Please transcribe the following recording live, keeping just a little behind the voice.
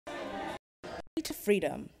to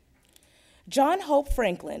freedom. John Hope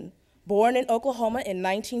Franklin, born in Oklahoma in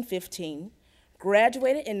 1915,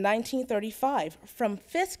 graduated in 1935 from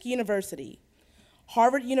Fisk University.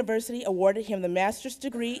 Harvard University awarded him the master's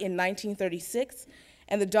degree in 1936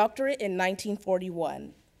 and the doctorate in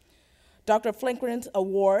 1941. Dr. Franklin's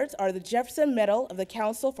awards are the Jefferson Medal of the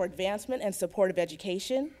Council for Advancement and Support of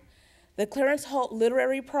Education, the Clarence Holt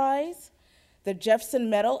Literary Prize, the Jefferson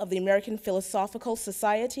Medal of the American Philosophical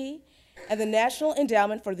Society, and the National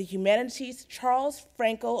Endowment for the Humanities Charles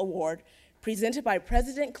Frankel Award presented by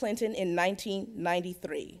President Clinton in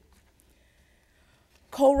 1993.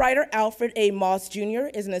 Co-writer Alfred A. Moss Jr.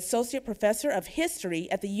 is an associate professor of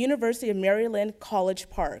history at the University of Maryland, College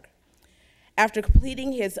Park. After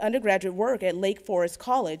completing his undergraduate work at Lake Forest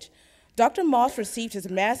College, Dr. Moss received his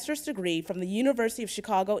master's degree from the University of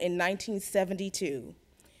Chicago in 1972.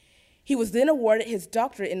 He was then awarded his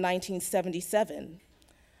doctorate in 1977.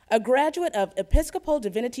 A graduate of Episcopal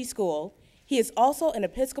Divinity School, he is also an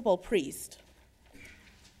Episcopal priest.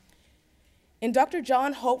 In Dr.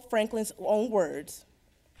 John Hope Franklin's own words,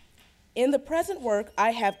 "In the present work,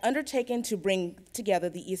 I have undertaken to bring together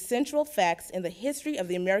the essential facts in the history of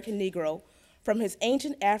the American Negro from his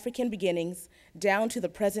ancient African beginnings down to the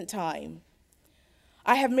present time.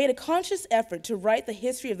 I have made a conscious effort to write the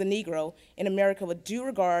history of the Negro in America with due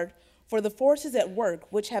regard for the forces at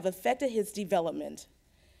work which have affected his development.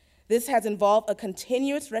 This has involved a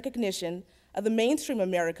continuous recognition of the mainstream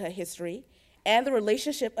America history and the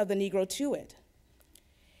relationship of the Negro to it.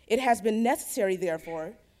 It has been necessary,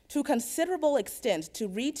 therefore, to a considerable extent to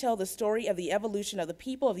retell the story of the evolution of the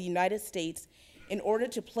people of the United States in order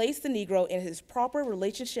to place the Negro in his proper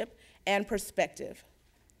relationship and perspective.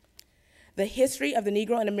 The history of the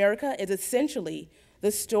Negro in America is essentially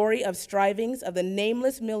the story of strivings of the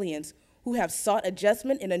nameless millions who have sought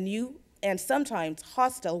adjustment in a new and sometimes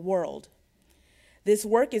hostile world. This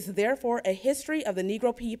work is therefore a history of the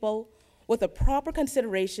Negro people with a proper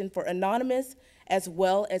consideration for anonymous as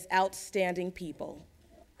well as outstanding people."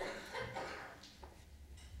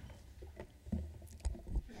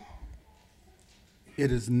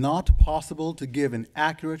 It is not possible to give an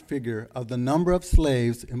accurate figure of the number of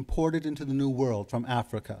slaves imported into the New World from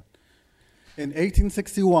Africa. In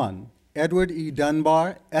 1861, Edward E.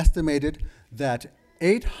 Dunbar estimated that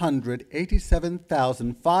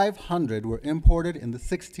 887,500 were imported in the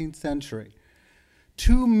 16th century,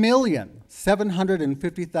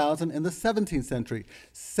 2,750,000 in the 17th century,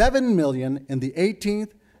 7 million in the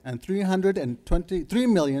 18th, and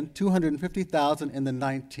 3,250,000 in the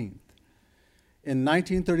 19th. In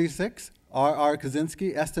 1936, R.R.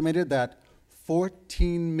 Kaczynski estimated that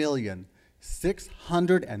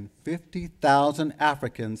 14,650,000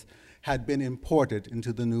 Africans had been imported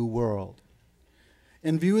into the New World.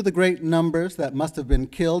 In view of the great numbers that must have been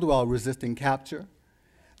killed while resisting capture,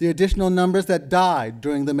 the additional numbers that died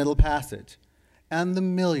during the Middle Passage, and the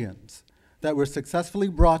millions that were successfully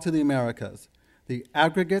brought to the Americas, the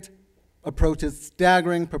aggregate approaches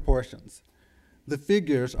staggering proportions. The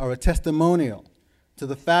figures are a testimonial to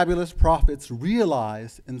the fabulous profits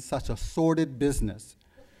realized in such a sordid business,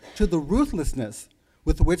 to the ruthlessness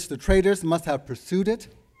with which the traders must have pursued it,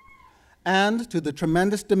 and to the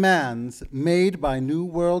tremendous demands made by New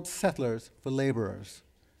World settlers for laborers.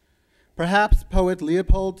 Perhaps poet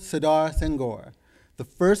Leopold Sedar Senghor, the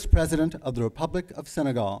first president of the Republic of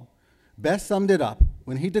Senegal, best summed it up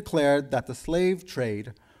when he declared that the slave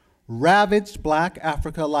trade ravaged Black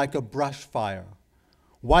Africa like a brush fire,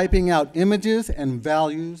 wiping out images and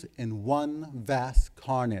values in one vast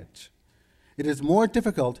carnage. It is more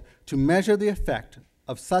difficult to measure the effect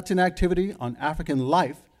of such an activity on African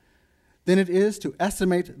life than it is to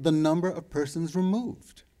estimate the number of persons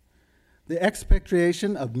removed. The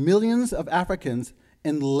expatriation of millions of Africans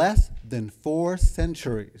in less than 4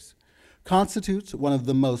 centuries constitutes one of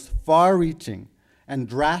the most far-reaching and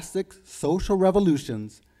drastic social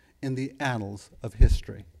revolutions in the annals of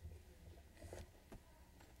history.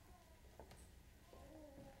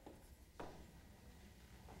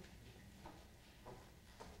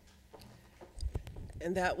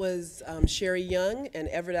 And that was Sherry Young and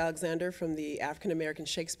Everett Alexander from the African American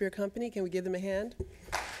Shakespeare Company. Can we give them a hand?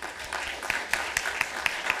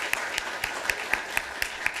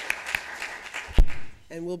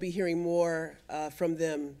 And we'll be hearing more from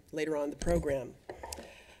them later on in the program.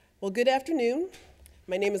 Well, good afternoon.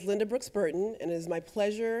 My name is Linda Brooks Burton, and it is my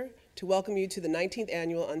pleasure to welcome you to the 19th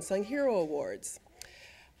Annual Unsung Hero Awards.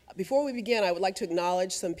 Before we begin, I would like to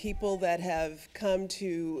acknowledge some people that have come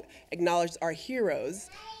to acknowledge our heroes.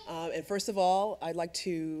 And first of all, I'd like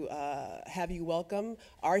to have you welcome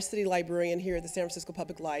our city librarian here at the San Francisco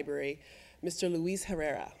Public Library, Mr. Luis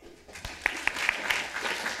Herrera.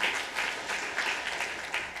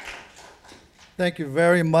 Thank you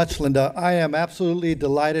very much, Linda. I am absolutely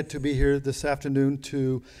delighted to be here this afternoon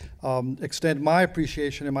to extend my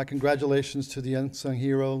appreciation and my congratulations to the Unsung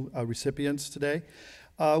Hero recipients today.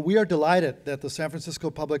 We are delighted that the San Francisco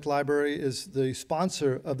Public Library is the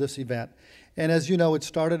sponsor of this event. And as you know, it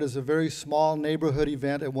started as a very small neighborhood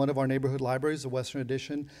event at one of our neighborhood libraries, the Western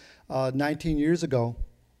Addition, 19 years ago.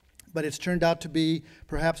 But it's turned out to be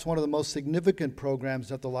perhaps one of the most significant programs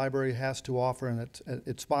that the library has to offer and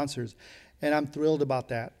its sponsors. And I'm thrilled about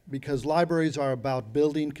that because libraries are about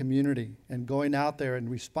building community and going out there and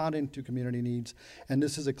responding to community needs. And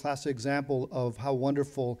this is a classic example of how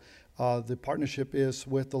wonderful the partnership is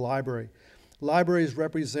with the library. Libraries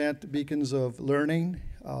represent beacons of learning.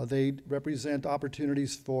 They represent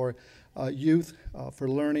opportunities for youth, for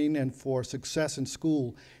learning and for success in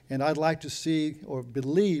school. And I'd like to see or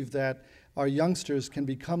believe that our youngsters can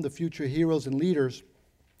become the future heroes and leaders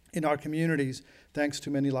in our communities, thanks to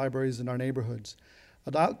many libraries in our neighborhoods.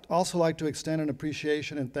 I'd also like to extend an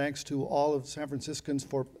appreciation and thanks to all of San Franciscans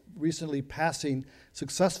for recently passing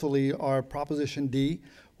successfully our Proposition D,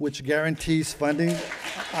 which guarantees funding.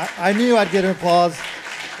 I knew I'd get an applause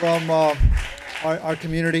from our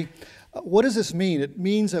community. What does this mean? It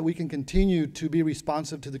means that we can continue to be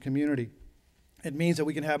responsive to the community. It means that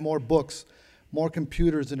we can have more books, more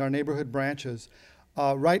computers in our neighborhood branches.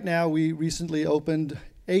 Right now, we recently opened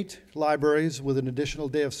 8 libraries with an additional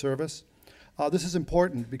day of service. This is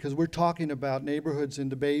important because we're talking about neighborhoods in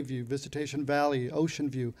the Bayview, Visitation Valley, Ocean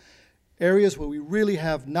View, areas where we really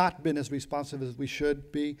have not been as responsive as we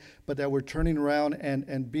should be, but that we're turning around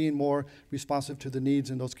and being more responsive to the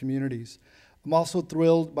needs in those communities. I'm also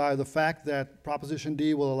thrilled by the fact that Proposition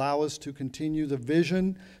D will allow us to continue the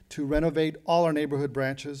vision to renovate all our neighborhood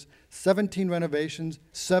branches, 17 renovations,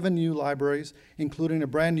 7 new libraries, including a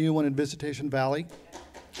brand new one in Visitation Valley,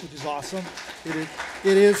 which is awesome.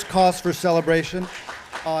 It is cause for celebration,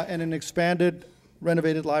 and an expanded,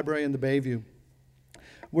 renovated library in the Bayview.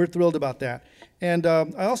 We're thrilled about that. And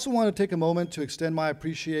I also want to take a moment to extend my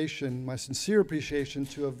appreciation, my sincere appreciation,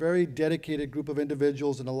 to a very dedicated group of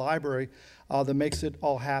individuals in the library that makes it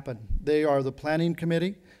all happen. They are the Planning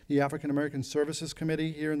Committee, the African American Services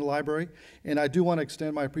Committee here in the library, and I do want to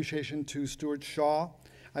extend my appreciation to Stuart Shaw.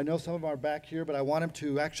 I know some of them are back here, but I want him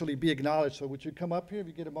to actually be acknowledged. So would you come up here if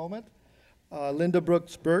you get a moment? Linda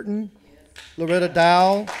Brooks Burton, Loretta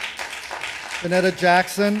Dow, Vanetta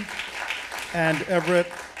Jackson, and Everett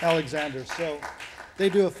Alexander. So they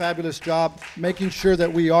do a fabulous job making sure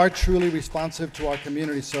that we are truly responsive to our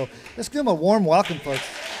community. So let's give them a warm welcome, folks.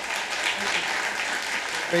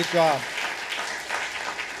 Great job.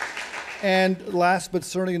 And last but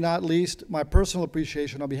certainly not least, my personal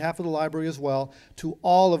appreciation on behalf of the library as well to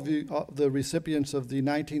all of the recipients of the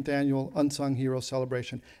 19th Annual Unsung Hero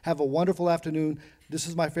Celebration. Have a wonderful afternoon. This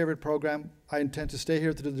is my favorite program. I intend to stay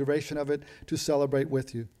here through the duration of it to celebrate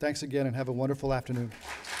with you. Thanks again and have a wonderful afternoon.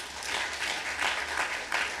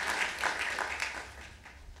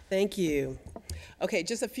 Thank you. Okay,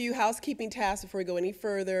 just a few housekeeping tasks before we go any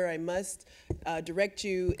further. I must direct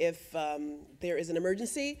you, if there is an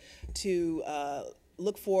emergency, to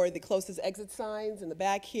look for the closest exit signs in the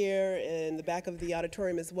back here, in the back of the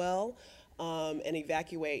auditorium as well, and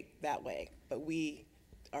evacuate that way. But we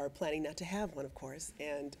are planning not to have one, of course.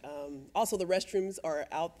 And also the restrooms are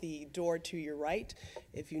out the door to your right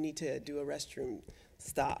if you need to do a restroom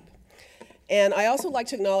stop. And I also like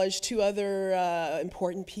to acknowledge 2 other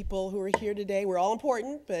important people who are here today. We're all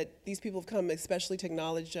important, but these people have come especially to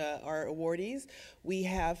acknowledge our awardees. We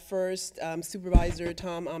have first Supervisor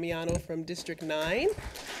Tom Amiano from District 9.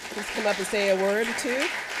 Please come up and say a word or 2.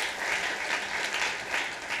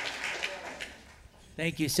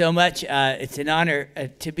 Thank you so much. It's an honor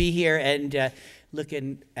to be here and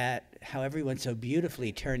looking at how everyone so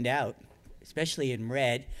beautifully turned out, especially in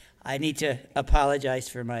red. I need to apologize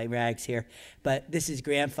for my rags here, but this is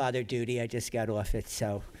grandfather duty. I just got off it,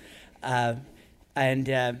 so.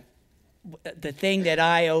 The thing that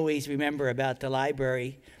I always remember about the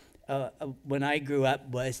library when I grew up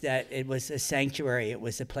was that it was a sanctuary. It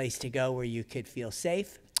was a place to go where you could feel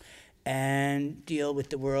safe and deal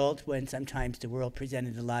with the world when sometimes the world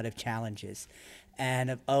presented a lot of challenges.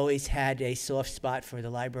 And I've always had a soft spot for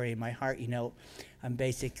the library in my heart. You know, I'm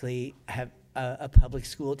basically a public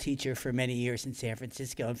school teacher for many years in San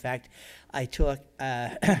Francisco. In fact, I taught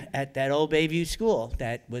at that old Bayview school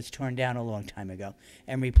that was torn down a long time ago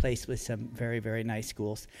and replaced with some very, very nice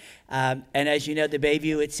schools. And as you know, the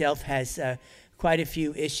Bayview itself has quite a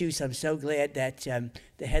few issues. I'm so glad that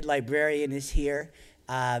the head librarian is here.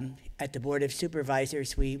 At the Board of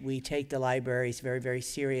Supervisors, we take the libraries very, very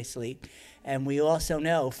seriously. And we also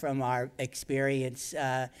know from our experience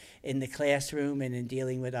in the classroom and in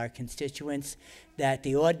dealing with our constituents that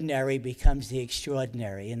the ordinary becomes the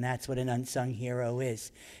extraordinary, and that's what an unsung hero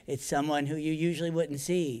is. It's someone who you usually wouldn't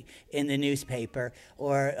see in the newspaper,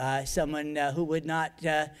 or someone who would not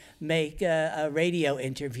make a radio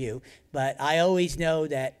interview. But I always know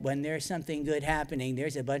that when there's something good happening,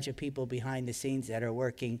 there's a bunch of people behind the scenes that are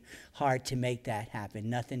working hard to make that happen.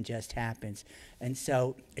 Nothing just happens. And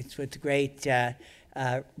so it's with great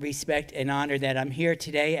respect and honor that I'm here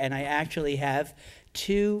today, and I actually have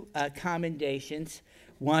two commendations,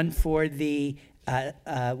 one for the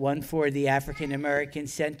African American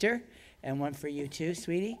Center, and one for you too,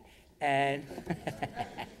 sweetie, and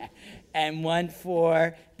and one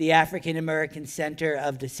for the African American Center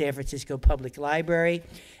of the San Francisco Public Library.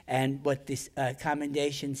 And what this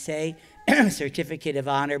commendations say: Certificate of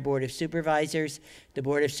Honor, Board of Supervisors. The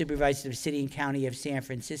Board of Supervisors of the City and County of San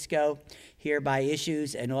Francisco hereby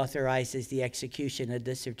issues and authorizes the execution of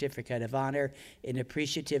the Certificate of Honor in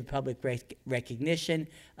appreciative public recognition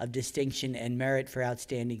of distinction and merit for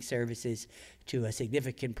outstanding services to a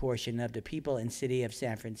significant portion of the people and city of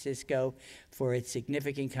San Francisco for its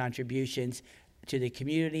significant contributions to the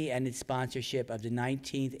community and its sponsorship of the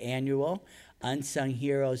 19th Annual Unsung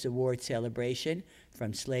Heroes Award Celebration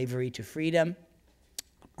From Slavery to Freedom,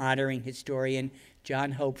 honoring historian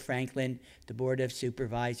John Hope Franklin. The Board of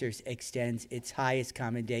Supervisors extends its highest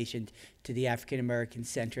commendations to the African American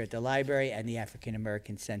Center at the library and the African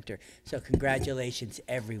American Center. So congratulations,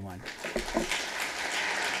 everyone.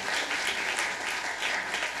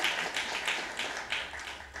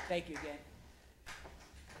 Thank you again.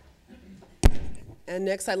 And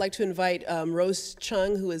next, I'd like to invite Rose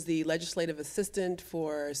Chung, who is the legislative assistant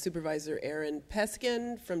for Supervisor Aaron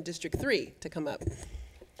Peskin from District 3, to come up.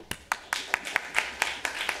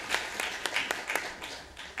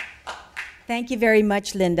 Thank you very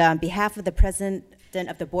much, Linda. On behalf of the President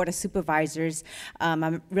of the Board of Supervisors,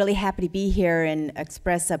 I'm really happy to be here and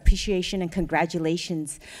express appreciation and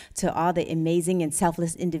congratulations to all the amazing and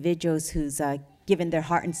selfless individuals who's given their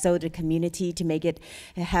heart and soul to the community to make it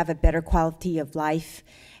have a better quality of life,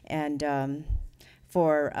 and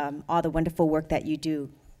for all the wonderful work that you do.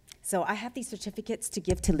 So I have these certificates to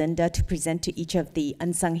give to Linda to present to each of the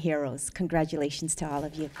unsung heroes. Congratulations to all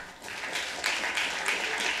of you.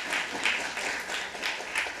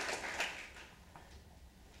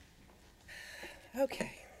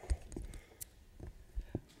 Okay.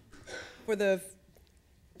 For the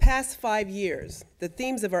past 5 years, the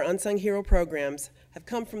themes of our Unsung Hero programs have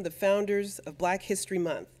come from the founders of Black History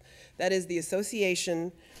Month, that is the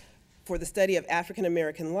Association for the Study of African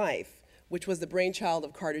American Life, which was the brainchild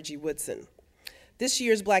of Carter G. Woodson. This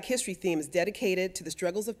year's Black History theme is dedicated to the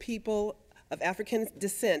struggles of people of African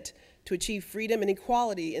descent to achieve freedom and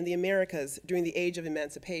equality in the Americas during the Age of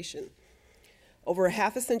Emancipation. Over a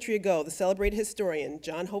half a century ago, the celebrated historian,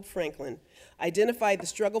 John Hope Franklin, identified the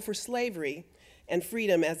struggle for slavery and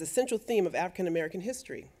freedom as the central theme of African American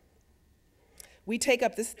history. We take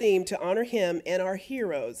up this theme to honor him and our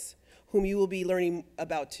heroes, whom you will be learning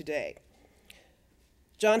about today.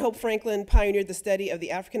 John Hope Franklin pioneered the study of the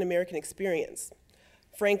African American experience.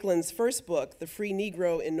 Franklin's first book, The Free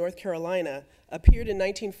Negro in North Carolina, appeared in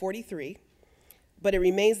 1943, but it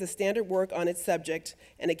remains the standard work on its subject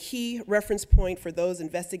and a key reference point for those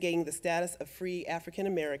investigating the status of free African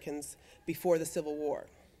Americans before the Civil War.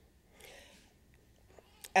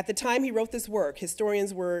 At the time he wrote this work,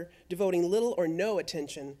 historians were devoting little or no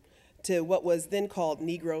attention to what was then called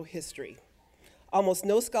Negro history. Almost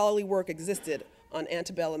no scholarly work existed on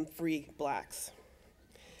antebellum free blacks.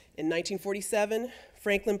 In 1947,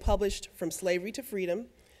 Franklin published From Slavery to Freedom,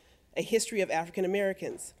 A History of African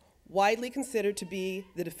Americans, widely considered to be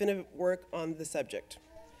the definitive work on the subject.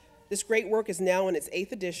 This great work is now in its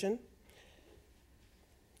 8th edition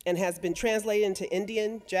and has been translated into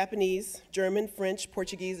Indian, Japanese, German, French,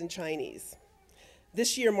 Portuguese, and Chinese.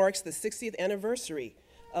 This year marks the 60th anniversary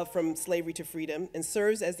of From Slavery to Freedom and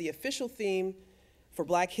serves as the official theme for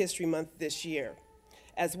Black History Month this year,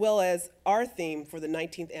 as well as our theme for the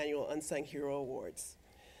 19th Annual Unsung Hero Awards.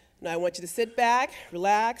 Now I want you to sit back,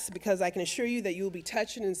 relax, because I can assure you that you will be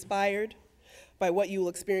touched and inspired by what you will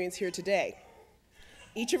experience here today.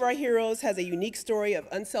 Each of our heroes has a unique story of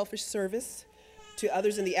unselfish service to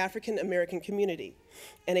others in the African American community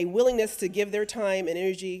and a willingness to give their time and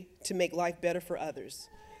energy to make life better for others.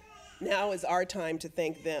 Now is our time to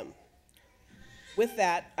thank them. With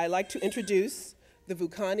that, I'd like to introduce the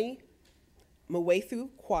Vukani Mwethu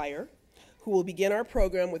Choir, who will begin our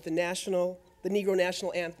program with the Negro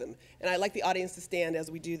National Anthem. And I'd like the audience to stand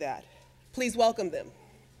as we do that. Please welcome them.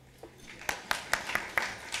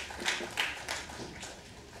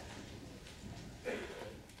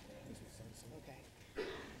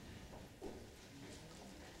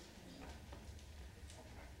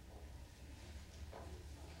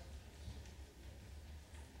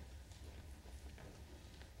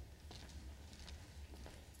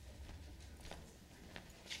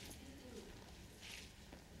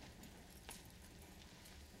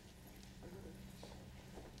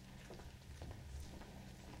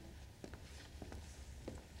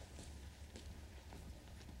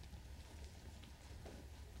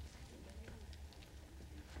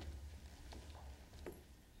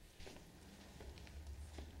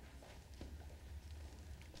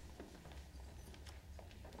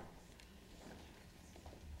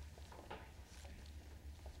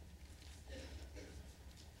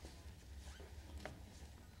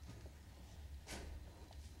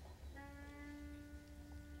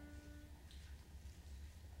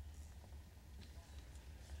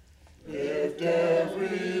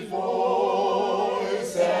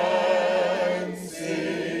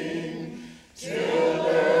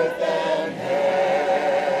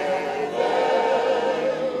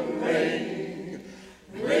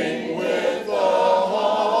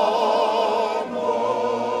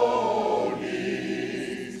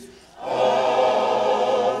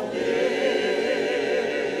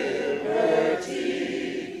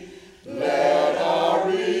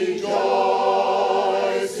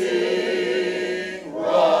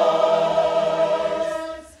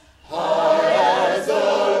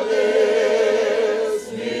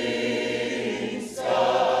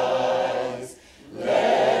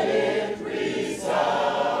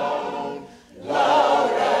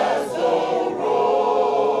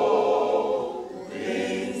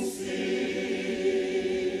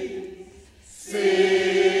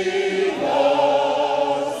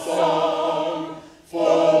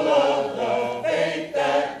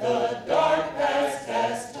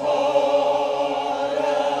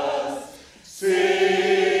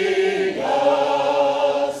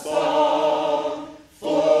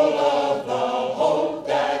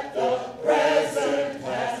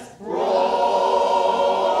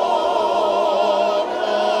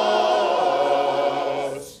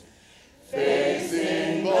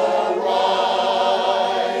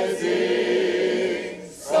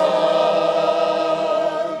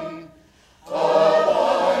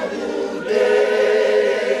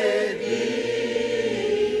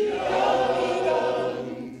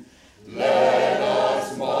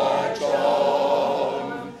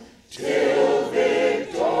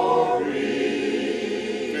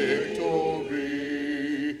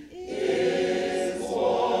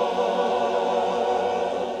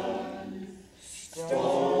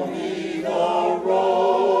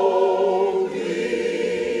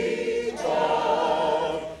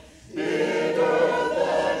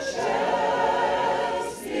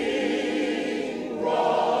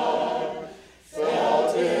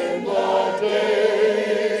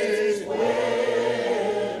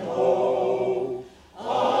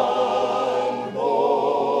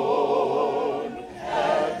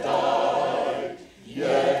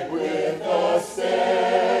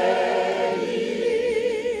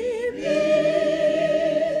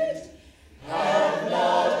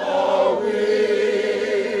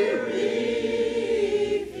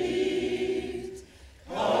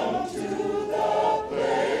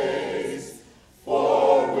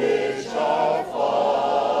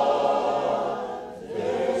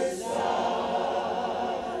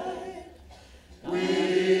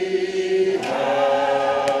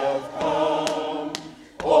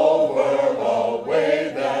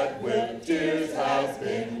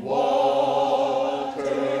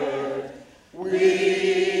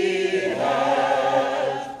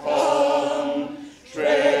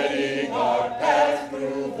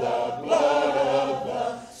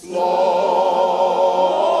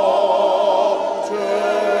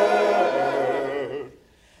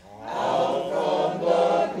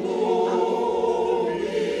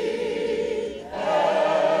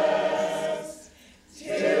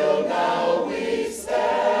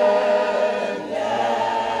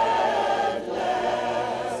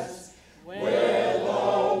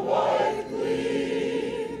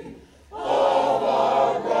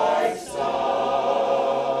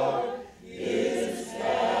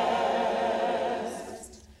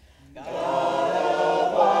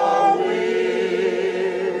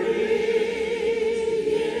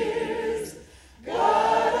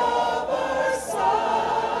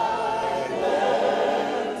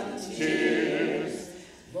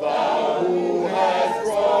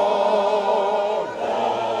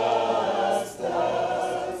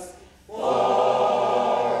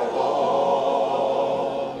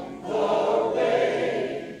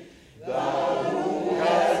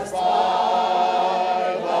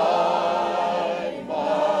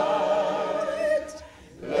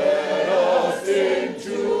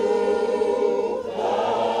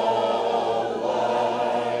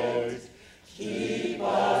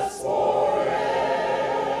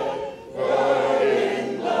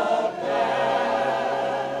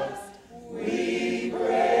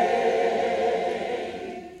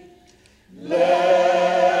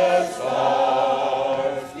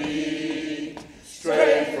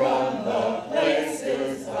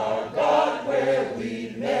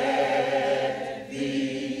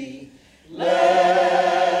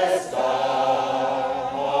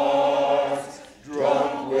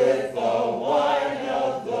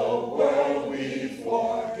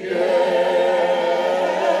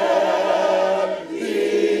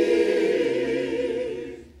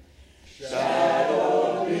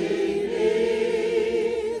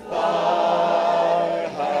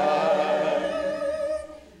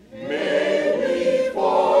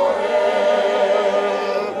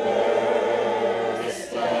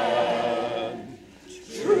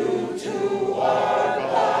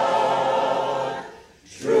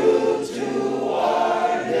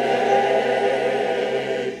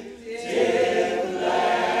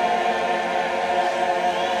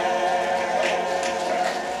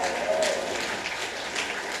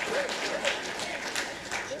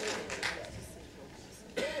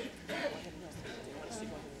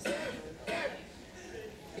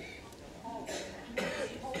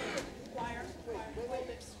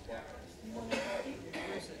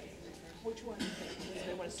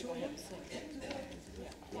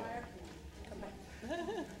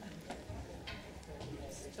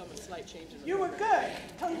 You were good.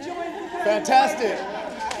 Come join him. Fantastic.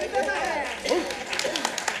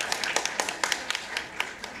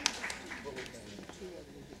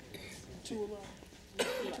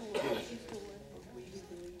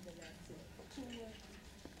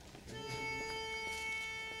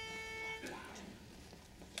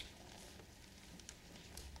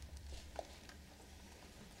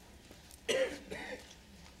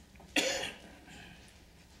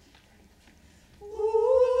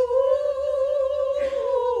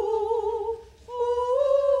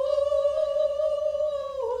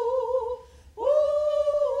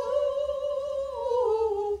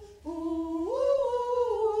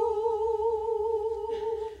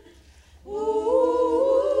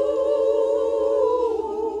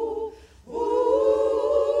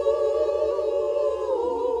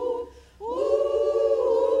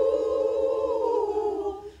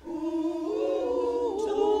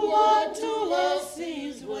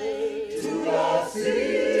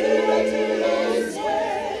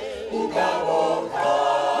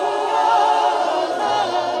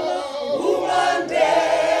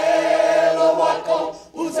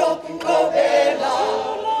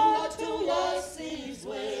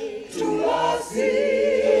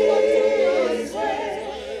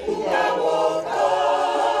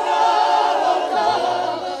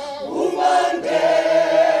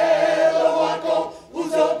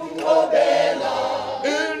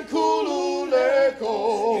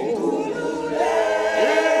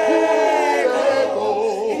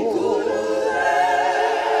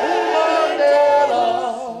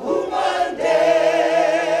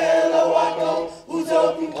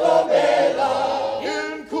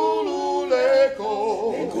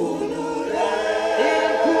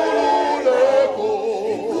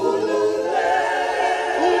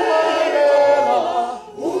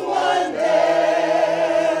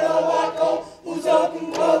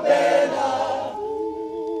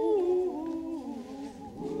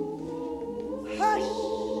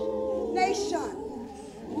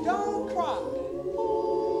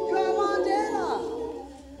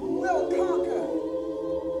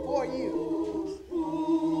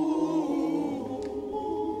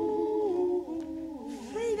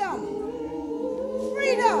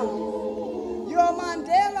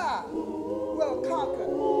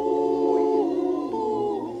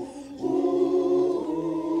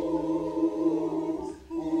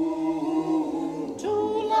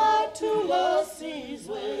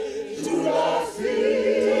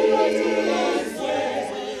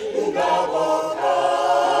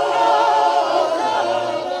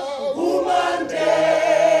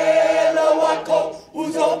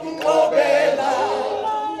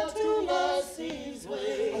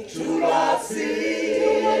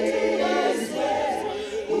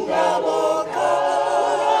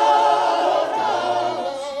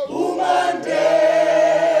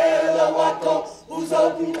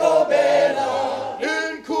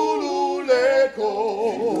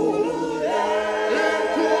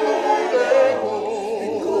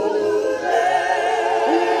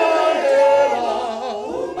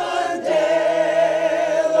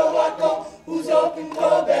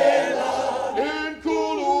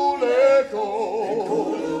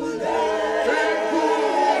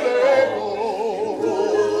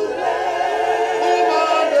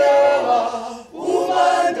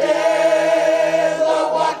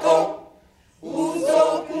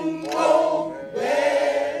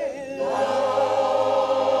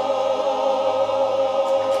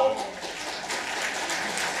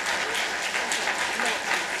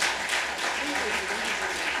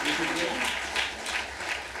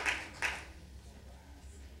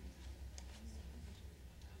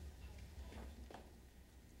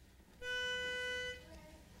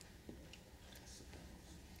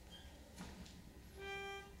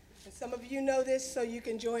 Some of you know this, so you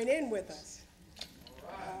can join in with us.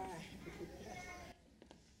 All right.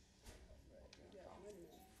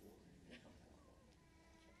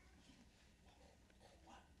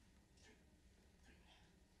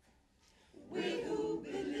 We who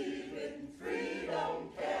believe in freedom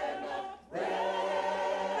cannot rest.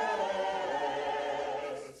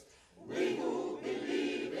 We who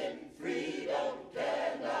believe in freedom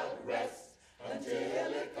cannot rest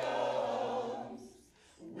until it comes.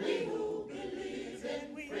 We who believe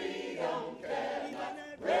in freedom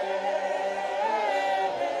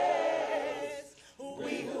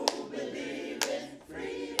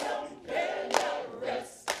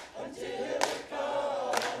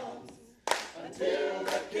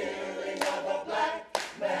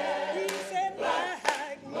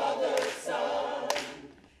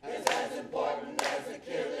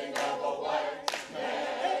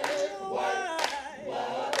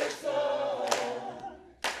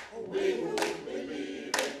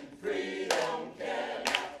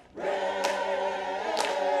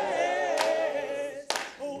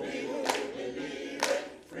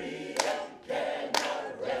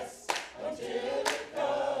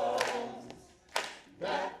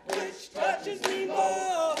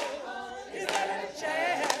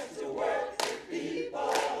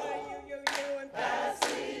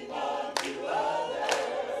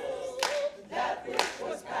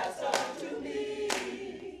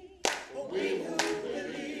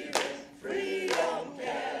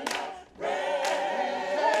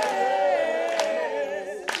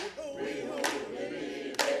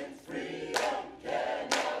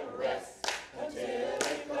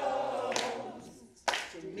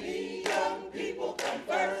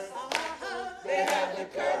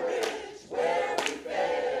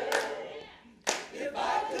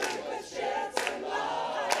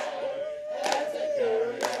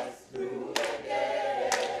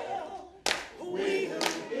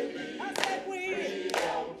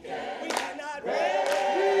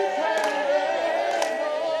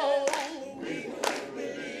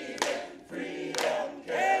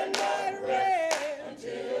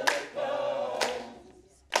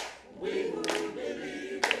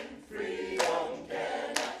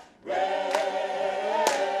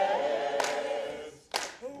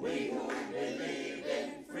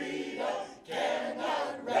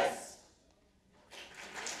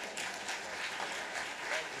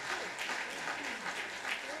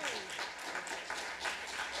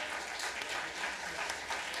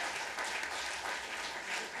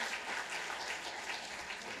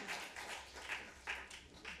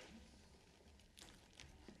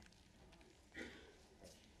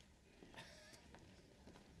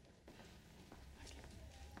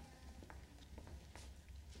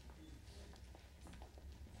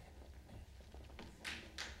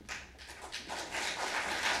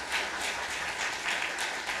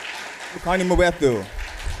Kani Mawethu.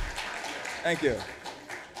 Thank you.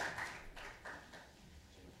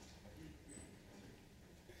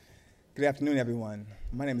 Good afternoon, everyone.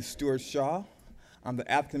 My name is Stuart Shaw. I'm the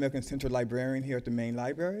African American Central Librarian here at the main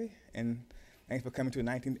library, and thanks for coming to the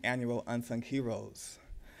 19th annual Unsung Heroes.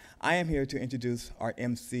 I am here to introduce our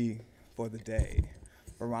MC for the day,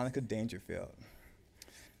 Veronica Dangerfield.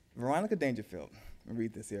 Veronica Dangerfield, let me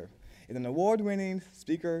read this here, is an award-winning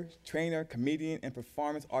speaker, trainer, comedian, and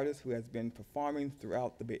performance artist who has been performing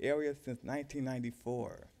throughout the Bay Area since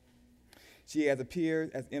 1994. She has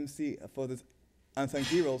appeared as MC for this Unsung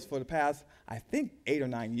Heroes for the past, I think, 8 or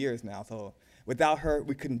 9 years now, so without her,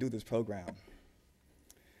 we couldn't do this program.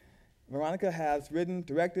 Veronica has written,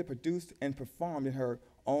 directed, produced, and performed in her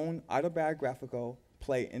own autobiographical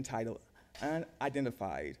play entitled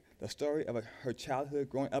Unidentified, the story of her childhood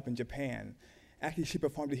growing up in Japan. Actually, she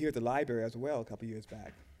performed it here at the library as well a couple years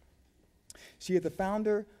back. She is the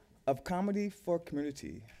founder of Comedy for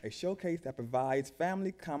Community, a showcase that provides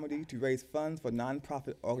family comedy to raise funds for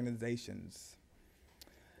nonprofit organizations.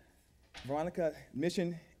 Veronica's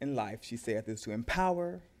mission in life, she said, is to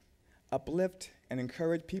empower, uplift, and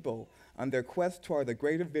encourage people on their quest toward the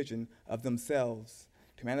greater vision of themselves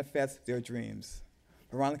to manifest their dreams.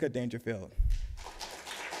 Veronica Dangerfield.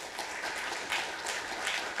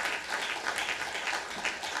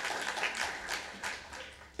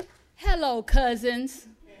 Hello, cousins.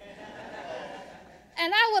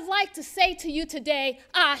 And I would like to say to you today,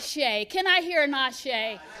 Ashe. Can I hear an Ashe?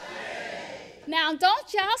 Ashe. Now,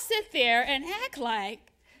 don't y'all sit there and act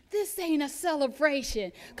like this ain't a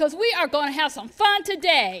celebration, because we are going to have some fun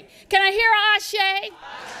today. Can I hear Ashe?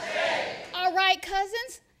 Ashe. All right,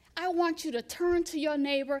 cousins, I want you to turn to your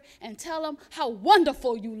neighbor and tell them how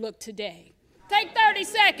wonderful you look today. Take 30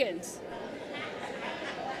 seconds.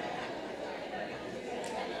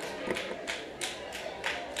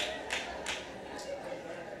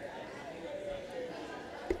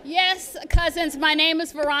 Yes, cousins, my name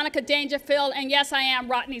is Veronica Dangerfield, and yes, I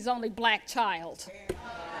am Rodney's only black child.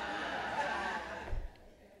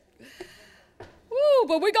 Woo,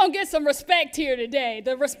 but we're going to get some respect here today.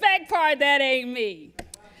 The respect part, that ain't me.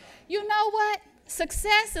 You know what?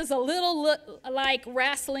 Success is a little like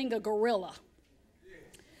wrestling a gorilla.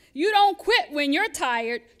 You don't quit when you're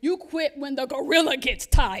tired. You quit when the gorilla gets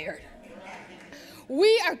tired.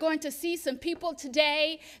 We are going to see some people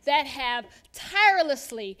today that have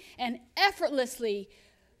tirelessly and effortlessly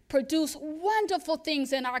produced wonderful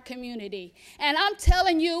things in our community. And I'm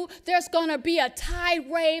telling you, there's going to be a tide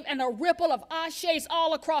wave and a ripple of ashes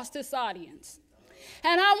all across this audience.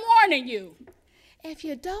 And I'm warning you, if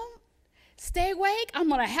you don't stay awake, I'm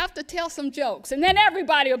going to have to tell some jokes, and then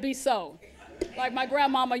everybody will be so, like my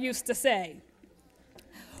grandmama used to say.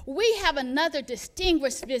 We have another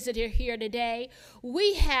distinguished visitor here today.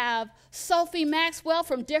 We have Sophie Maxwell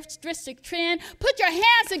from District 10. Put your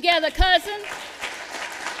hands together, cousins.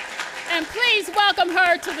 And please welcome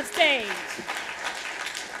her to the stage.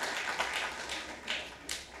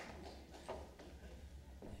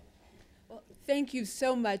 Well, thank you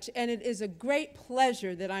so much, and it is a great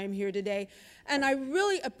pleasure that I am here today. And I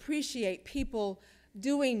really appreciate people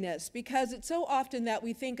doing this, because it's so often that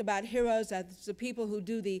we think about heroes as the people who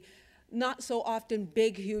do the not so often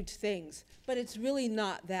big, huge things. But it's really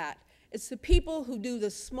not that. It's the people who do the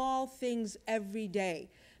small things every day,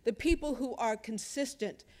 the people who are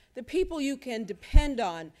consistent, the people you can depend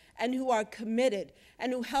on and who are committed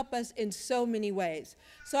and who help us in so many ways.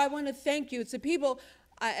 So I want to thank you. It's the people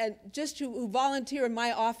who volunteer in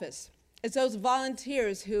my office. It's those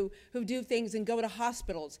volunteers who do things and go to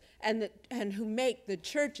hospitals and who make the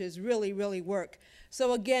churches really, really work.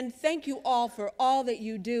 So again, thank you all for all that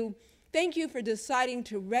you do. Thank you for deciding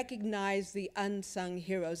to recognize the unsung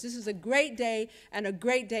heroes. This is a great day and a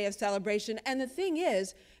great day of celebration. And the thing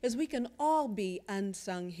is we can all be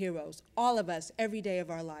unsung heroes, all of us, every day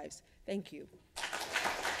of our lives. Thank you.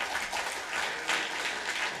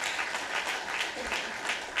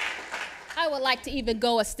 I would like to even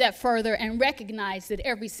go a step further and recognize that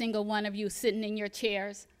every single one of you sitting in your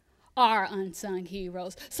chairs are unsung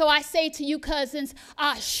heroes. So I say to you, cousins,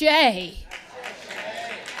 Ashe. Ashe.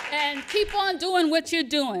 And keep on doing what you're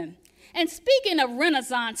doing. And speaking of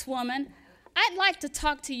Renaissance woman, I'd like to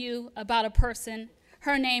talk to you about a person.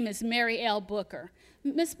 Her name is Mary L. Booker.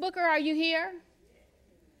 Miss Booker, are you here?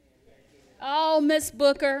 Oh, Miss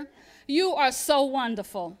Booker, you are so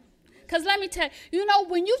wonderful. Because let me tell you,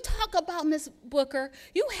 when you talk about Miss Booker,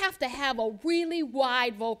 you have to have a really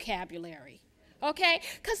wide vocabulary, okay?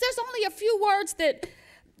 Because there's only a few words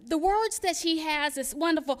the words that she has is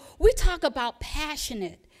wonderful. We talk about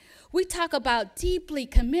passionate. We talk about deeply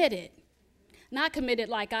committed. Not committed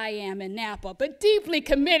like I am in Napa, but deeply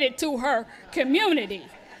committed to her community.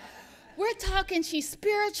 We're talking she's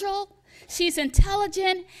spiritual, she's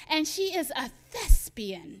intelligent, and she is a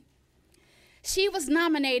thespian. She was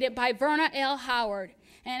nominated by Verna L. Howard,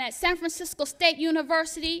 and at San Francisco State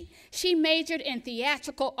University, she majored in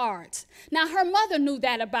theatrical arts. Now, her mother knew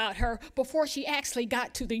that about her before she actually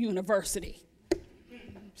got to the university.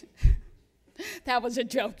 That was a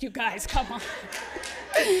joke, you guys, come on.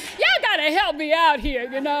 Y'all gotta help me out here,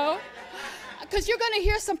 you know? Because you're gonna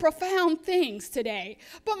hear some profound things today,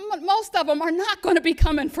 but most of them are not gonna be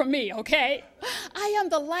coming from me, okay? I am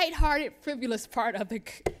the lighthearted, frivolous part of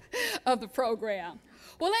the program.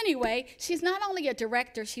 Well, anyway, she's not only a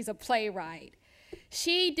director, she's a playwright.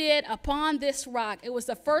 She did Upon This Rock. It was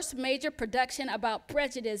the first major production about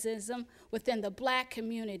prejudicism within the Black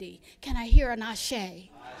community. Can I hear an ashe? Ashe.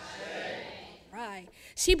 Right.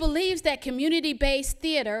 She believes that community-based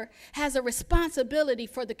theater has a responsibility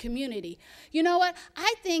for the community. You know what?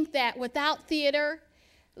 I think that without theater,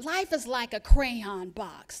 life is like a crayon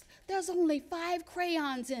box. There's only 5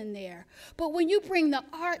 crayons in there. But when you bring the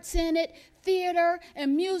arts in it, theater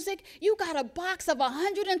and music, you got a box of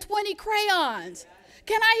 120 crayons.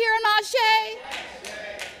 Can I hear an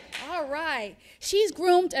ashe? All right. She's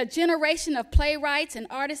groomed a generation of playwrights and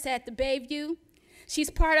artists at the Bayview. She's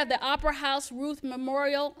part of the Opera House Ruth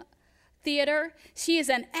Memorial Theater. She is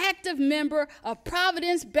an active member of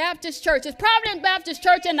Providence Baptist Church. Is Providence Baptist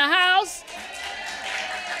Church in the house?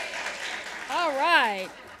 All right.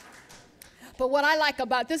 But what I like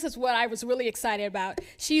about this is what I was really excited about.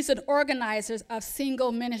 She's an organizer of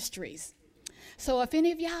single ministries. So if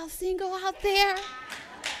any of y'all single out there,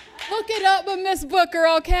 look it up with Miss Booker,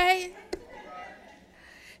 okay?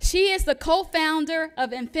 She is the co-founder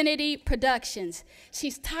of Infinity Productions.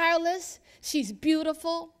 She's tireless, she's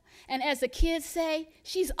beautiful, and as the kids say,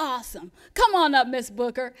 she's awesome. Come on up, Miss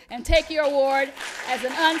Booker, and take your award as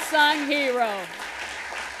an unsung hero.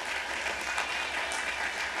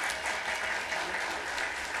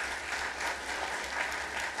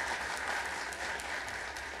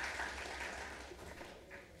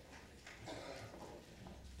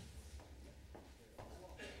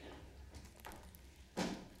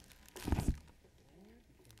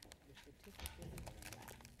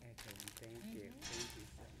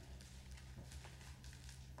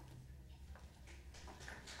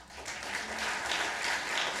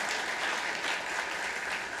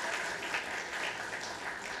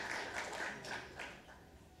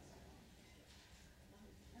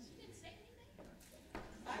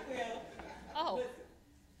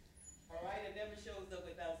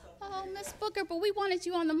 Oh, Miss Booker, but we wanted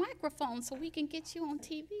you on the microphone so we can get you on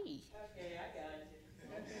TV. Okay, I got you.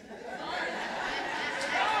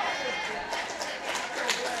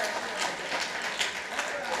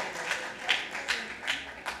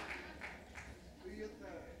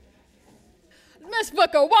 Miss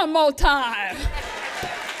Booker, one more time.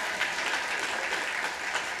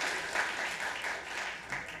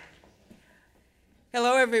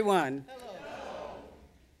 Hello, everyone. Hello.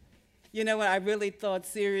 You know what? I really thought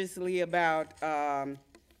seriously about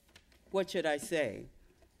what should I say.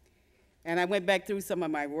 And I went back through some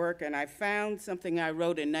of my work, and I found something I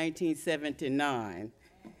wrote in 1979.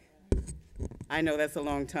 I know that's a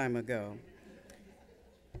long time ago.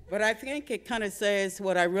 But I think it kind of says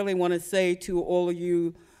what I really want to say to all of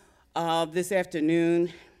you this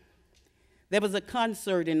afternoon. There was a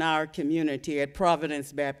concert in our community at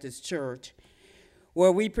Providence Baptist Church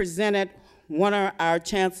where we presented one of our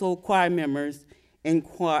chancel choir members in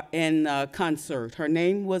concert. Her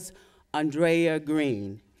name was Andrea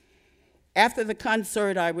Green. After the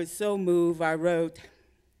concert, I was so moved, I wrote,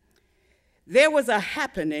 "There was a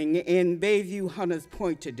happening in Bayview Hunters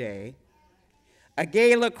Point today. A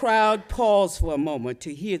gala crowd paused for a moment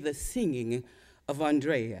to hear the singing of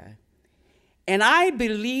Andrea. And I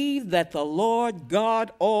believe that the Lord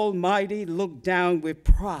God Almighty looked down with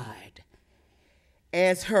pride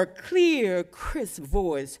as her clear, crisp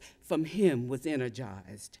voice from him was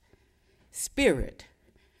energized. Spirit,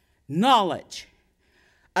 knowledge,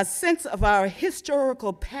 a sense of our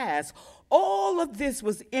historical past, all of this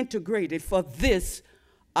was integrated. For this,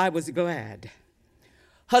 I was glad.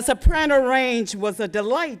 Her soprano range was a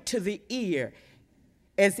delight to the ear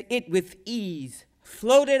as it with ease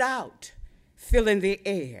floated out, filling the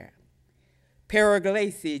air.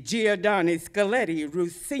 Paraglasi, Giordani, Scaletti,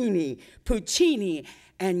 Rossini, Puccini,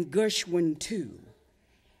 and Gershwin too.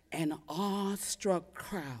 An awestruck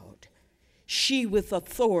crowd, she with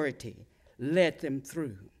authority led them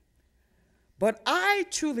through. But I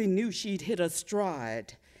truly knew she'd hit a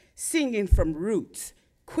stride, singing from roots,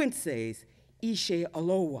 quinces, Ishe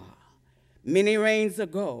Aloha, Many reigns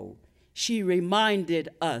ago, she reminded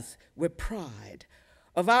us with pride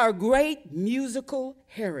of our great musical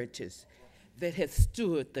heritage that has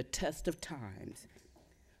stood the test of times.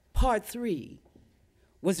 Part 3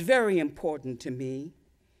 was very important to me.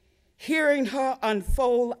 Hearing her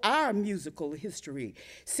unfold our musical history,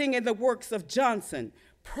 singing the works of Johnson,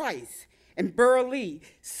 Price, and Burley.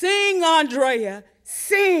 Sing, Andrea,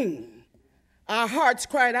 sing. Our hearts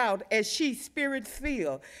cried out as she,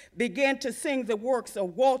 spirit-filled, began to sing the works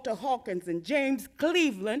of Walter Hawkins and James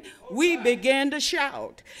Cleveland. We began to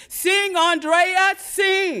shout, sing, Andrea,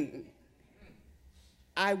 sing.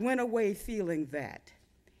 I went away feeling that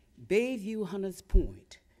Bayview Hunters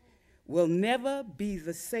Point will never be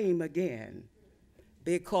the same again,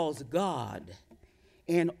 because God,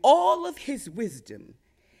 in all of his wisdom,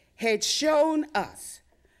 had shown us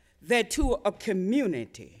that to a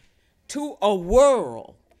community, to a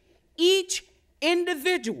world, each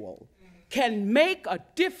individual can make a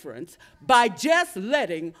difference by just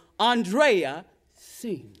letting Andrea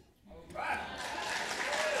sing.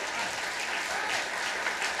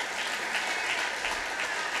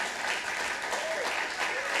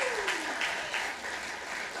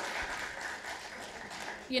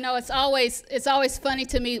 You know, it's always funny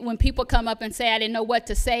to me when people come up and say, I didn't know what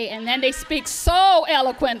to say, and then they speak so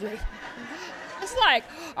eloquently. It's like,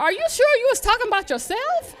 are you sure you was talking about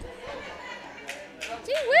yourself?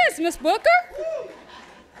 Gee whiz, Miss Booker.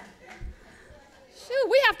 Shoot,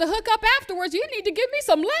 we have to hook up afterwards. You need to give me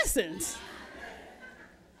some lessons.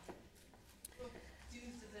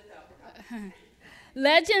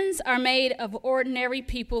 Legends are made of ordinary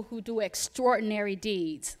people who do extraordinary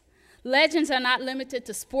deeds. Legends are not limited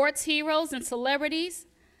to sports heroes and celebrities.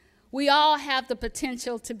 We all have the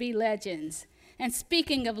potential to be legends. And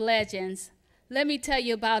speaking of legends, let me tell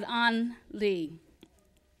you about An Lee.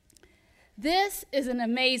 This is an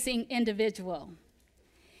amazing individual.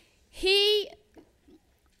 He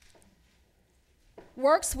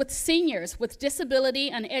works with seniors with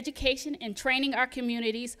disability on education and training our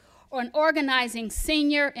communities on organizing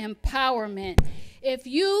senior empowerment. If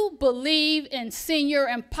you believe in senior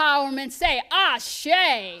empowerment, say Ashe.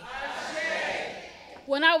 Ashe.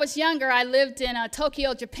 When I was younger, I lived in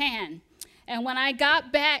Tokyo, Japan. And when I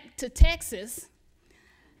got back to Texas,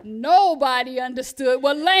 nobody understood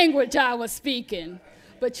what language I was speaking.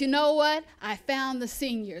 But you know what? I found the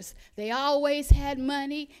seniors. They always had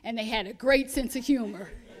money, and they had a great sense of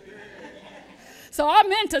humor. So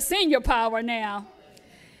I'm into senior power now.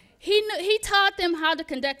 He taught them how to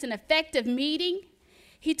conduct an effective meeting.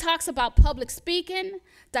 He talks about public speaking,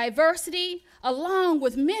 diversity, along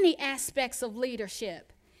with many aspects of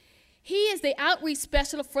leadership. He is the outreach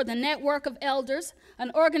specialist for the Network of Elders,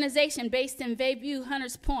 an organization based in Bayview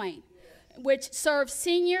Hunters Point, which serves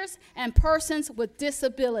seniors and persons with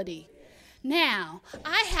disability. Now,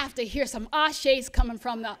 I have to hear some ashes coming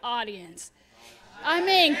from the audience. I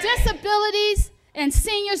mean, disabilities and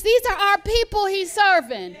seniors, these are our people he's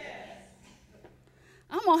serving.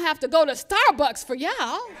 I'm gonna have to go to Starbucks for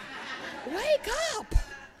y'all. Wake up.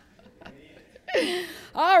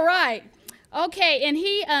 All right. Okay, and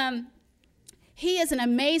he is an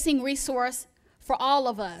amazing resource for all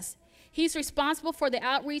of us. He's responsible for the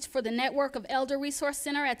outreach for the Network of Elder Resource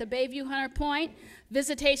Center at the Bayview Hunter Point,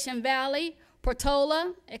 Visitation Valley,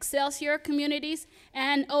 Portola, Excelsior Communities,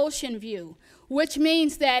 and Ocean View, which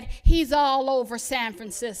means that he's all over San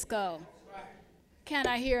Francisco. Can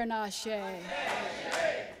I hear an ashe?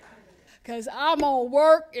 Because I'm going to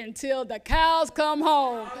work until the cows come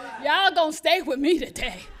home. Y'all going to stay with me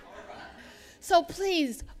today. So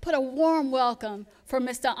please put a warm welcome for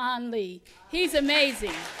Mr. An Lee. He's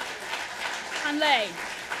amazing. An Lee.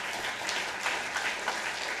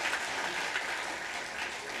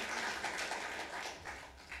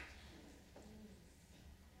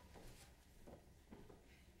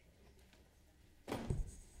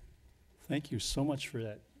 Thank you so much for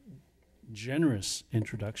that generous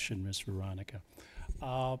introduction, Ms. Veronica.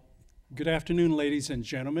 Good afternoon, ladies and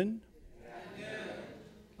gentlemen.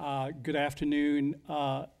 Good afternoon,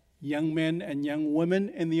 young men and young women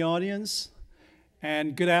in the audience.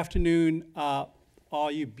 And good afternoon, all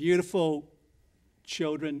you beautiful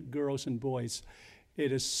children, girls, and boys.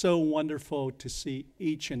 It is so wonderful to see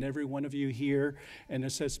each and every one of you here. And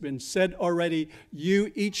as has been said already,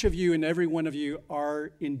 each of you and every one of you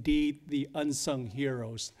are indeed the unsung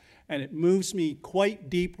heroes. And it moves me quite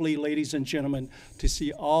deeply, ladies and gentlemen, to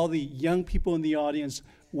see all the young people in the audience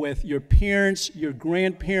with your parents, your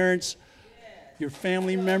grandparents, your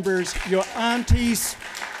family members, your aunties,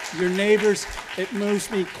 your neighbors. It moves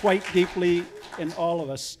me quite deeply in all of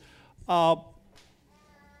us.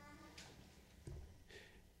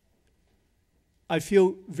 I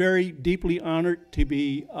feel very deeply honored to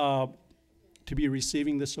be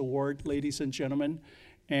receiving this award, ladies and gentlemen.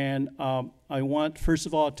 And I want, first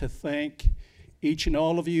of all, to thank each and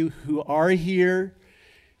all of you who are here.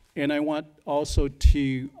 And I want also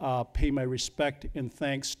to pay my respect and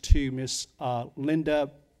thanks to Miss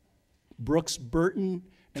Linda Brooks Burton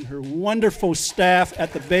and her wonderful staff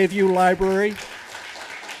at the Bayview Library.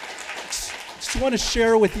 Just want to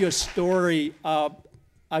share with you a story.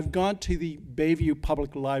 I've gone to the Bayview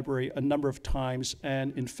Public Library a number of times,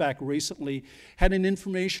 and in fact recently had an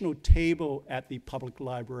informational table at the public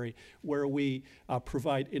library where we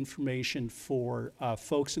provide information for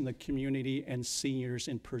folks in the community and seniors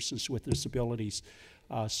and persons with disabilities.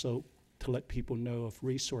 So to let people know of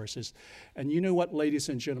resources. And you know what, ladies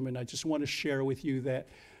and gentlemen, I just want to share with you that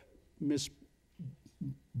Ms.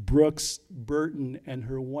 Brooks Burton and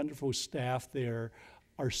her wonderful staff there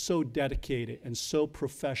are so dedicated and so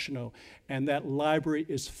professional, and that library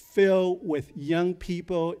is filled with young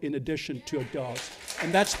people in addition to adults.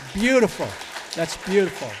 And that's beautiful. That's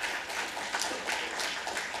beautiful.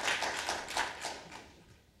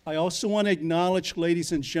 I also want to acknowledge,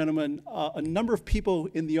 ladies and gentlemen, a number of people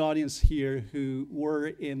in the audience here who were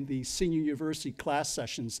in the senior university class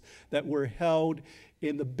sessions that were held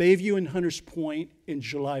in the Bayview and Hunters Point in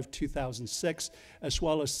July of 2006, as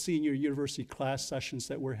well as senior university class sessions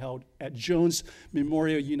that were held at Jones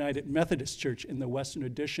Memorial United Methodist Church in the Western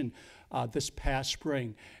Addition this past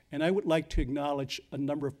spring. And I would like to acknowledge a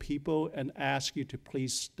number of people and ask you to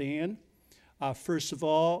please stand. First of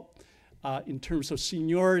all, in terms of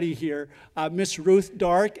seniority here, Miss Ruth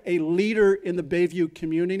Dark, a leader in the Bayview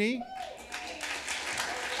community.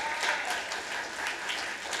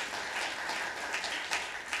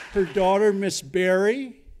 Her daughter, Miss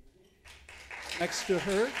Berry, next to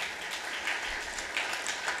her.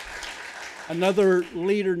 Another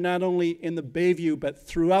leader not only in the Bayview but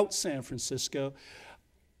throughout San Francisco.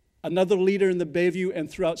 Another leader in the Bayview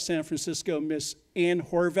and throughout San Francisco, Miss Ann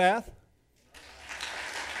Horvath.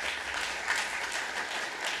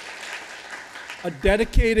 A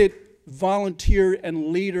dedicated volunteer and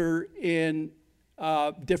leader in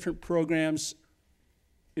different programs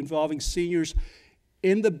involving seniors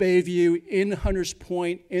in the Bayview, in Hunters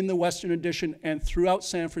Point, in the Western Addition, and throughout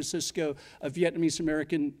San Francisco, a Vietnamese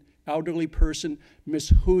American elderly person, Miss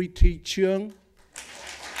Hui Thi Truong.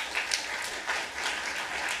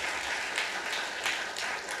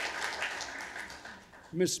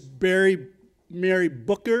 Miss Mary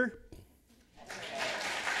Booker.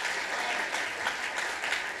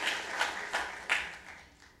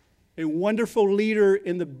 A wonderful leader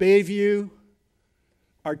in the Bayview,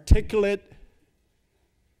 articulate,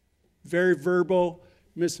 very verbal,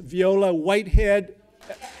 Miss Viola Whitehead.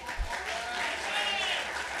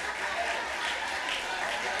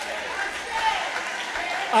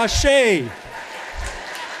 Ashe. I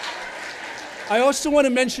also want to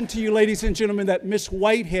mention to you, ladies and gentlemen, that Miss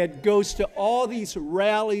Whitehead goes to all these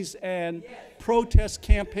rallies and protest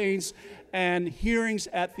campaigns and hearings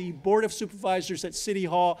at the Board of Supervisors at City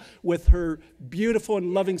Hall with her beautiful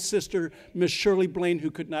and loving sister, Miss Shirley Blaine, who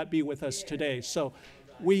could not be with us today. So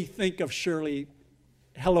we think of Shirley.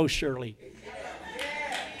 Hello, Shirley.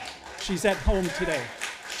 She's at home today,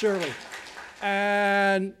 Shirley.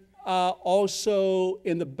 And also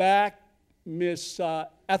in the back, Miss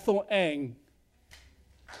Ethel Eng.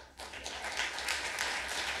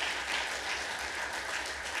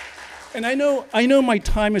 And I know my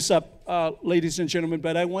time is up, ladies and gentlemen,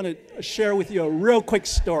 but I want to share with you a real quick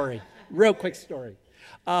story.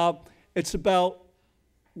 It's about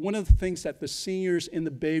one of the things that the seniors in the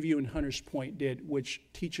Bayview and Hunters Point did, which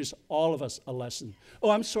teaches all of us a lesson. Oh,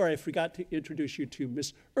 I'm sorry, I forgot to introduce you to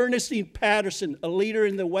Miss Ernestine Patterson, a leader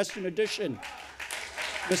in the Western Addition.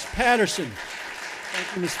 Miss Patterson.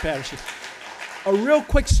 Thank you, Miss Patterson. A real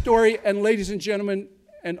quick story, and ladies and gentlemen,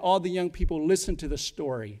 and all the young people, listen to the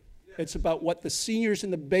story. It's about what the seniors in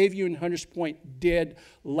the Bayview and Hunters Point did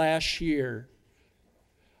last year.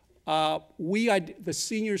 The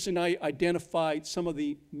seniors and I identified some of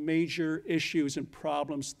the major issues and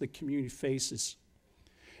problems the community faces.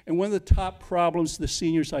 And one of the top problems the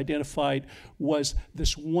seniors identified was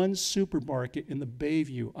this one supermarket in the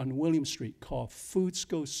Bayview on William Street called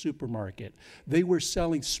Foodsco Supermarket. They were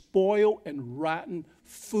selling spoiled and rotten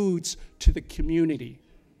foods to the community.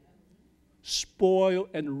 Spoiled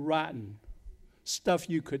and rotten stuff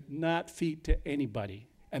you could not feed to anybody,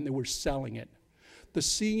 and they were selling it. The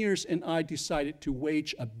seniors and I decided to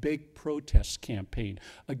wage a big protest campaign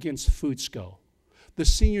against Foodsco. The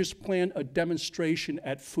seniors planned a demonstration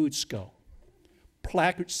at Foodsco.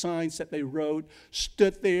 Placard signs that they wrote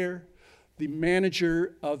stood there. The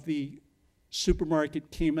manager of the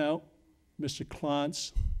Supermarket came out, Mr.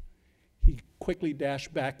 Klontz, he quickly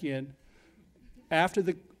dashed back in. After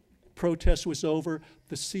the protest was over,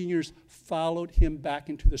 the seniors followed him back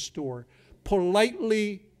into the store,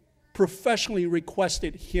 politely, professionally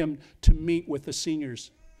requested him to meet with the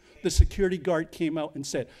seniors. The security guard came out and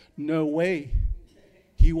said, "No way,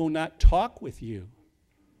 he will not talk with you.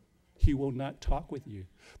 He will not talk with you."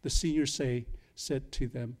 The seniors said to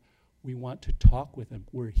them, "We want to talk with him.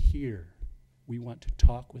 We're here. We want to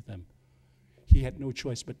talk with him." He had no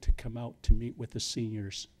choice but to come out to meet with the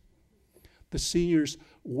seniors. The seniors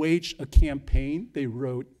waged a campaign. They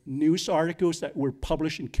wrote news articles that were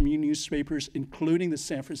published in community newspapers, including the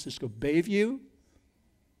San Francisco Bayview.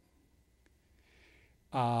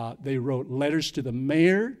 They wrote letters to the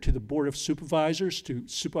mayor, to the Board of Supervisors, to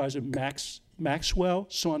Supervisor Maxwell,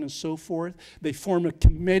 so on and so forth. They formed a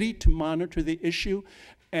committee to monitor the issue.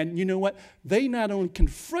 And you know what? They not only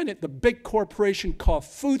confronted the big corporation called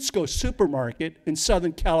Foodsco Supermarket in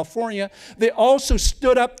Southern California, they also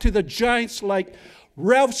stood up to the giants like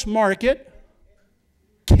Ralph's Market,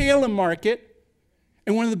 Kalen Market,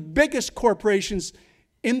 and one of the biggest corporations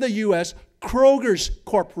in the U.S., Kroger's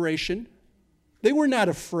Corporation. They were not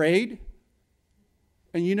afraid.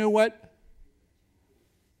 And you know what?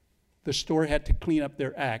 The store had to clean up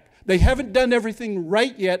their act. They haven't done everything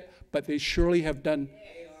right yet, but they surely have done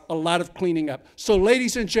a lot of cleaning up. So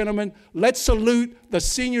ladies and gentlemen, let's salute the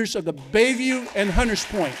seniors of the Bayview and Hunters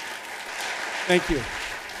Point. Thank you.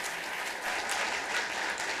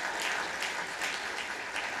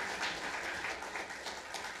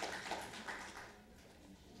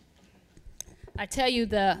 I tell you,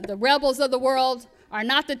 the rebels of the world are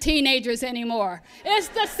not the teenagers anymore. It's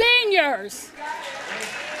the seniors.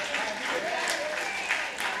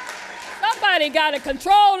 Somebody got to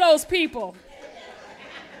control those people.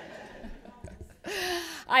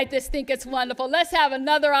 I just think it's wonderful. Let's have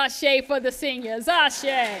another ashe for the seniors. Ashe.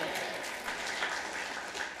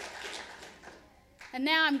 And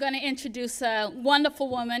now I'm going to introduce a wonderful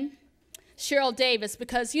woman, Sheryl Davis,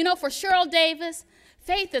 because, you know, for Sheryl Davis,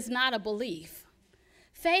 faith is not a belief.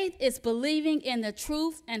 Faith is believing in the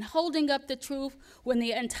truth and holding up the truth when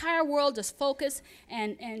the entire world is focused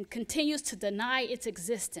and continues to deny its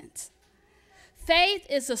existence. Faith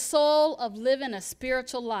is the soul of living a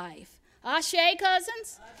spiritual life. Ashe,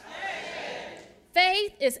 cousins? Ashe.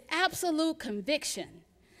 Faith is absolute conviction.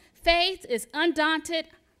 Faith is undaunted,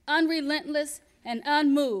 unrelentless, and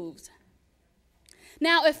unmoved.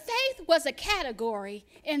 Now, if faith was a category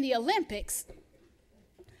in the Olympics,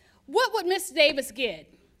 what would Miss Davis get?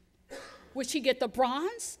 Would she get the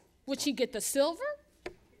bronze? Would she get the silver?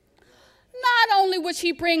 Not only would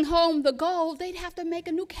she bring home the gold, they'd have to make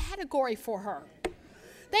a new category for her.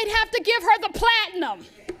 They'd have to give her the platinum.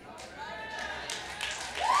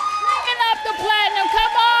 Bringing up the platinum.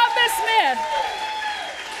 Come on, Miss Smith.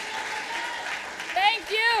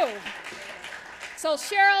 Thank you. So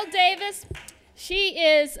Sheryl Davis, she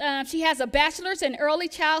has a bachelor's in early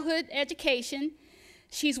childhood education.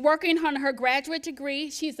 She's working on her graduate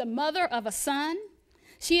degree. She's the mother of a son.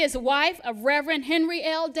 She is the wife of Reverend Henry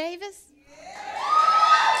L. Davis.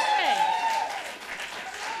 Hey.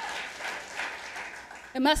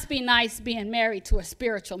 It must be nice being married to a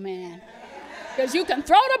spiritual man, because you can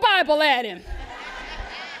throw the Bible at him.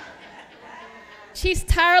 She's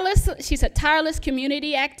tireless. She's a tireless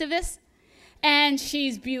community activist, and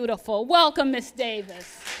she's beautiful. Welcome, Miss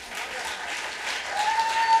Davis.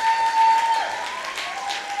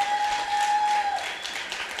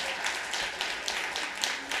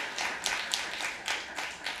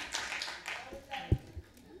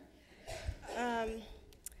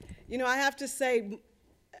 You know, I have to say,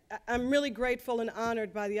 I'm really grateful and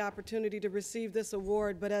honored by the opportunity to receive this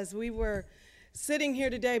award, but as we were sitting here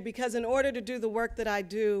today, because in order to do the work that I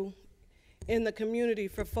do in the community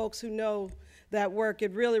for folks who know that work,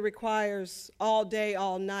 it really requires all day,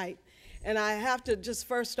 all night. And I have to just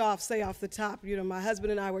first off say off the top, you know, my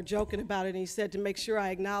husband and I were joking about it, and he said to make sure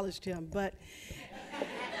I acknowledged him, but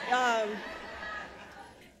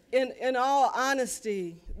in all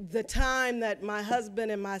honesty, the time that my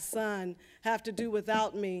husband and my son have to do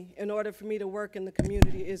without me in order for me to work in the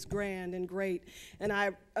community is grand and great. And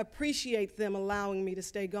I appreciate them allowing me to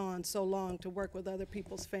stay gone so long to work with other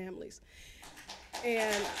people's families.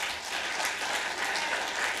 And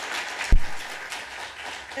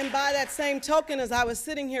by that same token, as I was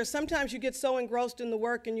sitting here, sometimes you get so engrossed in the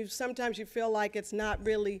work and sometimes you feel like it's not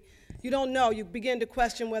really, you don't know, you begin to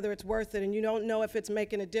question whether it's worth it and you don't know if it's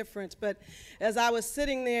making a difference. But as I was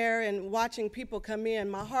sitting there and watching people come in,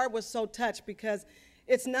 my heart was so touched because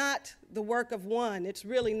it's not the work of one. It's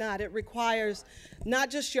really not. It requires not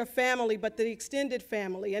just your family, but the extended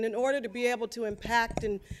family. And in order to be able to impact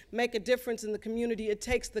and make a difference in the community, it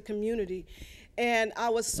takes the community. And I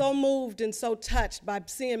was so moved and so touched by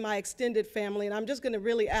seeing my extended family. And I'm just going to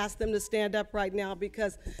really ask them to stand up right now,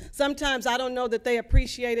 because sometimes I don't know that they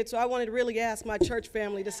appreciate it. So I wanted to really ask my church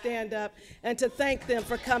family to stand up and to thank them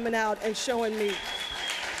for coming out and showing me.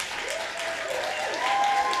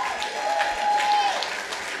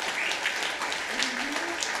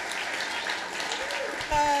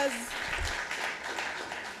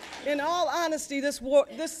 In all honesty, this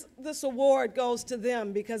award goes to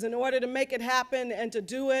them, because in order to make it happen and to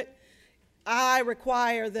do it, I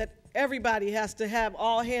require that everybody has to have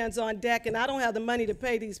all hands on deck, and I don't have the money to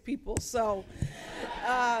pay these people. So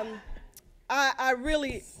I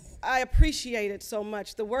appreciate it so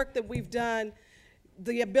much, the work that we've done,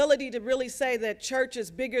 the ability to really say that church is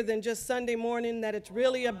bigger than just Sunday morning, that it's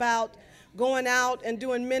really about going out and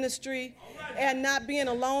doing ministry and not being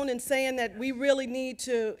alone, and saying that we really need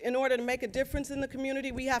to, in order to make a difference in the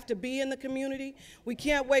community, we have to be in the community. We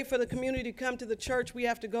can't wait for the community to come to the church. We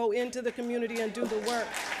have to go into the community and do the work.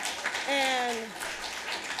 And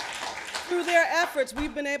through their efforts,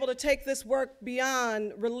 we've been able to take this work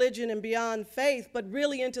beyond religion and beyond faith, but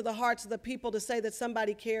really into the hearts of the people, to say that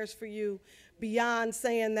somebody cares for you, beyond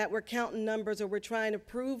saying that we're counting numbers or we're trying to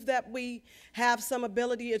prove that we have some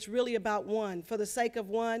ability. It's really about one, for the sake of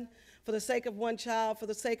one, for the sake of one child, for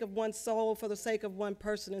the sake of one soul, for the sake of one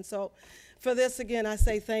person. And so for this, again, I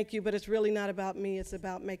say thank you, but it's really not about me. It's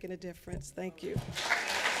about making a difference. Thank you.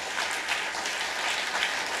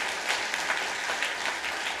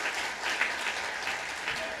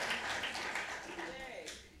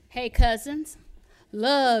 Hey, cousins,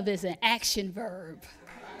 love is an action verb.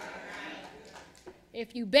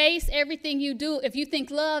 If you base everything you do, if you think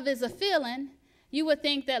love is a feeling, you would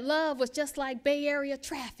think that love was just like Bay Area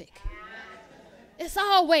traffic. It's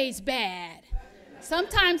always bad.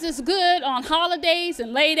 Sometimes it's good on holidays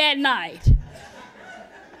and late at night.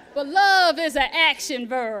 But love is an action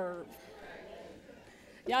verb.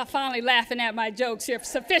 Y'all finally laughing at my jokes here,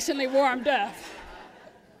 sufficiently warmed up.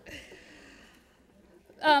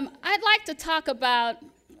 I'd like to talk about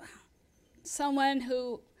someone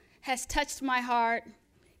who has touched my heart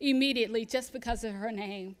immediately just because of her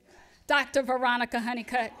name, Dr. Veronica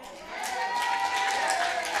Hunnicut.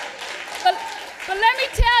 But let me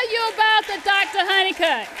tell you about the Dr.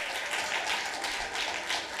 Hunnicut.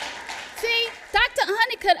 See, Dr.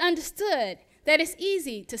 Hunnicut understood that it's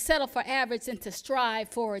easy to settle for average and to strive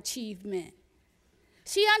for achievement.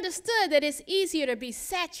 She understood that it's easier to be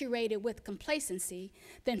saturated with complacency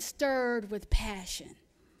than stirred with passion.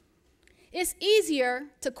 It's easier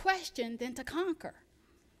to question than to conquer.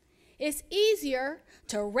 It's easier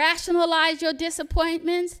to rationalize your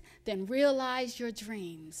disappointments than realize your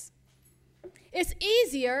dreams. It's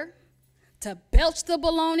easier to belch the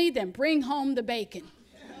bologna than bring home the bacon.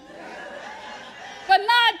 But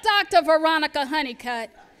not Dr. Veronica Hunnicut.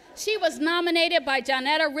 She was nominated by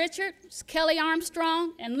Jonetta Richards, Kelly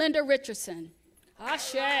Armstrong, and Linda Richardson.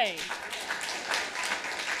 Ashe.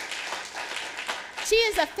 She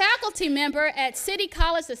is a faculty member at City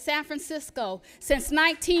College of San Francisco since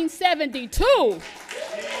 1972.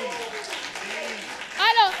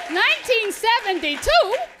 I know, 1972?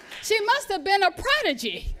 She must have been a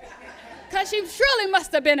prodigy, because she surely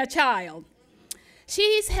must have been a child.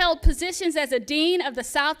 She's held positions as a dean of the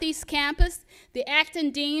Southeast Campus, the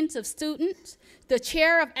acting deans of students, the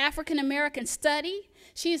chair of African American Study.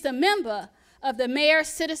 She's a member of the Mayor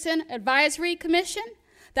Citizen Advisory Commission,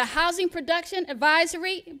 the Housing Production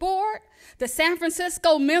Advisory Board, the San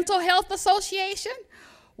Francisco Mental Health Association,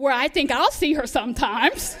 where I think I'll see her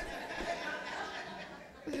sometimes.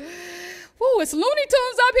 Woo, it's Looney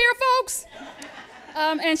Tunes up here, folks.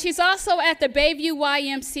 And she's also at the Bayview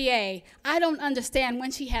YMCA. I don't understand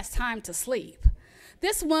when she has time to sleep.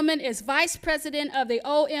 This woman is vice president of the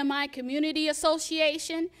OMI Community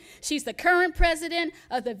Association. She's the current president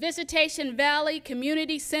of the Visitation Valley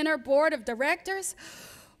Community Center Board of Directors.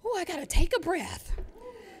 Oh, I gotta take a breath.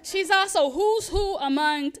 She's also who's who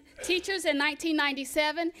among teachers in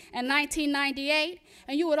 1997 and 1998,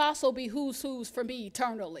 and you would also be who's who's for me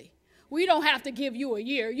eternally. We don't have to give you a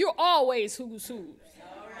year. You're always who's who's,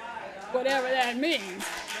 whatever that means.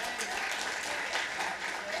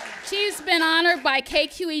 She's been honored by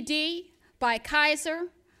KQED, by Kaiser,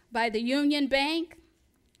 by the Union Bank,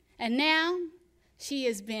 and now she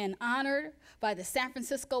has been honored by the San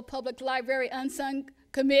Francisco Public Library Unsung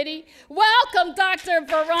Committee. Welcome, Dr.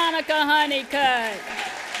 Veronica Hunnicut.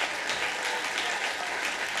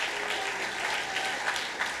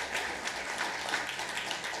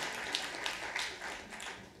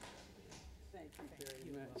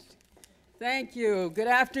 Thank you. Good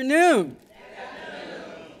afternoon.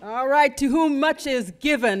 All right, to whom much is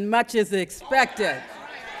given, much is expected.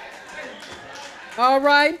 All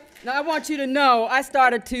right, now I want you to know I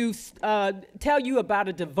started to tell you about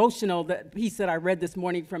a devotional piece that I read this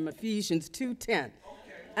morning from Ephesians 2:10.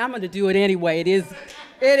 I'm going to do it anyway. It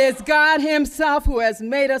is God himself who has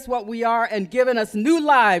made us what we are and given us new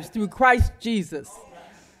lives through Christ Jesus.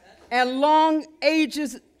 And long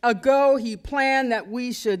ages ago, he planned that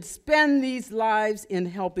we should spend these lives in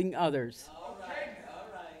helping others.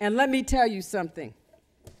 And let me tell you something.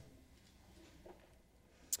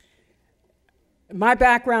 My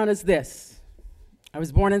background is this. I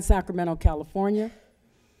was born in Sacramento, California,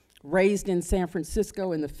 raised in San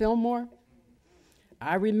Francisco in the Fillmore.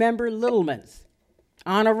 I remember Littlemans,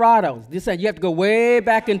 Honorados. You have to go way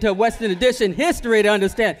back into Western Addition history to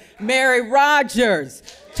understand. Mary Rogers,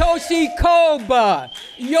 Toshi Koba,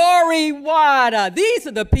 Yori Wada. These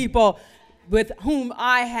are the people with whom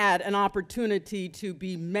I had an opportunity to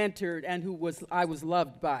be mentored and I was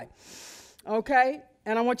loved by. Okay?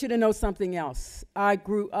 And I want you to know something else. I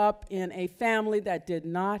grew up in a family that did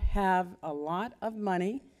not have a lot of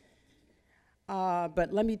money.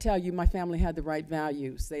 But let me tell you, my family had the right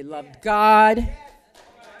values. They loved God.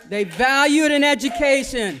 They valued an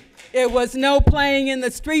education. It was no playing in the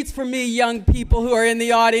streets for me, young people who are in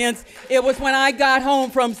the audience. It was when I got home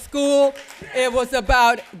from school. It was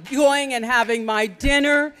about going and having my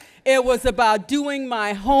dinner. It was about doing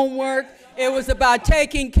my homework. It was about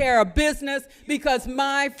taking care of business because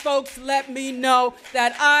my folks let me know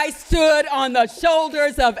that I stood on the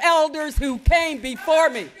shoulders of elders who came before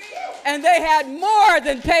me. And they had more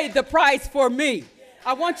than paid the price for me.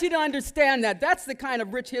 I want you to understand that. That's the kind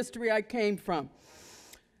of rich history I came from.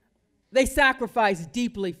 They sacrificed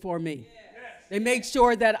deeply for me. They made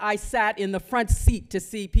sure that I sat in the front seat to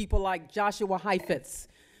see people like Joshua Heifetz,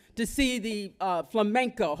 to see the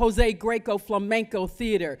Jose Greco Flamenco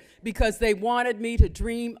Theater, because they wanted me to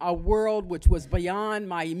dream a world which was beyond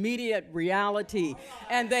my immediate reality.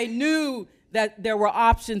 And they knew that there were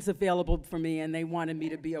options available for me, and they wanted me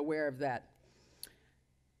to be aware of that.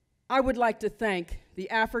 I would like to thank the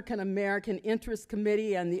African American Interest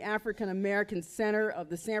Committee and the African American Center of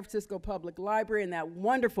the San Francisco Public Library and that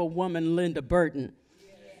wonderful woman, Linda Burton,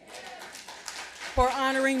 for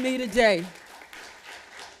honoring me today.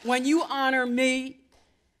 When you honor me,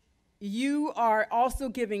 you are also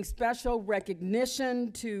giving special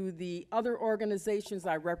recognition to the other organizations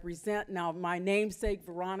I represent. Now, my namesake,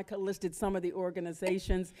 Veronica, listed some of the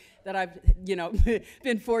organizations that I've,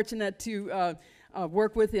 been fortunate to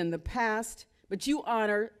work with in the past. But you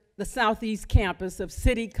honor the Southeast campus of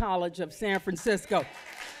City College of San Francisco.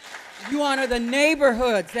 You honor the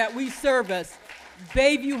neighborhoods that we service.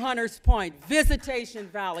 Bayview Hunters Point, Visitation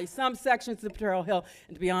Valley, some sections of Potrero Hill,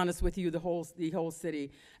 and to be honest with you, the whole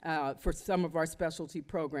city for some of our specialty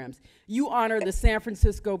programs. You honor the San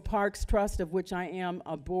Francisco Parks Trust, of which I am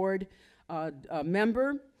a board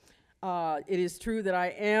member. It is true that I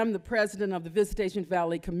am the president of the Visitation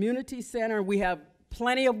Valley Community Center. We have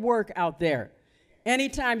plenty of work out there.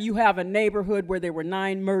 Anytime you have a neighborhood where there were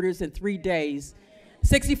 9 murders in 3 days,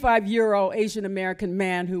 65-year-old Asian American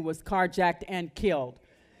man who was carjacked and killed.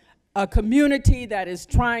 A community that is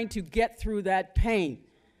trying to get through that pain.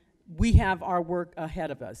 We have our work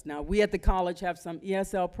ahead of us. Now, we at the college have some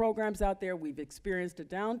ESL programs out there. We've experienced a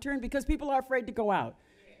downturn because people are afraid to go out.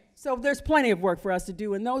 So there's plenty of work for us to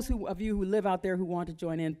do, and those of you who live out there who want to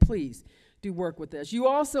join in, please do work with us. You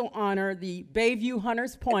also honor the Bayview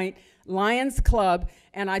Hunters Point Lions Club,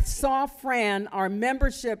 and I saw Fran, our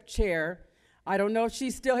membership chair. I don't know if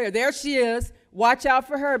she's still here. There she is. Watch out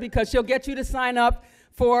for her because she'll get you to sign up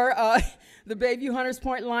for the Bayview Hunters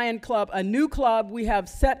Point Lion Club, a new club we have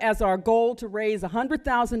set as our goal to raise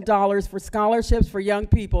 $100,000 for scholarships for young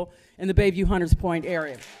people in the Bayview Hunters Point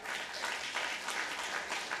area.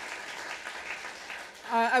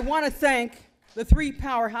 I want to thank the 3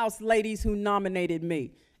 powerhouse ladies who nominated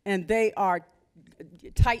me, and they are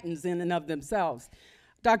titans in and of themselves.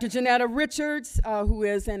 Dr. Janetta Richards, who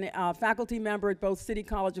is a faculty member at both City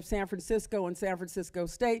College of San Francisco and San Francisco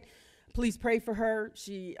State. Please pray for her.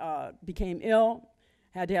 She became ill,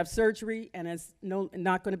 had to have surgery, and is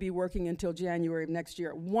not going to be working until January of next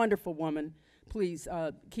year. Wonderful woman. Please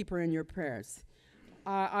keep her in your prayers.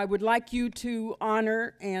 I would like you to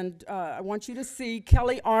honor, and I want you to see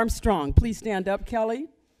Kelly Armstrong. Please stand up, Kelly.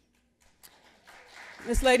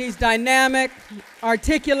 This lady's dynamic,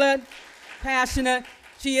 articulate, passionate.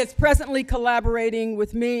 She is presently collaborating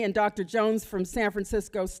with me and Dr. Jones from San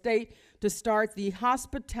Francisco State to start the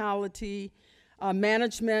Hospitality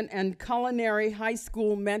management and culinary high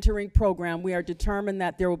school mentoring program, we are determined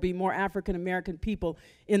that there will be more African American people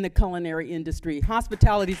in the culinary industry.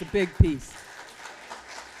 Hospitality is a big piece.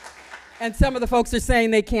 And some of the folks are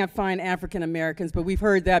saying they can't find African Americans, but we've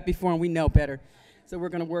heard that before and we know better. So we're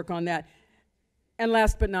going to work on that. And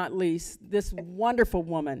last but not least, this wonderful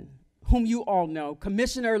woman, whom you all know,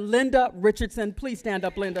 Commissioner Linda Richardson. Please stand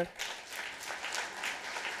up, Linda.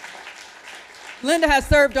 Linda has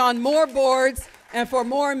served on more boards and for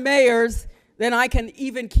more mayors than I can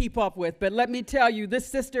even keep up with. But let me tell you, this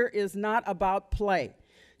sister is not about play.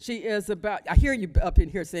 She is about, I hear you up in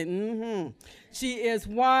here saying, mm-hmm. She is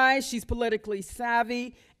wise, she's politically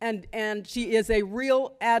savvy, and she is a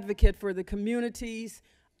real advocate for the communities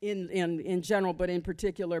in general, but in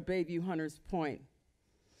particular, Bayview Hunters Point.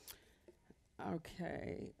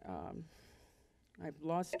 Okay. I've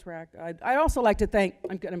lost track. I'd also like to thank,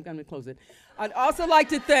 I'm going to close it. I'd also like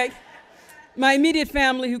to thank my immediate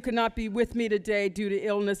family who could not be with me today due to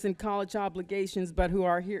illness and college obligations, but who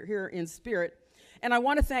are here in spirit. And I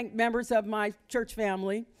want to thank members of my church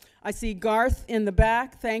family. I see Garth in the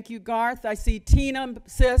back. Thank you, Garth. I see Tina,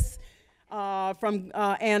 sis,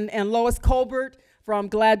 and Lois Colbert from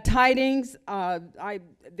Glad Tidings.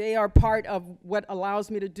 They are part of what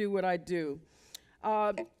allows me to do what I do.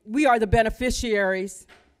 We are the beneficiaries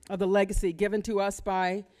of the legacy given to us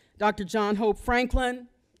by Dr. John Hope Franklin,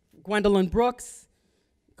 Gwendolyn Brooks,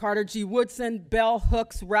 Carter G. Woodson, Bell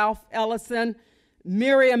Hooks, Ralph Ellison,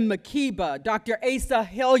 Miriam Makeba, Dr. Asa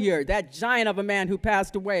Hilliard, that giant of a man who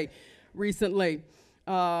passed away recently,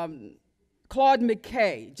 Claude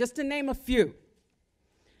McKay, just to name a few.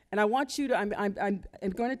 And I want you to, I'm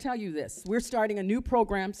going to tell you this. We're starting a new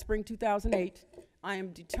program, spring 2008. I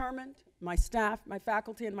am determined, my staff, my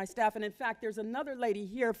faculty and my staff, and in fact, there's another lady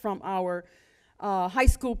here from our high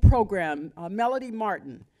school program, Melody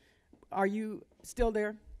Martin. Are you still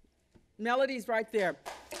there? Melody's right there.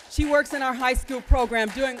 She works in our high school program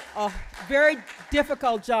doing a very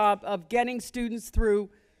difficult job of getting students through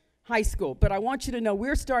high school. But I want you to know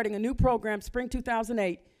we're starting a new program, spring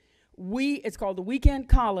 2008. It's called the Weekend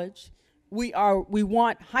College. We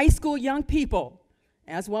want high school young people,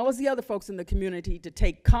 as well as the other folks in the community, to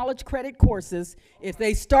take college credit courses. If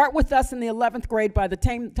they start with us in the 11th grade, by the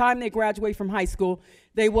time they graduate from high school,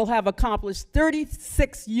 they will have accomplished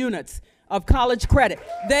 36 units of college credit.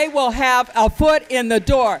 They will have a foot in the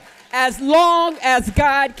door. As long as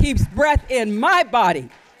God keeps breath in my body,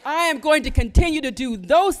 I am going to continue to do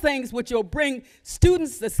those things which will bring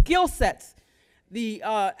students the skill sets, the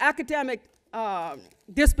academic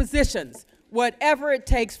dispositions, whatever it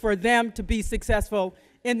takes for them to be successful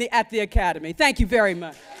at the academy. Thank you very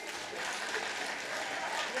much.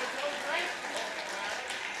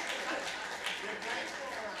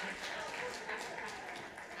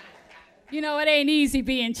 You know, it ain't easy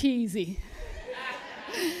being cheesy.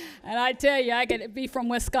 And I tell you, I could be from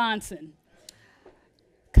Wisconsin.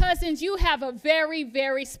 Cousins, you have a very,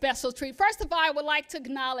 very special treat. First of all, I would like to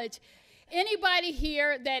acknowledge anybody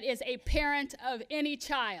here that is a parent of any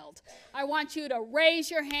child. I want you to raise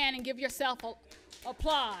your hand and give yourself an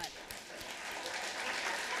applaud.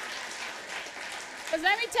 Because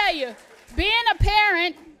let me tell you, being a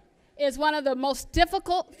parent is one of the most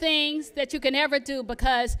difficult things that you can ever do,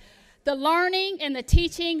 because the learning and the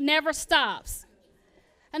teaching never stops.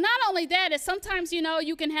 And not only that, is sometimes, you know,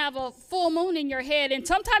 you can have a full moon in your head, and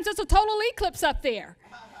sometimes it's a total eclipse up there.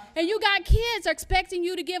 And you got kids expecting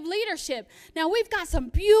you to give leadership. Now, we've got some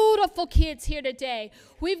beautiful kids here today.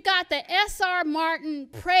 We've got the S.R. Martin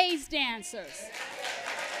praise dancers.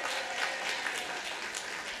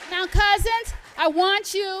 Now, cousins, I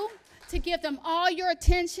want you to give them all your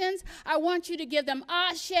attentions. I want you to give them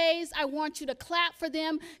ashes. I want you to clap for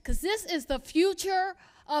them, because this is the future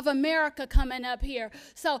of America coming up here.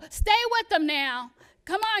 So stay with them now.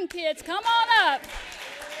 Come on, kids, come on up.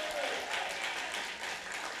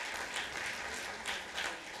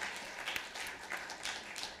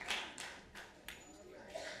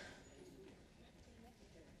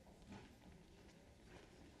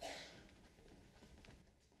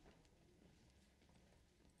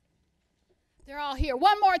 They're all here.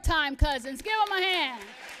 One more time, cousins. Give them a hand.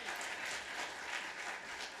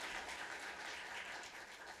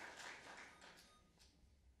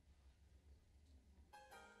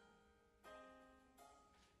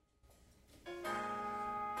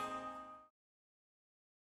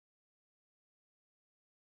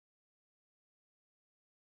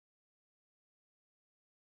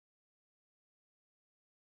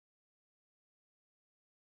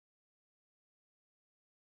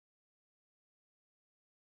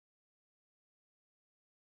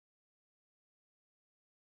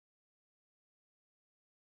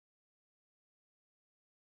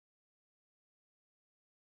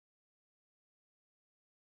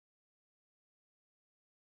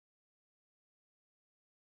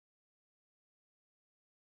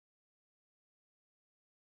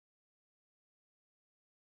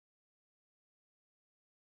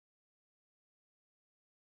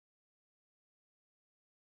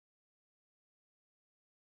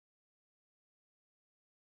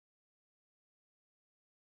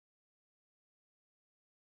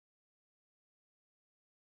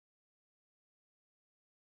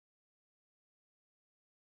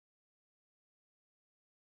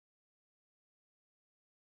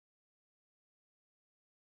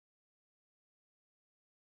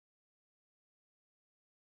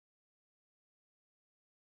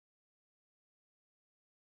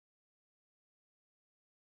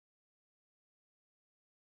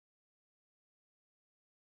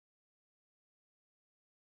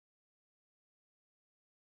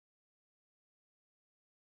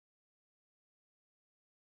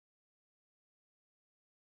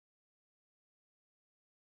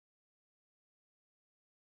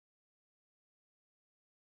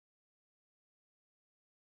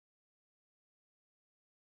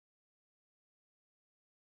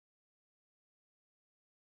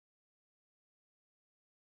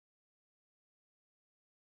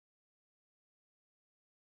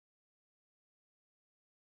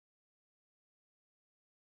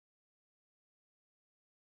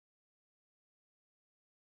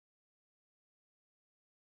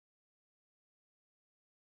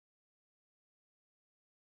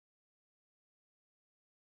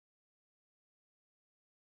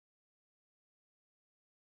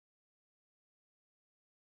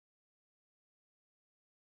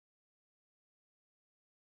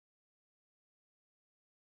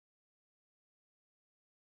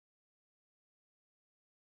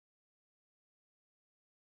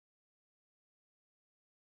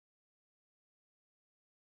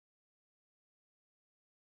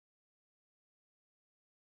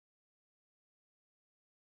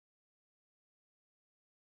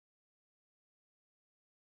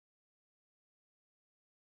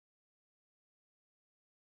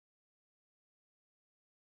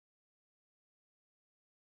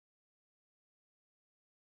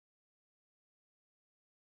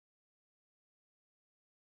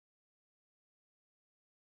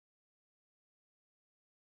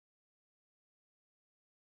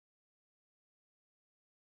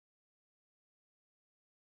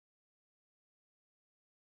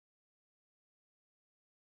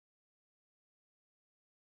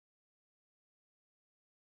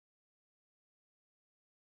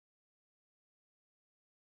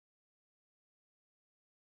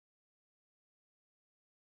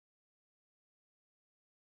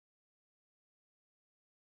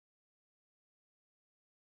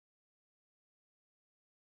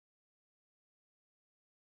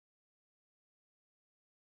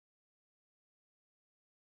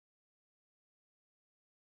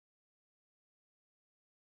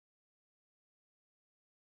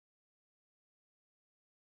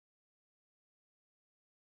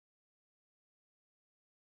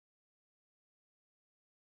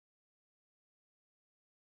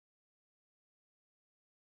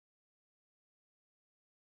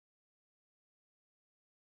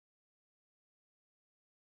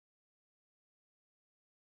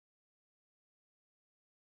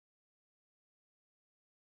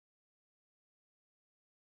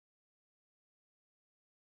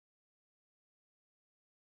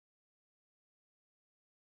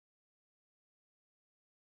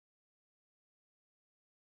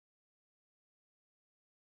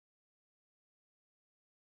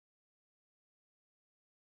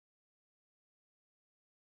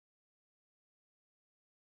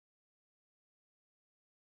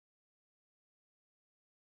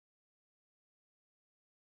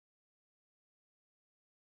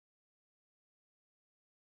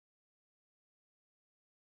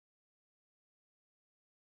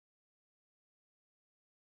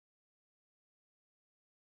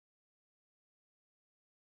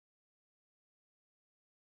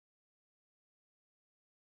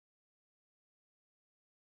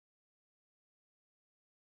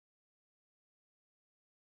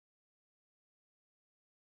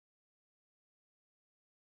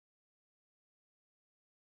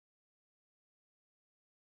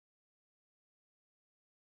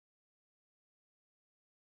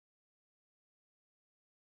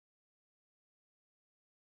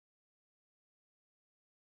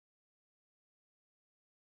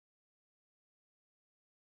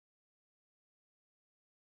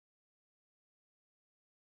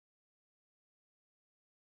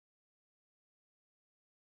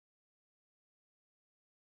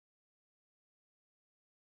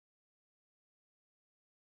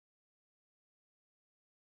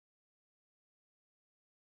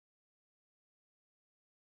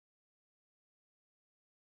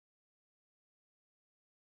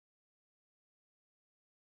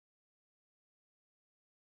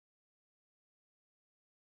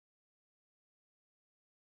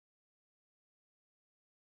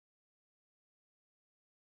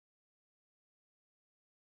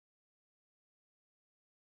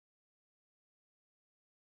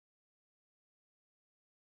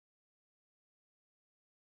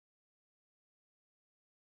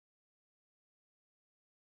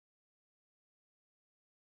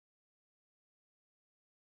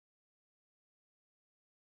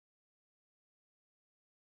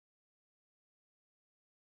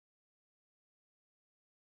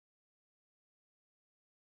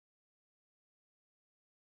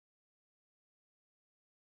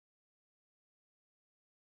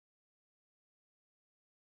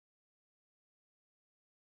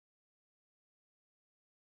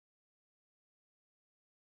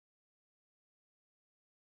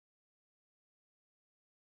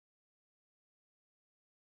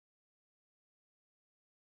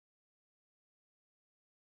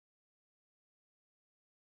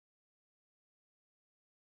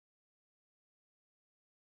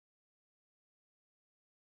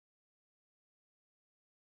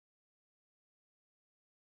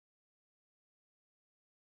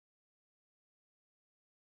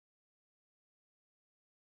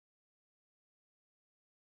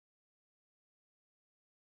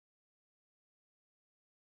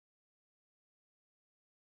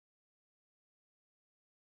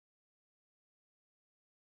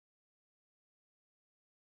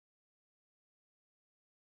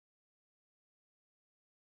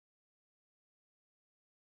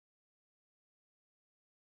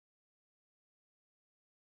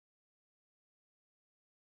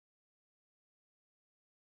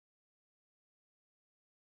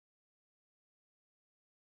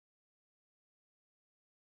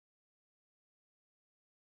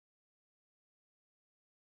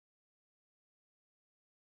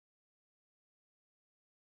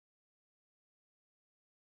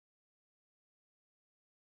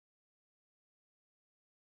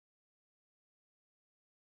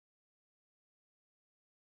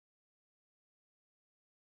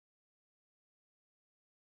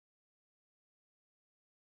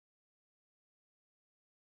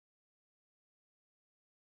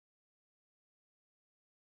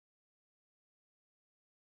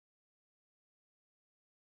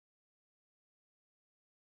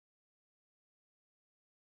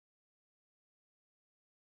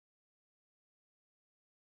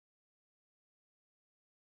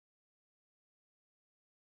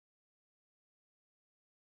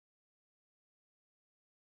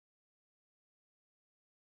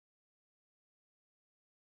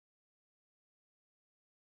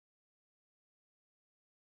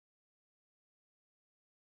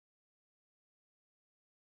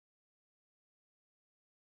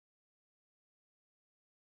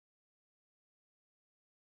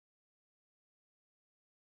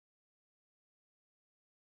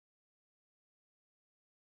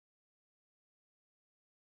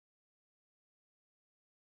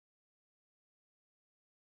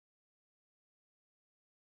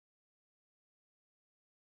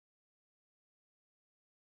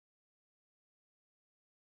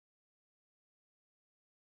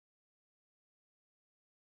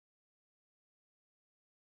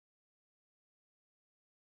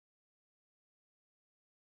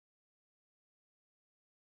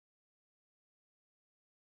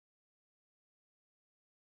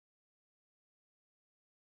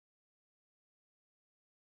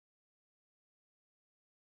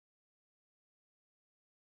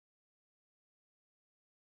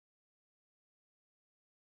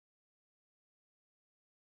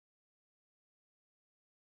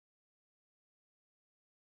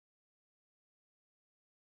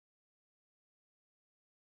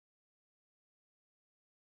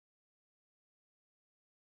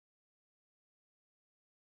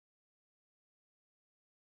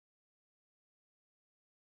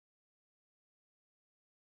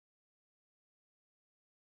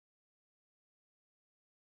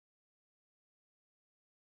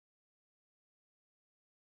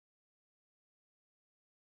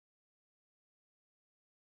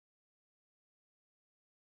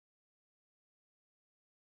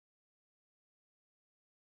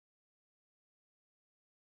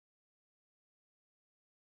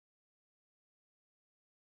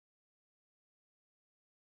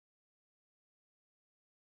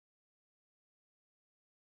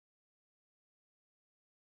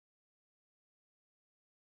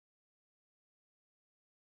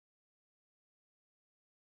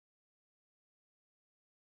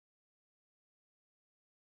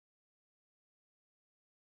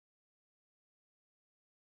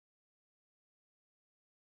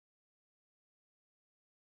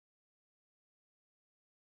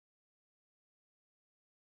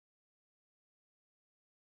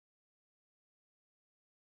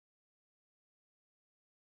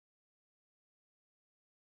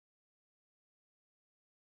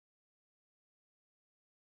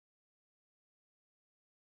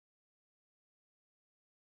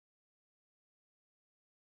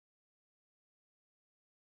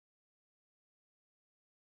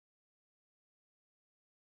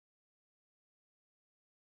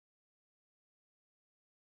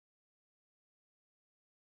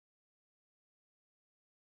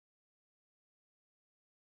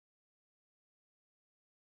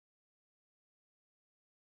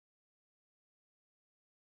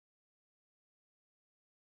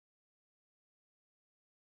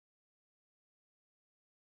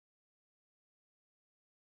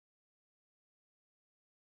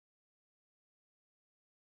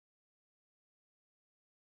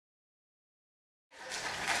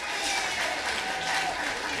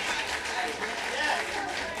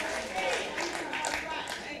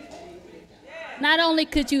 Not only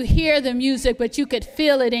could you hear the music, but you could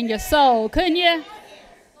feel it in your soul, couldn't you?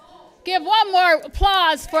 Give one more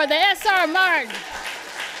applause for the S.R. Martin.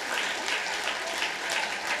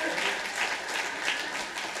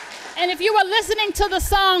 And if you were listening to the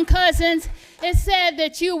song, cousins, it said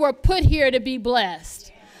that you were put here to be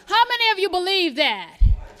blessed. How many of you believe that?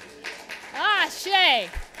 Ah, Shay.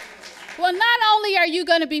 Well, not only are you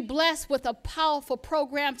going to be blessed with a powerful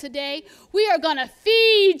program today, we are going to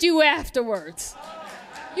feed you afterwards.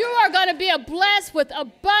 You are going to be blessed with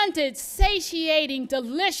abundant, satiating,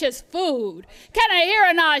 delicious food. Can I hear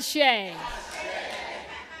an ashe?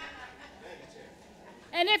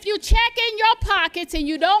 And if you check in your pockets and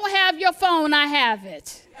you don't have your phone, I have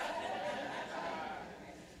it.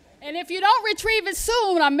 And if you don't retrieve it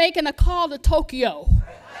soon, I'm making a call to Tokyo.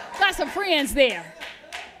 Got some friends there.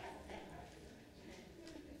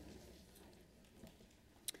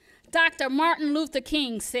 Dr. Martin Luther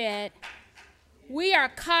King said, "We are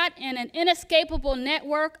caught in an inescapable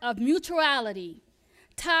network of mutuality,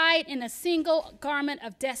 tied in a single garment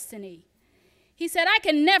of destiny." He said, "I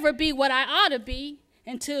can never be what I ought to be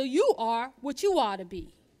until you are what you ought to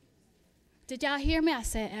be." Did y'all hear me? I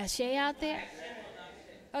said ashe out there.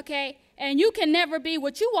 Okay, and you can never be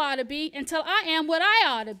what you ought to be until I am what I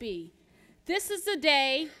ought to be. This is the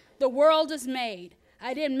day the world is made.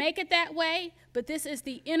 I didn't make it that way, but this is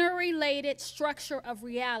the interrelated structure of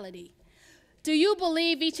reality. Do you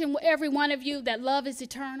believe, each and every one of you, that love is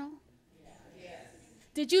eternal? Yes.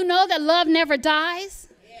 Did you know that love never dies?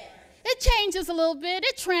 Yes. It changes a little bit,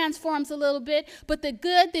 it transforms a little bit, but the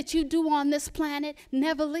good that you do on this planet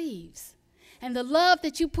never leaves. And the love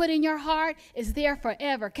that you put in your heart is there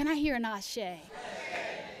forever. Can I hear an ashe?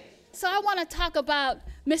 So I want to talk about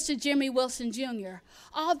Mr. Jimmy Wilson Jr.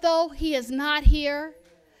 Although he is not here,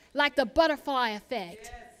 like the butterfly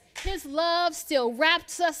effect, his love still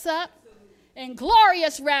wraps us up in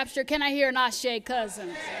glorious rapture. Can I hear an ashe,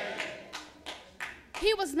 cousins?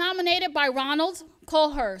 He was nominated by Ronald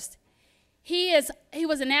Colhurst. He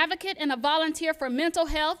was an advocate and a volunteer for mental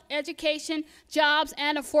health, education, jobs,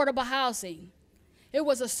 and affordable housing. It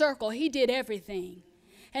was a circle. He did everything.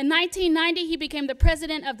 In 1990, he became the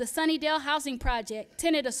president of the Sunnydale Housing Project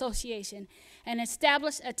Tenant Association and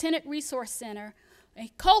established a tenant resource center.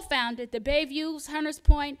 He co-founded the Bayview Hunters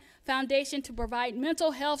Point Foundation to provide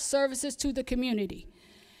mental health services to the community.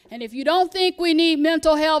 And if you don't think we need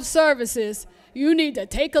mental health services, you need to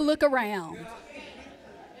take a look around.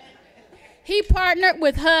 He partnered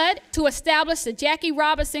with HUD to establish the Jackie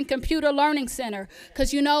Robinson Computer Learning Center,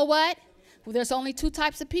 because you know what? Well, there's only two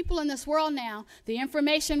types of people in this world now, the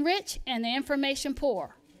information rich and the information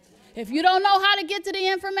poor. If you don't know how to get to the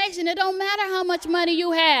information, it don't matter how much money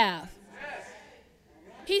you have.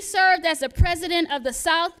 He served as the president of the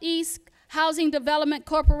Southeast Housing Development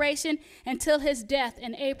Corporation until his death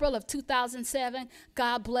in April of 2007.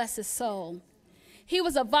 God bless his soul. He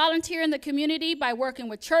was a volunteer in the community by working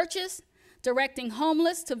with churches, directing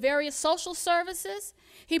homeless to various social services.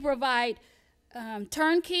 He provided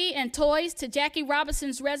turnkey and toys to Jackie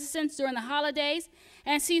Robinson's residents during the holidays,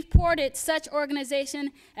 and supported such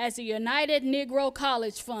organizations as the United Negro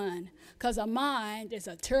College Fund, because a mind is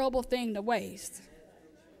a terrible thing to waste.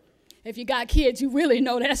 If you got kids, you really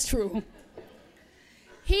know that's true.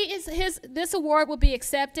 This award will be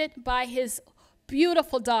accepted by his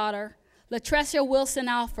beautiful daughter, Latrecia Wilson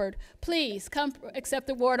Alford. Please come accept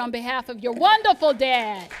the award on behalf of your wonderful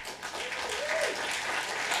dad.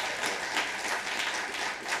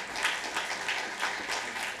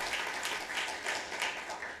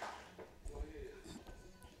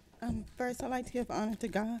 First, I'd like to give honor to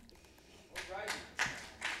God.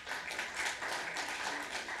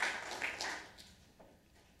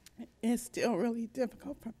 It's still really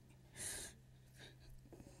difficult for me.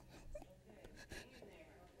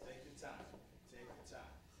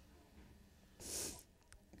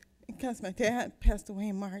 Because my dad passed away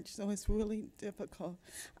in March, so it's really difficult.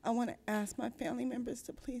 I want to ask my family members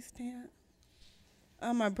to please stand.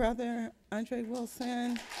 My brother, Andre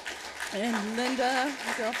Wilson, and Linda,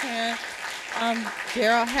 my girlfriend,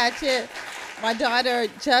 Gerald Hatchett, my daughter,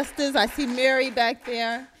 Justice. I see Mary back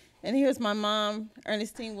there. And here's my mom,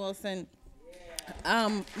 Ernestine Wilson.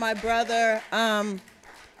 My brother,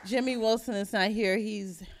 Jimmy Wilson, is not here.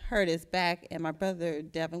 He's hurt his back. And my brother,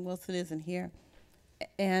 Devin Wilson, isn't here.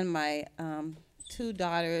 And my two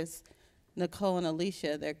daughters, Nicole and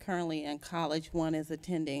Alicia, they're currently in college. One is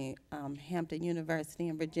attending Hampton University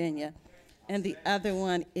in Virginia. And the other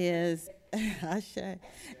one is,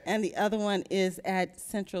 and the other one is at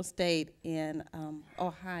Central State in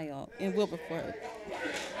Ohio, in Wilberforce.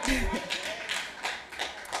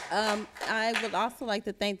 I would also like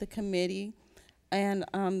to thank the committee. and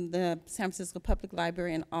the San Francisco Public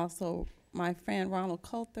Library, and also my friend Ronald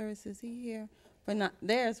Coulthers, is he here?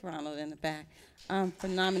 There's Ronald in the back, for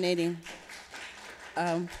nominating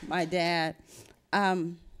my dad.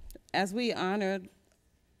 As we honored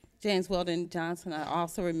James Weldon Johnson, I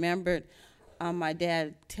also remembered my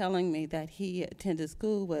dad telling me that he attended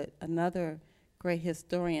school with another great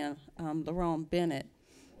historian, Lerone Bennett,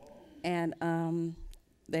 and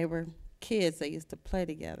they were kids. They used to play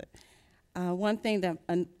together. One thing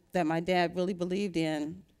that my dad really believed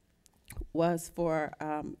in was for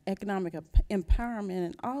economic empowerment,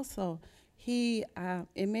 and also he,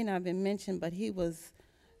 it may not have been mentioned, but he was,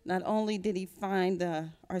 not only did he find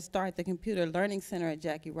or start the Computer Learning Center at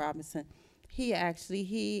Jackie Robinson, he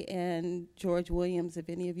and George Williams, if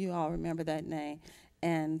any of you all remember that name,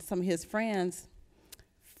 and some of his friends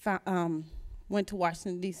went to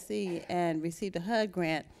Washington, D.C. and received a HUD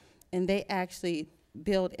grant, and they actually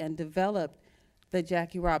built and developed the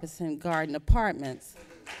Jackie Robinson Garden Apartments.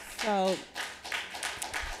 So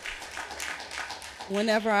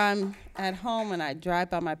whenever I'm at home and I drive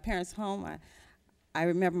by my parents' home, I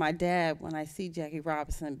remember my dad when I see Jackie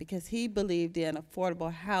Robinson, because he believed in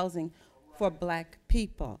affordable housing for black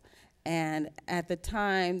people. And at the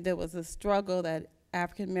time, there was a struggle that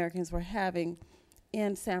African Americans were having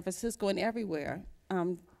in San Francisco and everywhere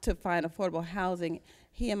to find affordable housing.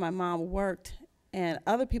 He and my mom worked, and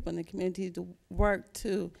other people in the community worked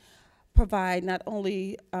to provide not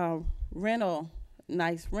only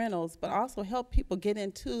nice rentals, but also help people get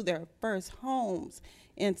into their first homes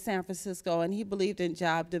in San Francisco. And he believed in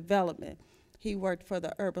job development. He worked for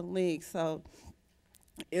the Urban League, so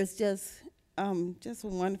it's just a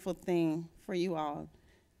wonderful thing for you all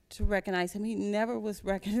to recognize him. He never was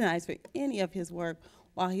recognized for any of his work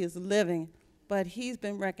while he was living, but he's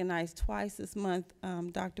been recognized twice this month.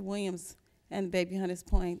 Dr. Williams and Baby Hunters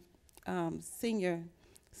Point Senior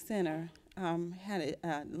Center had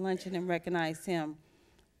a luncheon and recognized him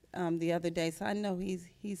the other day, so I know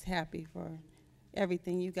he's happy for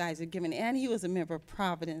everything you guys are giving. And he was a member of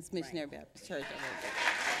Providence Missionary Baptist Church.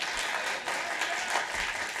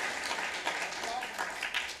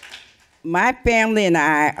 My family and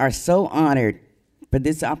I are so honored for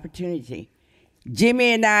this opportunity.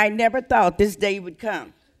 Jimmy and I never thought this day would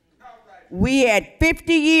come. We had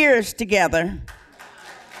 50 years together.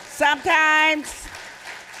 Sometimes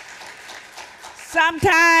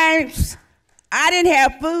I didn't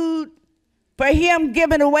have food for him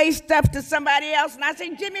giving away stuff to somebody else. And I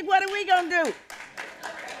said, Jimmy, what are we going to do?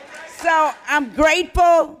 So I'm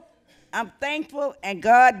grateful, I'm thankful, and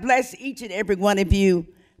God bless each and every one of you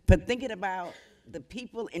for thinking about the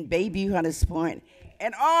people in Baby Hunters Point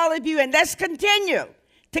and all of you. And let's continue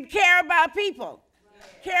to care about people,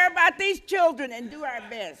 care about these children, and do our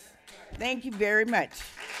best. Thank you very much.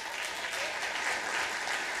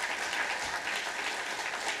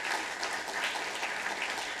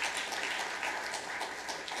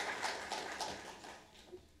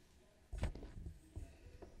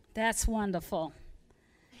 That's wonderful.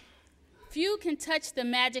 Few can touch the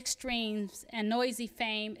magic streams, and noisy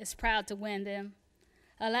fame is proud to win them.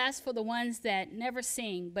 Alas for the ones that never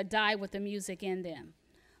sing, but die with the music in them.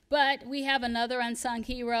 But we have another unsung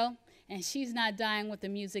hero, and she's not dying with the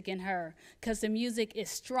music in her, because the music is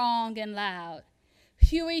strong and loud.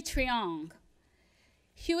 Hui Thi Truong.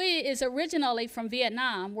 Hui is originally from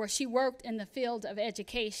Vietnam, where she worked in the field of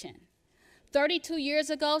education. 32 years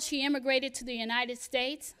ago, she immigrated to the United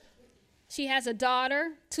States. She has a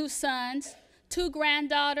daughter, 2 sons, 2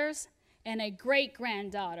 granddaughters, and a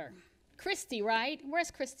great-granddaughter. Christy, right?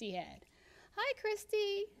 Where's Christy at? Hi,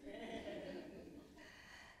 Christy.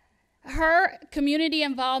 Her community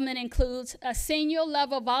involvement includes a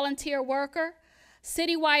senior-level volunteer worker,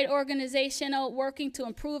 citywide organizational working to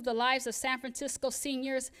improve the lives of San Francisco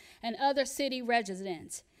seniors and other city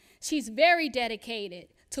residents. She's very dedicated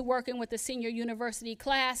to working with the senior university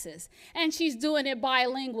classes, and she's doing it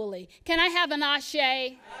bilingually. Can I have an ashe?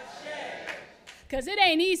 Ashe. Because it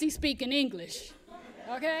ain't easy speaking English,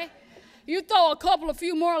 okay? You throw a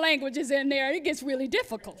few more languages in there, it gets really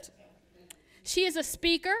difficult. She is a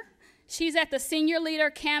speaker. She's at the Senior Leader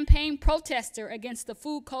Campaign protester against the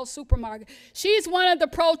Food Co. supermarket. She's one of the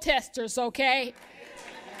protesters, okay?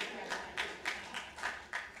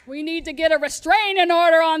 We need to get a restraining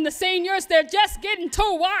order on the seniors. They're just getting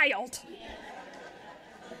too wild.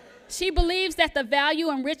 She believes that the value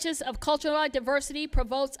and riches of cultural diversity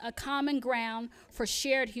provokes a common ground for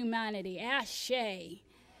shared humanity. Ashe.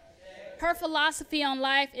 Her philosophy on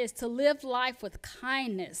life is to live life with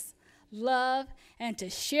kindness, love, and to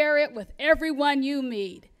share it with everyone you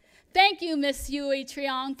meet. Thank you, Miss Hui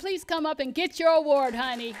Truong. Please come up and get your award,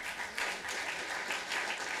 honey.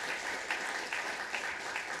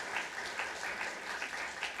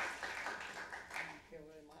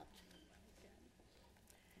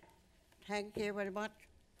 thank you very much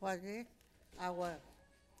for this hour.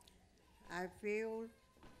 I feel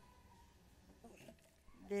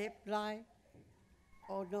deep life.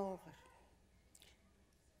 Oh no.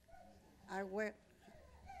 I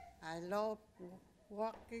love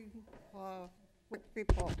working with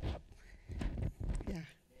people. Yeah.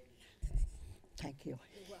 Thank you.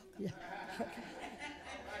 You're welcome. Yeah.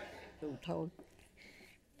 You told.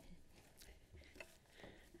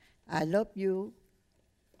 I love you,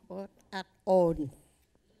 but at all.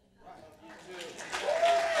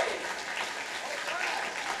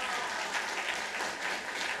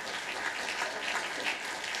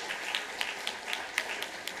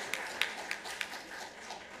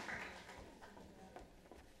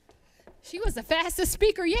 She was the fastest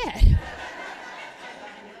speaker yet.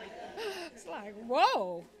 It's like,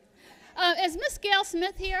 whoa. Is Miss Gail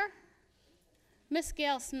Smith here? Miss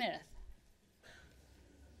Gail Smith.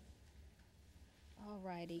 All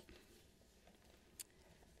righty.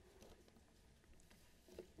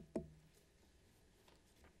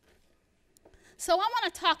 So I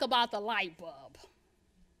want to talk about the light bulb.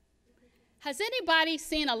 Has anybody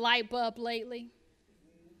seen a light bulb lately?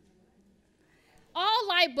 All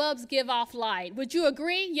light bulbs give off light. Would you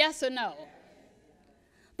agree? Yes or no?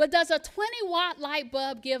 But does a 20-watt light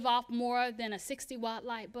bulb give off more than a 60-watt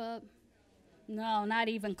light bulb? No, not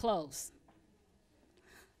even close.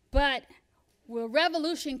 But the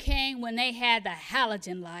revolution came when they had the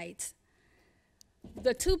halogen lights.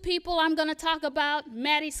 The two people I'm going to talk about,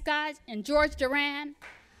 Mattie Scott and George Jurand,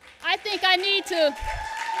 I think I need to...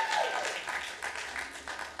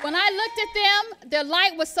 When I looked at them, their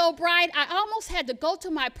light was so bright, I almost had to go to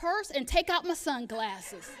my purse and take out my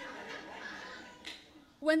sunglasses.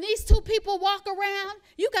 When these two people walk around,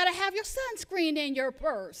 you got to have your sunscreen in your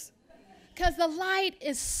purse because the light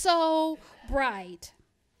is so bright.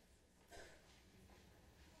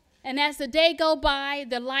 And as the day go by,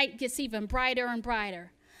 the light gets even brighter and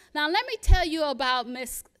brighter. Now, let me tell you about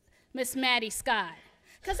Miss Mattie Scott,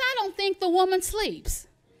 because I don't think the woman sleeps.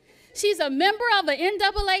 She's a member of the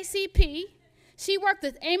NAACP. She worked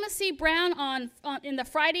with Amos C. Brown in the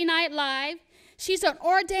Friday Night Live. She's an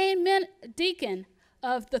ordained deacon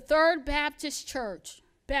of the Third Baptist Church.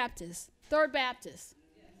 Third Baptist.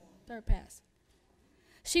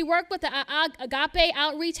 She worked with the Agape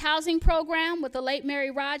Outreach Housing Program with the late Mary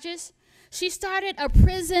Rogers. She started a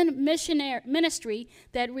prison ministry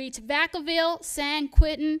that reached Vacaville, San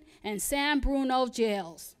Quentin, and San Bruno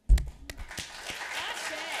jails.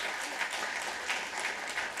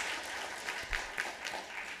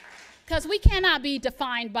 Because we cannot be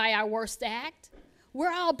defined by our worst act.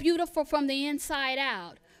 We're all beautiful from the inside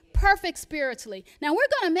out, perfect spiritually. Now, we're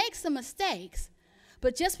going to make some mistakes,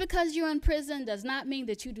 but just because you're in prison does not mean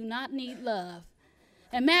that you do not need love.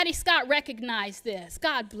 And Mattie Scott recognized this.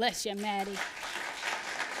 God bless you, Mattie.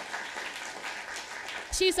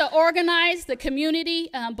 She's organized the community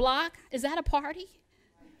block. Is that a party?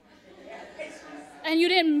 And you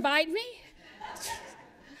didn't invite me?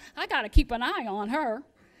 I got to keep an eye on her.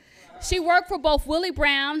 She worked for both Willie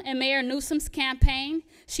Brown and Mayor Newsom's campaign.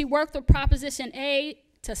 She worked with Proposition A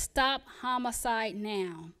to stop homicide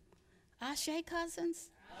now. Ashe, cousins?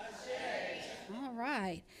 Ashe. All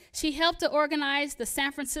right. She helped to organize the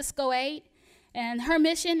San Francisco 8, and her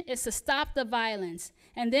mission is to stop the violence.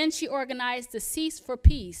 And then she organized the Cease for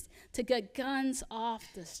Peace to get guns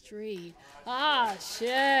off the street. Ashe.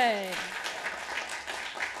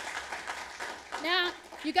 Now,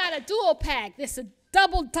 you got a dual pack. This is a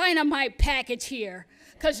double dynamite package here,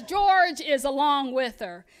 because George is along with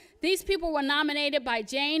her. These people were nominated by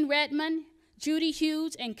Jane Redmond, Judy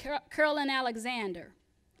Hughes, and Carolyn Alexander.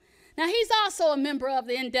 Now, he's also a member of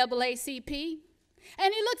the NAACP,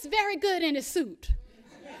 and he looks very good in his suit,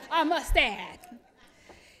 I must add.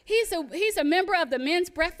 He's a member of the Men's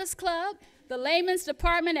Breakfast Club, the Layman's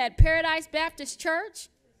Department at Paradise Baptist Church.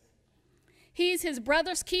 He's his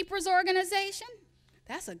Brother's Keepers organization.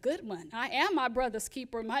 That's a good one. I am my brother's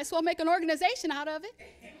keeper. Might as well make an organization out of it.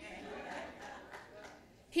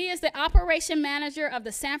 He is the operation manager of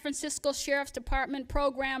the San Francisco Sheriff's Department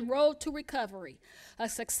program Road to Recovery, a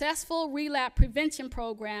successful relapse prevention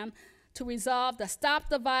program to resolve the Stop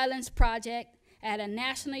the Violence project at a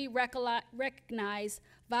nationally recognized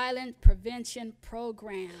violence prevention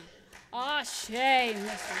program. Ashe,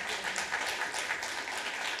 Mr.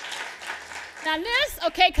 Now this,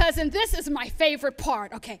 okay, cousin, this is my favorite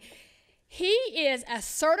part, okay. He is a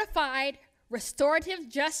certified restorative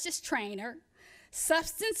justice trainer,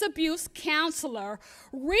 substance abuse counselor,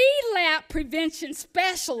 relapse prevention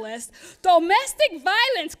specialist, domestic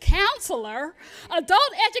violence counselor,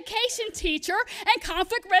 adult education teacher, and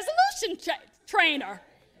conflict resolution trainer.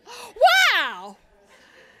 Wow!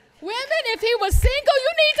 Women, if he was single,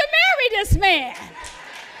 you need to marry this man.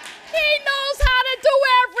 He knows how to do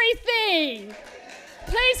everything.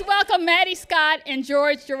 Please welcome Mattie Scott and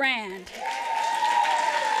George Jurand.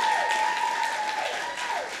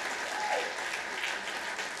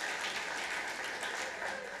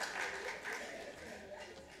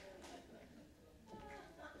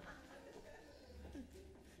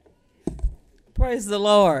 Praise the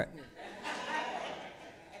Lord.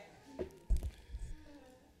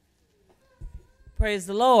 Praise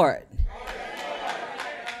the Lord.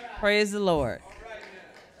 Praise the Lord.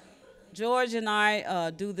 George and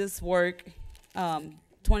I do this work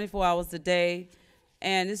 24 hours a day,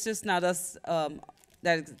 and it's just not us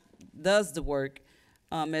that does the work.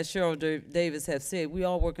 As Sheryl Davis has said, we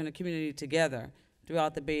all work in the community together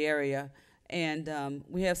throughout the Bay Area, and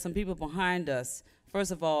we have some people behind us.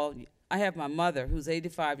 First of all, I have my mother, who's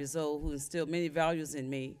 85 years old, who instilled many values in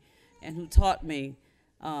me and who taught me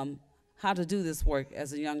how to do this work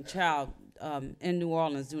as a young child in New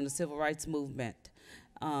Orleans during the Civil Rights Movement.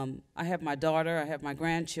 I have my daughter, I have my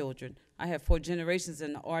grandchildren, I have 4 generations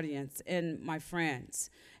in the audience and my friends.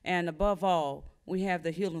 And above all, we have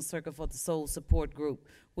the Healing Circle for the Soul Support Group.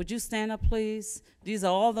 Would you stand up, please? These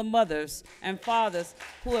are all the mothers and fathers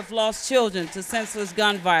who have lost children to senseless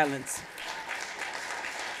gun violence.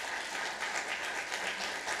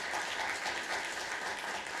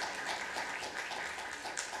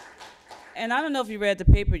 And I don't know if you read the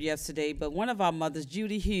paper yesterday, but one of our mothers,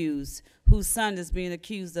 Judy Hughes, whose son is being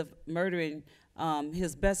accused of murdering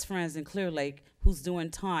his best friends in Clear Lake, who's doing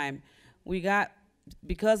time, we got,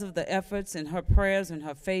 because of the efforts and her prayers and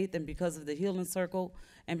her faith and because of the Healing Circle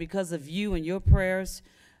and because of you and your prayers,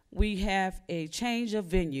 we have a change of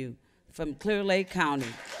venue from Clear Lake County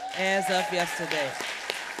as of yesterday.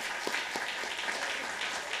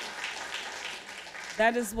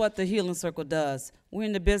 That is what the Healing Circle does. We're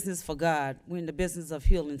in the business for God. We're in the business of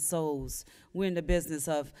healing souls. We're in the business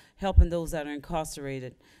of helping those that are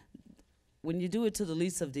incarcerated. When you do it to the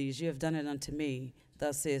least of these, you have done it unto me,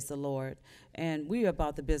 thus says the Lord. And we are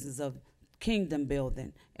about the business of kingdom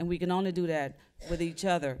building. And we can only do that with each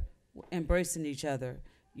other, embracing each other,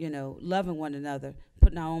 you know, loving one another,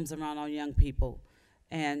 putting our arms around our young people.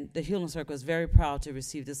 And the Healing Circle is very proud to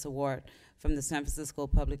receive this award from the San Francisco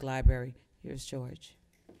Public Library. Here's George.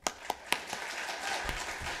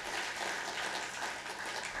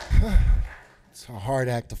 It's a hard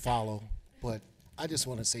act to follow, but I just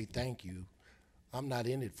want to say thank you. I'm not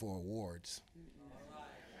in it for awards.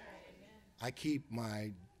 I keep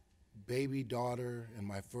my baby daughter and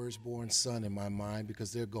my firstborn son in my mind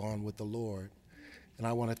because they're gone with the Lord. And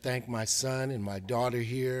I want to thank my son and my daughter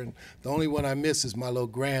here. And the only one I miss is my little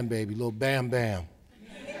grandbaby, little Bam Bam.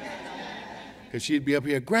 Because she'd be up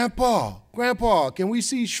here, Grandpa, can we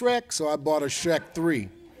see Shrek? So I bought her Shrek 3.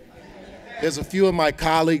 There's a few of my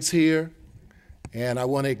colleagues here, and I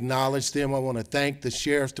want to acknowledge them. I want to thank the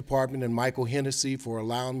Sheriff's Department and Michael Hennessy for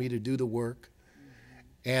allowing me to do the work.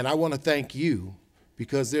 And I want to thank you,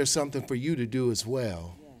 because there's something for you to do as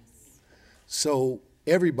well. Yes. So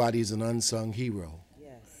everybody's an unsung hero.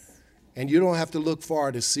 Yes. And you don't have to look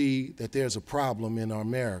far to see that there's a problem in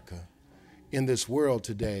America, in this world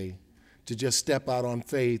today, to just step out on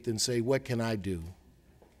faith and say, what can I do?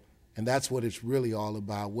 And that's what it's really all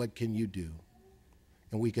about. What can you do?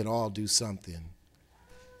 And we can all do something.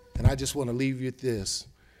 And I just want to leave you with this.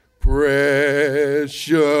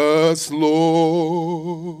 Precious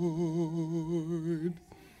Lord,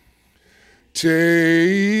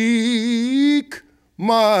 take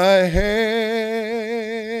my hand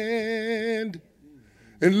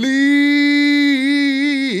and lead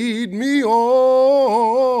me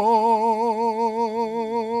on.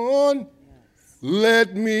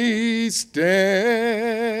 Let me stand.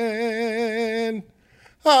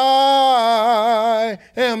 I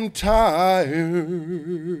am tired.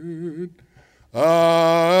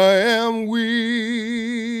 I am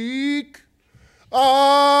weak.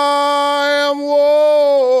 I am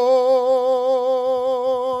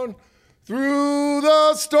worn through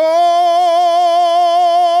the storm,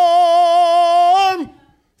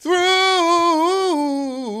 through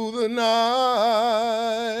the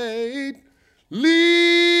night.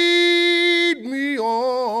 Lead me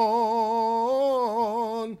on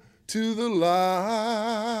to the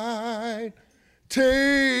light.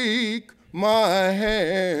 Take my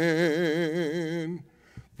hand,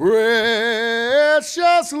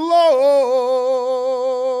 precious Lord,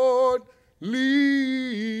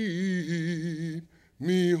 lead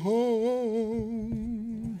me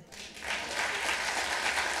home.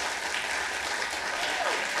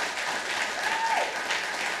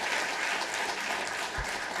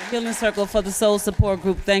 Healing Circle for the Soul Support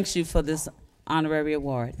Group thanks you for this honorary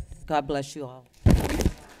award. God bless you all.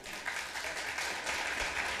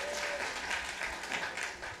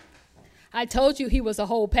 I told you he was a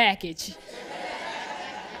whole package.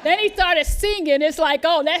 Then he started singing. It's like,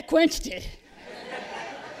 oh, that quenched it.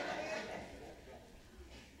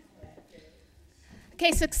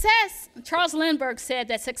 Okay, success, Charles Lindbergh said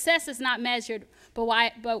that success is not measured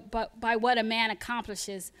by what a man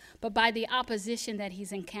accomplishes, but by the opposition that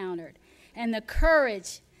he's encountered and the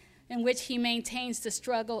courage in which he maintains the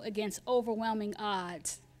struggle against overwhelming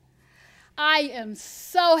odds. I am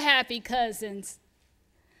so happy, cousins,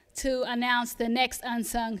 to announce the next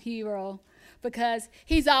unsung hero, because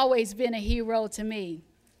he's always been a hero to me,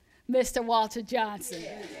 Mr. Walter Johnson.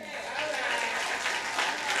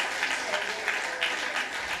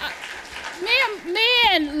 Me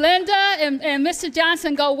and Linda and Mr.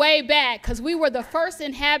 Johnson go way back, because we were the first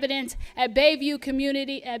inhabitants at Bayview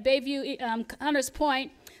Community, at Bayview Hunters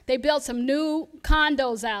Point. They built some new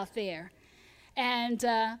condos out there. And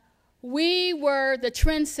we were the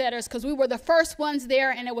trendsetters, because we were the first ones there,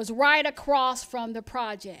 and it was right across from the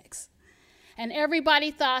projects. And everybody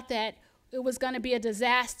thought that it was going to be a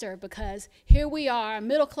disaster, because here we are,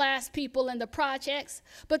 middle-class people in the projects.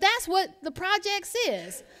 But that's what the projects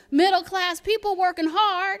is, middle-class people working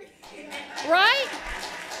hard, right?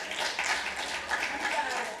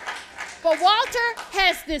 But Walter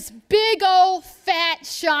has this big old fat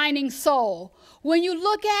shining soul. When you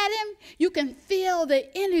look at him, you can feel the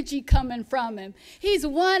energy coming from him. He's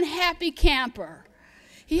one happy camper.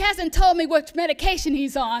 He hasn't told me which medication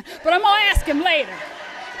he's on, but I'm going to ask him later.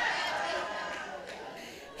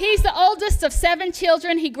 He's the oldest of 7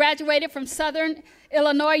 children. He graduated from Southern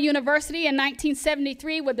Illinois University in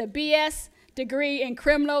 1973 with a BS degree in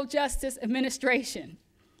Criminal Justice Administration.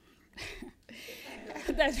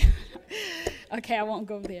 Okay, I won't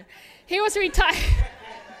go there. He was retired.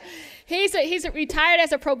 He's retired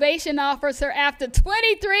as a probation officer after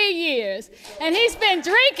 23 years, and he's been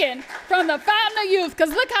drinking from the fountain of youth, because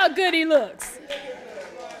look how good he looks.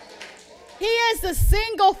 He is the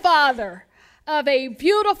single father of a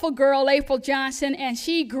beautiful girl, April Johnson, and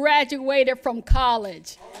she graduated from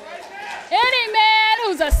college. Any man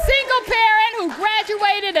who's a single parent who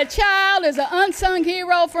graduated a child is an unsung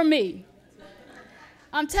hero for me.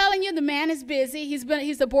 I'm telling you, the man is busy. He's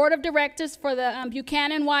the board of directors for the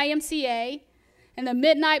Buchanan YMCA and the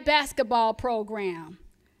Midnight Basketball Program.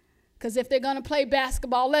 Because if they're going to play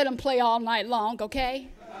basketball, let them play all night long, okay?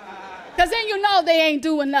 Because then you know they ain't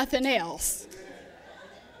doing nothing else.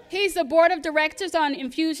 He's the board of directors on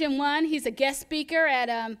Infusion One. He's a guest speaker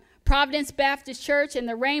at Providence Baptist Church and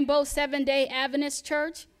the Rainbow 7-Day Adventist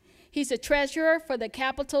Church. He's the treasurer for the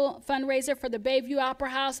capital fundraiser for the Bayview Opera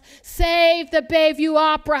House. Save the Bayview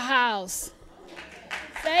Opera House.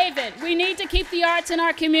 Save it. We need to keep the arts in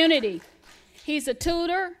our community. He's a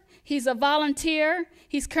tutor. He's a volunteer.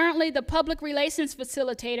 He's currently the public relations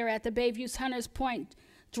facilitator at the Bayview's Hunters Point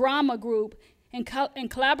Drama Group in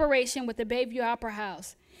collaboration with the Bayview Opera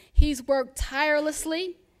House. He's worked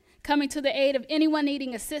tirelessly, coming to the aid of anyone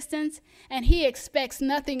needing assistance, and he expects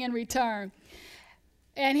nothing in return.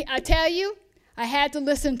 And I tell you, I had to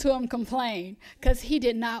listen to him complain, because he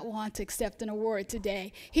did not want to accept an award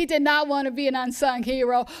today. He did not want to be an unsung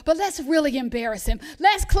hero, but let's really embarrass him.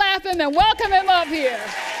 Let's clap him and welcome him up here.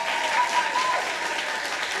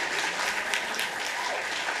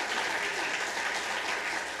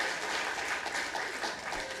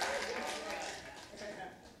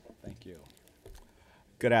 Thank you.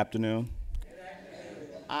 Good afternoon.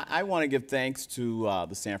 I want to give thanks to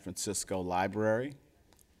the San Francisco Library.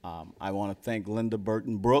 I want to thank Linda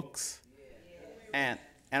Burton Brooks. And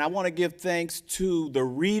I want to give thanks to the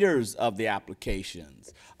readers of the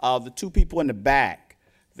applications. The 2 people in the back,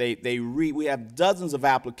 they read. We have dozens of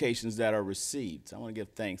applications that are received. So I want to give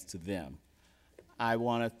thanks to them. I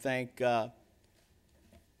want to thank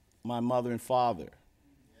my mother and father.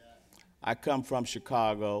 I come from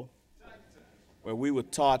Chicago, where we were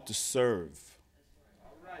taught to serve.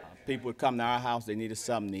 People would come to our house, they needed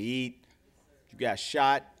something to eat. You got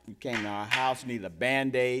shot, you came to our house, you needed a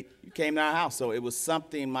Band-Aid, you came to our house. So it was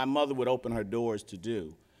something my mother would open her doors to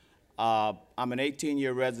do. I'm an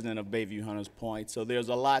 18-year resident of Bayview Hunters Point, so there's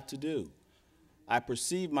a lot to do. I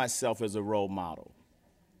perceive myself as a role model.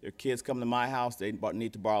 Their kids come to my house, they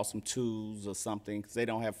need to borrow some tools or something, because they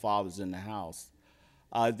don't have fathers in the house.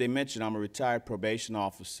 As they mentioned, I'm a retired probation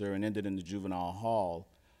officer and ended in the juvenile hall.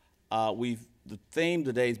 The theme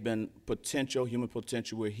today has been potential, human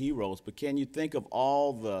potential. We're heroes, but can you think of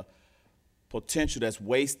all the potential that's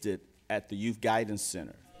wasted at the Youth Guidance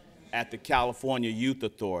Center, at the California Youth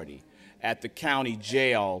Authority, at the county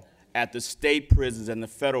jail, at the state prisons and the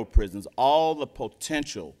federal prisons, all the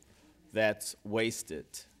potential that's wasted,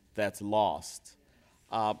 that's lost.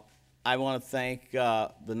 I want to thank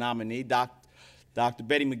the nominee, Dr.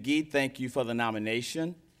 Betty McGee. Thank you for the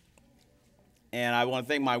nomination. And I want to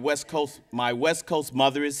thank my West Coast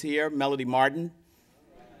mother is here, Melody Martin.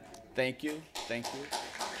 Thank you, thank you.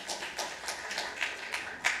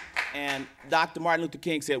 And Dr. Martin Luther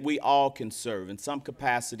King said we all can serve. In some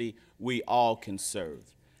capacity, we all can serve.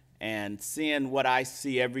 And seeing what I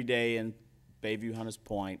see every day in Bayview Hunters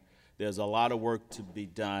Point, there's a lot of work to be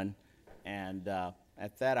done. And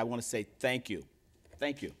at that, I want to say thank you.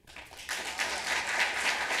 Thank you.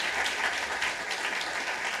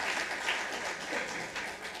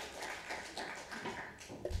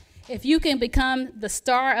 If you can become the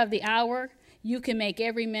star of the hour, you can make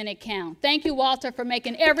every minute count. Thank you, Walter, for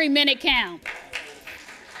making every minute count.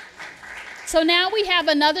 So now we have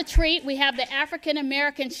another treat. We have the African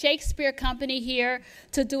American Shakespeare Company here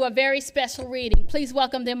to do a very special reading. Please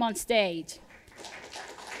welcome them on stage.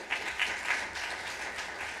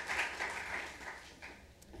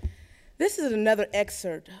 This is another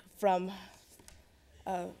excerpt from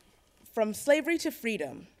Slavery to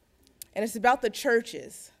Freedom, and it's about the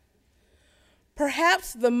churches.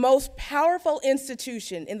 Perhaps the most powerful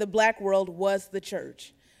institution in the Black world was the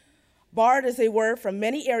church. Barred as they were from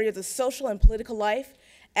many areas of social and political life,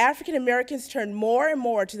 African Americans turned more and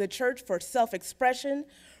more to the church for self-expression,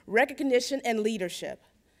 recognition, and leadership.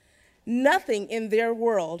 Nothing in their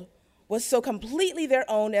world was so completely their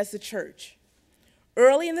own as the church.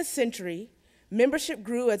 Early in the century, membership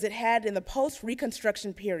grew as it had in the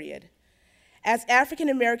post-Reconstruction period. As African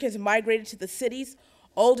Americans migrated to the cities,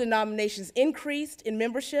 old denominations increased in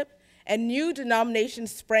membership and new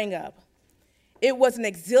denominations sprang up. It was an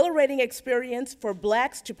exhilarating experience for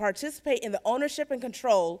Blacks to participate in the ownership and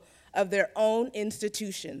control of their own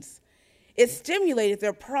institutions. It stimulated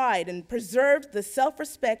their pride and preserved the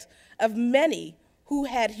self-respect of many who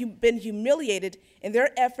had been humiliated in their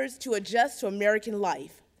efforts to adjust to American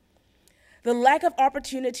life. The lack of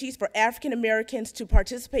opportunities for African Americans to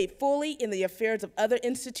participate fully in the affairs of other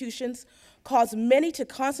institutions caused many to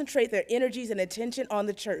concentrate their energies and attention on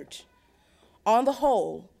the church. On the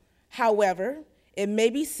whole, however, it may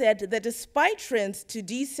be said that despite trends to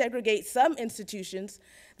desegregate some institutions,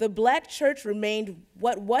 the Black church remained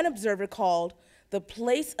what one observer called the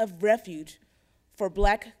place of refuge for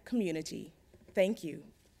Black community. Thank you.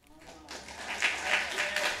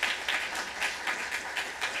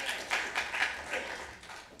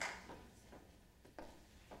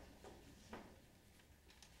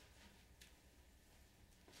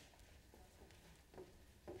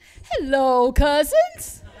 Hello,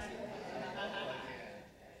 cousins.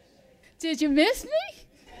 Did you miss me?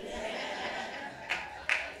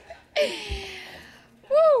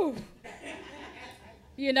 Woo.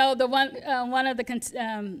 You know, one of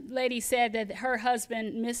the ladies said that her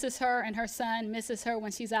husband misses her and her son misses her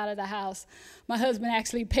when she's out of the house. My husband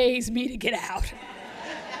actually pays me to get out.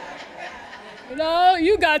 You know,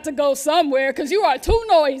 you got to go somewhere because you are too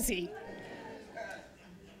noisy.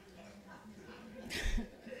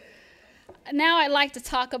 Now I'd like to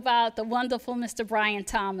talk about the wonderful Mr. Brian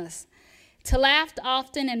Thomas. To laugh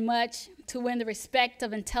often and much, to win the respect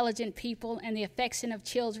of intelligent people and the affection of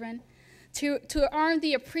children, to earn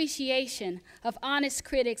the appreciation of honest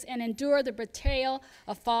critics and endure the betrayal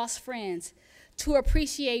of false friends, to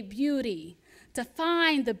appreciate beauty, to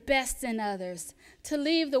find the best in others, to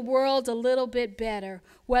leave the world a little bit better,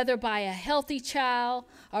 whether by a healthy child,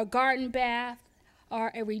 a garden bath,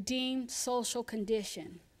 or a redeemed social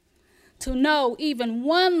condition. To know even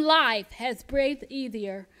one life has breathed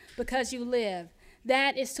easier because you live,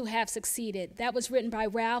 that is to have succeeded. That was written by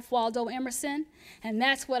Ralph Waldo Emerson, and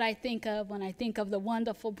that's what I think of when I think of the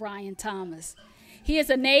wonderful Brian Thomas. He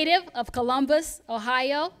is a native of Columbus,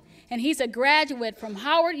 Ohio, and he's a graduate from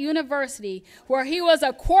Howard University, where he was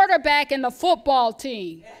a quarterback in the football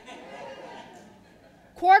team.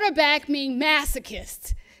 Quarterback means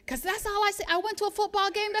masochist, because that's all I say. I went to a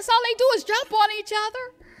football game, that's all they do is jump on each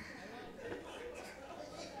other.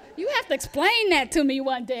 You have to explain that to me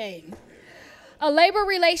one day. A labor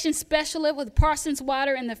relations specialist with Parsons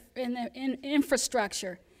Water in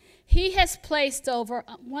infrastructure. He has placed over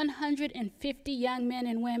 150 young men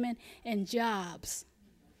and women in jobs.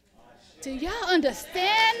 Do y'all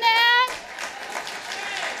understand that?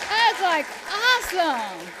 That's like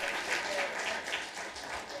awesome.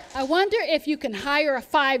 I wonder if you can hire a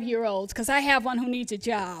 5-year-old, because I have one who needs a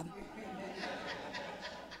job.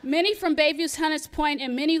 Many from Bayview's Hunters Point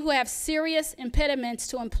and many who have serious impediments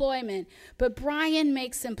to employment, but Brian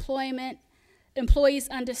makes employment employees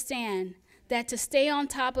understand that to stay on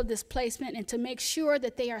top of this placement and to make sure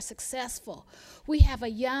that they are successful, we have a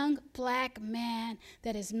young black man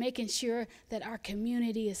that is making sure that our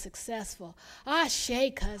community is successful.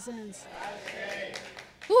 Ashe, cousins.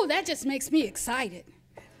 Ooh, that just makes me excited.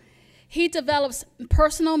 He develops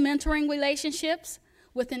personal mentoring relationships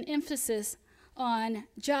with an emphasis on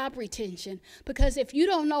job retention, because if you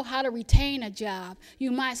don't know how to retain a job,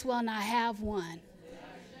 you might as well not have one.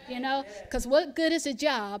 You know, because what good is a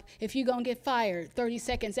job if you're going to get fired 30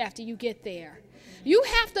 seconds after you get there? You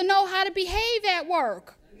have to know how to behave at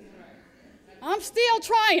work. I'm still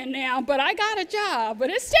trying now, but I got a job, but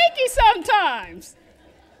it's shaky sometimes.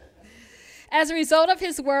 As a result of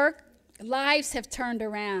his work, lives have turned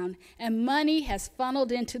around and money has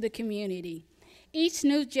funneled into the community. Each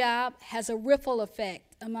new job has a ripple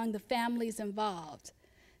effect among the families involved.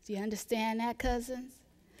 Do you understand that, cousins?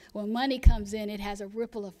 When money comes in, it has a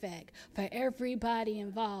ripple effect for everybody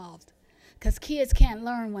involved, because kids can't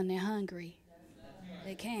learn when they're hungry.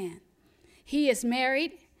 They can't. He is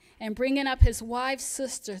married and bringing up his wife's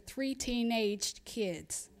sister, 3 teenage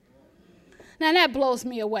kids. Now that blows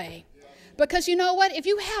me away, because you know what? If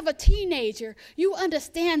you have a teenager, you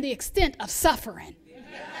understand the extent of suffering.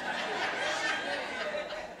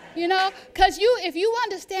 You know, because if you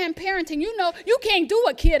understand parenting, you know you can't do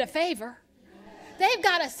a kid a favor. They've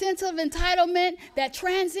got a sense of entitlement that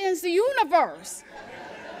transcends the universe.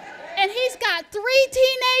 And he's got 3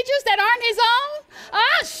 teenagers that aren't his own?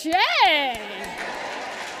 Ashe!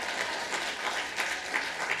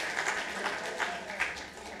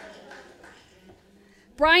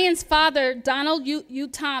 Brian's father, Donald U.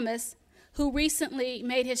 Thomas, who recently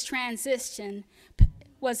made his transition,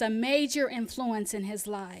 was a major influence in his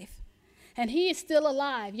life. And he is still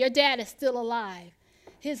alive. Your dad is still alive.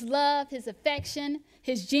 His love, his affection,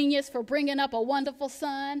 his genius for bringing up a wonderful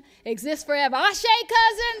son exists forever. Ashe,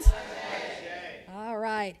 cousins? Ashe. All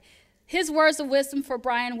right. His words of wisdom for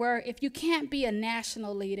Brian were, if you can't be a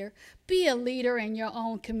national leader, be a leader in your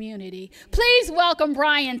own community. Please welcome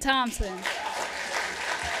Brian Thompson.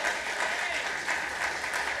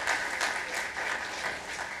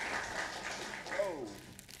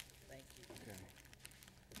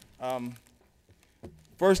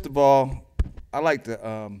 First of all, I'd like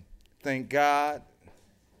to thank God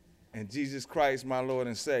and Jesus Christ, my Lord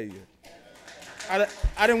and Savior. I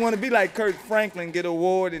didn't want to be like Kirk Franklin, get an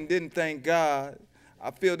award and didn't thank God.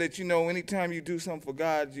 I feel that, you know, anytime you do something for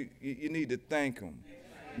God, you need to thank him.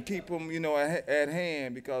 And keep him, you know, at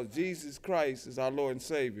hand, because Jesus Christ is our Lord and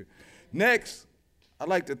Savior. Next, I'd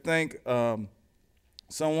like to thank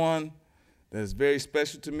someone that is very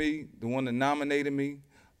special to me, the one that nominated me,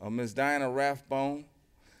 Ms. Diana Rathbone.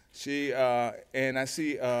 She, and I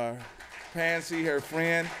see Pansy, her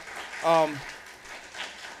friend.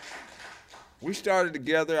 We started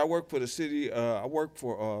together. I work for the city. I work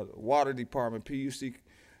for water department, PUC,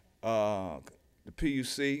 the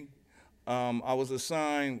PUC. I was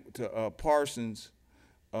assigned to Parsons,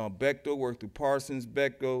 Bechtel, worked through Parsons,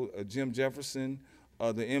 Bechtel, Jim Jefferson,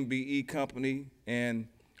 the MBE company, and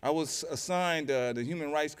I was assigned the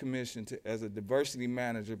Human Rights Commission as a diversity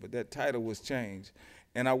manager, but that title was changed.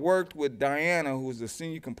 And I worked with Diana, who was the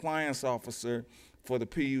senior compliance officer for the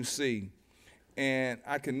PUC. And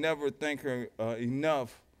I can never thank her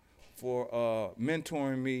enough for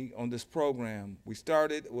mentoring me on this program. We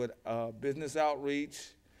started with business outreach,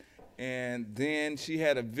 and then she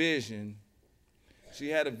had a vision. She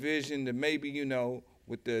had a vision that maybe, you know,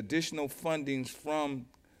 with the additional fundings from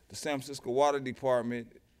the San Francisco Water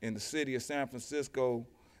Department in the city of San Francisco,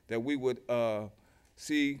 that we would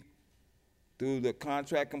see through the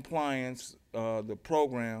contract compliance, the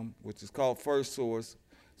program, which is called First Source,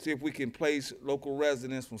 see if we can place local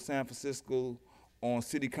residents from San Francisco on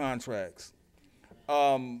city contracts.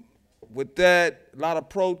 With that, a lot of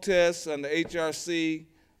protests on the HRC.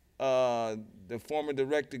 The former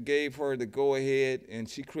director gave her the go-ahead, and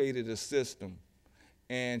she created a system.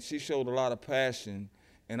 And she showed a lot of passion,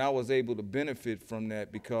 and I was able to benefit from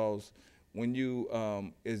that, because when you,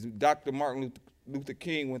 as Dr. Martin Luther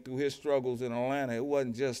King went through his struggles in Atlanta, it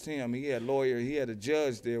wasn't just him. He had a lawyer, he had a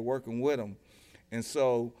judge there working with him. And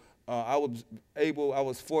so I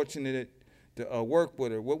was fortunate to work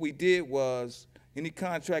with her. What we did was, any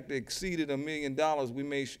contract that exceeded $1 million, we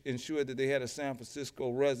made ensure that they had a San Francisco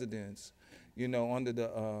residence, you know, under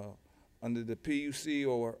the PUC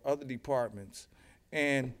or other departments.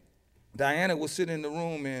 And Diana would sit in the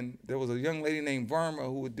room, and there was a young lady named Verma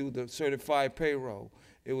who would do the certified payroll.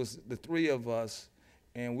 It was the 3 of us,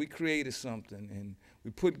 and we created something. And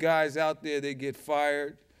we put guys out there, they get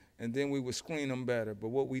fired, and then we would screen them better. But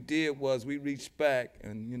what we did was we reached back,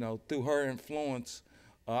 and you know, through her influence,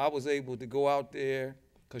 I was able to go out there,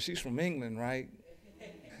 because she's from England, right?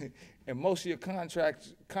 And most of your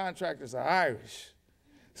contractors are Irish.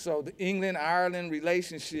 So the England-Ireland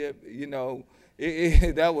relationship, you know,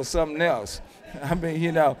 that was something else. I mean,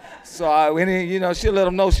 you know, so you know, she'll let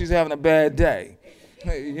them know she's having a bad day,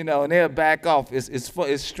 you know, and they'll back off.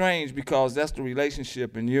 It's strange because that's the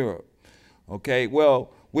relationship in Europe. Okay,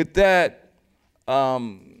 well, with that,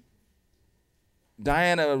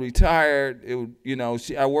 Diana retired. You know,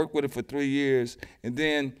 I worked with her for 3 years, and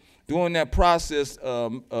then during that process,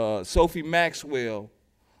 Sophie Maxwell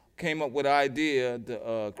came up with an idea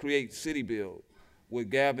to create City Build with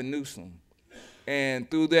Gavin Newsom. And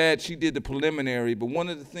through that, she did the preliminary. But one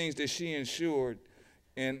of the things that she ensured,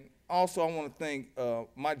 and also I want to thank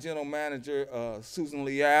my general manager, Susan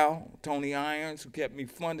Leal, Tony Irons, who kept me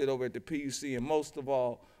funded over at the PUC, and most of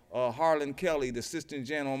all, Harlan Kelly, the assistant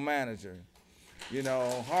general manager. You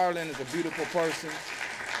know, Harlan is a beautiful person.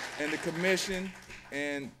 And the commission,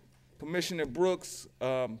 and Commissioner Brooks,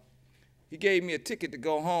 he gave me a ticket to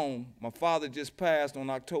go home. My father just passed on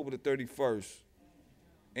October the 31st.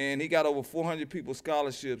 And he got over 400 people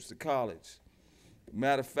scholarships to college.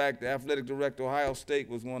 Matter of fact, the athletic director of Ohio State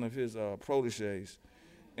was one of his proteges.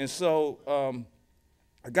 And so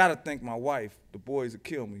I got to thank my wife. The boys would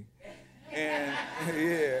kill me. And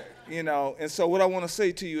yeah, you know, and so what I want to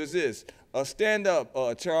say to you is this. Stand up,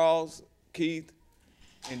 Charles, Keith,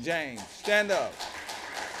 and James. Stand up.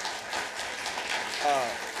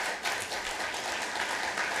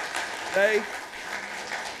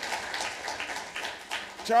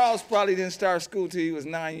 Charles probably didn't start school till he was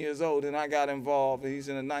 9 years old, and I got involved. He's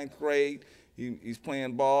in the 9th grade. He's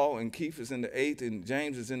playing ball, and Keith is in the 8th, and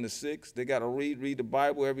James is in the 6th. They got to read the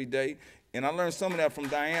Bible every day. And I learned some of that from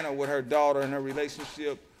Diana with her daughter and her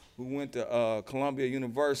relationship, who went to Columbia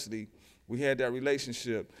University. We had that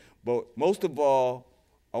relationship. But most of all,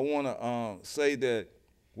 I want to say that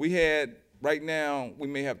we had, right now, we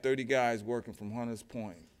may have 30 guys working from Hunters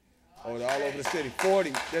Point. All over the city, 40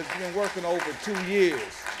 that's been working over 2 years.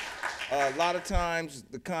 A lot of times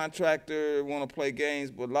the contractor want to play games,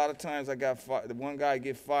 but a lot of times the one guy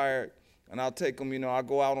get fired, and I'll take him, you know, I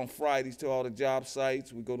go out on Fridays to all the job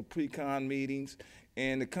sites. We go to pre-con meetings,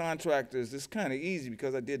 and the contractors, it's kind of easy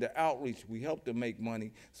because I did the outreach. We helped them make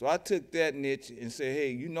money. So I took that niche and said, hey,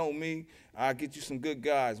 you know me, I'll get you some good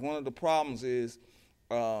guys. One of the problems is,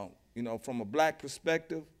 you know, from a black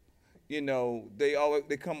perspective, you know, they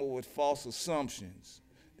come up with false assumptions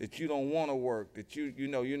that you don't want to work, that you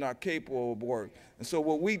know, you're not capable of work. And so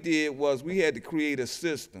what we did was we had to create a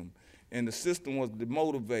system, and the system was to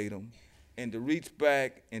motivate them and to reach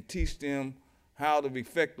back and teach them how to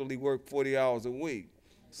effectively work 40 hours a week.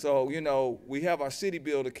 So, you know, we have our City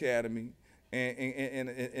Build Academy,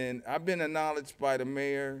 and I've been acknowledged by the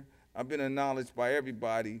mayor, I've been acknowledged by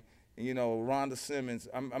everybody. You know, Rhonda Simmons,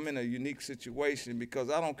 I'm in a unique situation because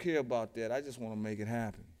I don't care about that. I just want to make it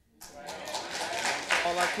happen.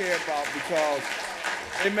 All I care about, because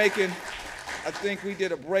they're making, I think we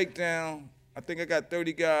did a breakdown. I think I got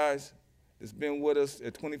 30 guys that's been with us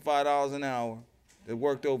at $25 an hour that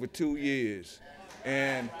worked over 2 years.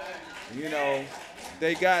 And, you know,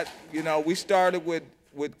 they got, you know, we started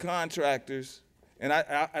with contractors. And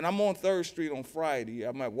I'm on 3rd Street on Friday.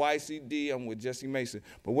 I'm at YCD. I'm with Jesse Mason.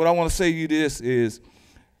 But what I want to say to you this is,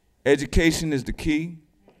 education is the key.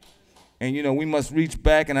 And, you know, we must reach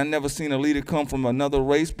back. And I never seen a leader come from another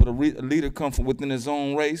race, but a leader come from within his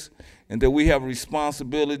own race. And that we have a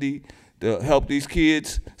responsibility to help these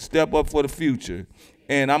kids step up for the future.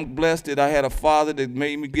 And I'm blessed that I had a father that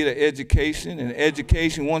made me get an education. And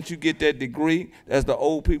education, once you get that degree, as the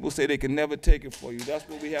old people say, they can never take it for you. That's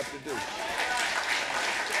what we have to do.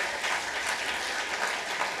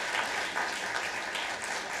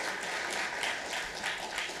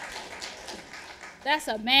 That's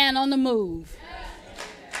a man on the move.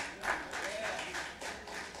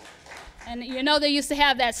 And you know they used to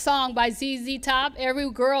have that song by ZZ Top, Every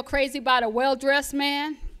Girl Crazy About a Well-Dressed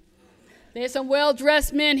Man? There's some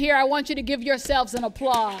well-dressed men here. I want you to give yourselves an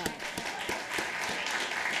applause.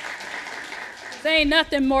 There ain't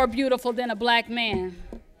nothing more beautiful than a black man.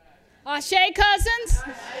 Shay cousins?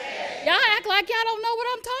 Y'all act like y'all don't know what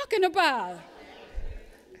I'm talking about.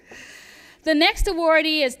 The next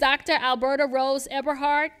awardee is Dr. Albirda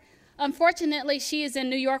Rose-Eberhardt. Unfortunately, she is in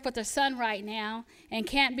New York with her son right now and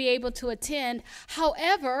can't be able to attend.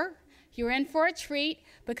 However, you're in for a treat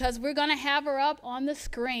because we're going to have her up on the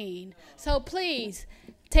screen. So please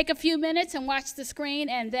take a few minutes and watch the screen,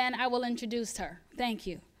 and then I will introduce her. Thank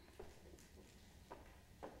you.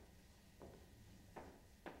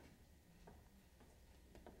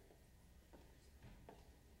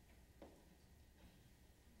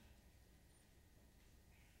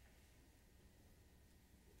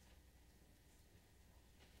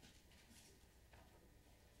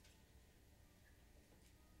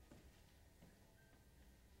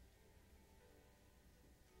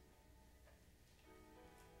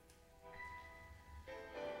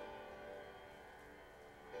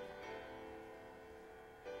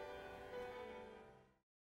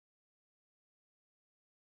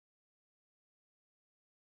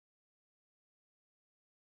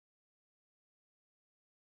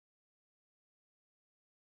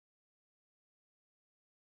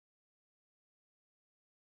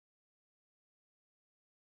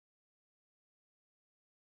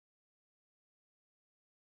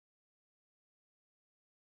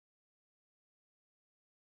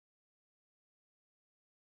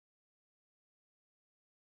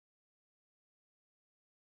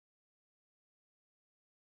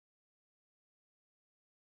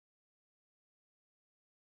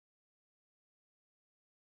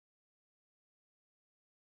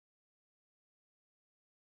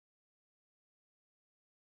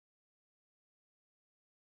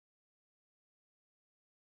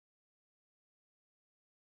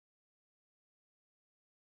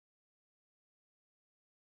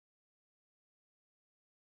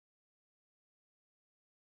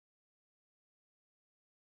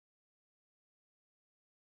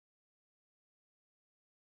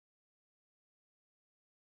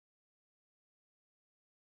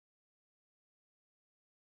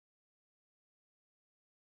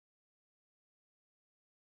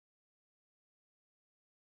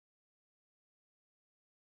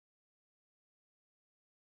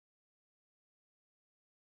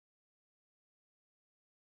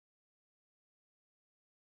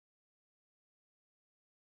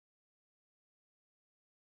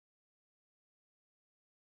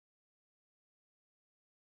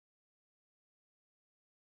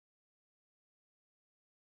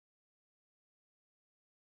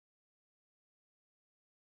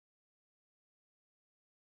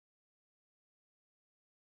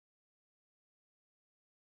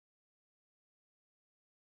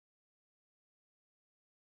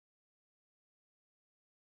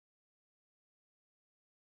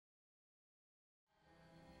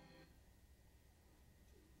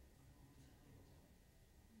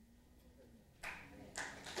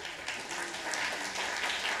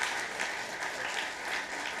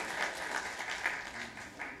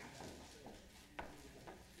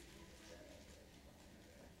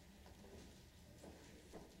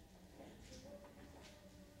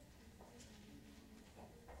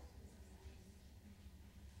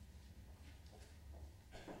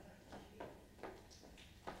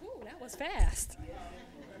 was fast.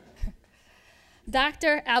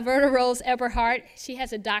 Dr. Albirda Rose-Eberhardt, she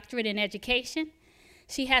has a doctorate in education.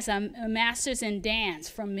 She has a master's in dance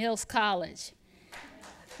from Mills College.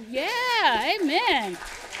 Yeah, amen.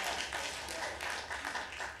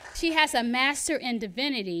 She has a master in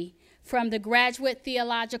divinity from the Graduate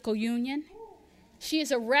Theological Union. She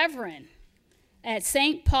is a reverend at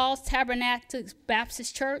St. Paul's Tabernacle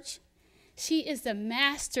Baptist Church. She is the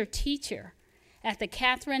master teacher at the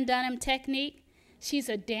Catherine Dunham Technique. She's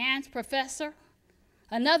a dance professor,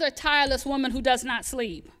 another tireless woman who does not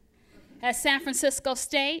sleep. At San Francisco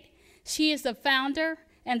State, she is the founder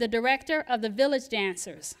and the director of the Village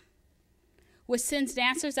Dancers, which sends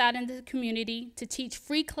dancers out into the community to teach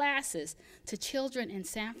free classes to children in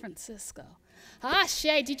San Francisco. Ah,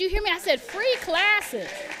 Shay, did you hear me? I said free classes.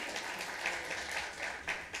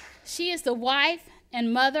 She is the wife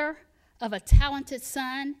and mother of a talented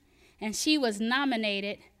son, and she was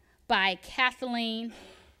nominated by Kathleen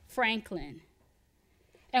Franklin.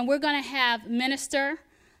 And we're going to have Minister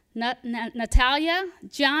Natalia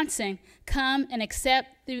Johnson come and accept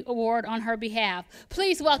the award on her behalf.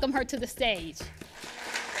 Please welcome her to the stage.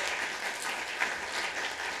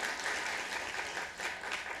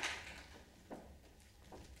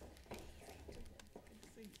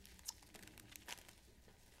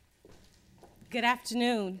 Good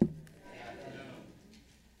afternoon.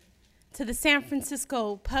 To the San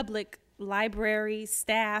Francisco Public Library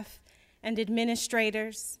staff and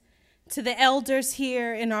administrators, to the elders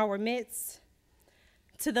here in our midst,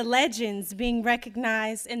 to the legends being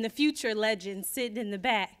recognized and the future legends sitting in the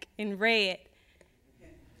back in red,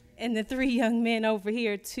 and the three young men over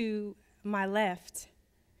here to my left.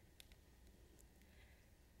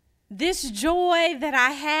 This joy that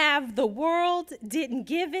I have, the world didn't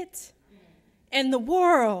give it, and the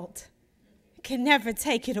world can never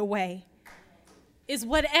take it away, is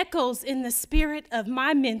what echoes in the spirit of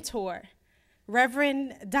my mentor,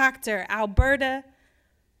 Reverend Dr. Albirda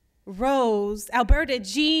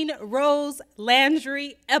Jean Rose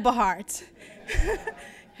Landry Eberhardt.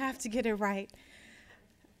 Have to get it right.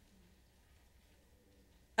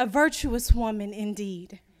 A virtuous woman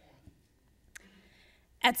indeed.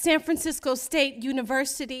 At San Francisco State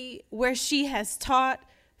University, where she has taught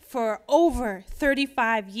for over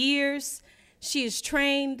 35 years, she has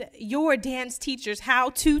trained your dance teachers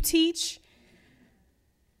how to teach.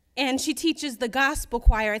 And she teaches the gospel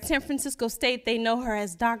choir. At San Francisco State, they know her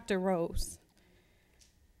as Dr. Rose.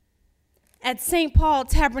 At St. Paul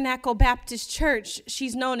Tabernacle Baptist Church,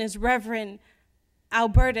 she's known as Reverend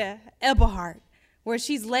Albirda Eberhardt, where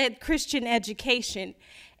she's led Christian education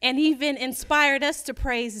and even inspired us to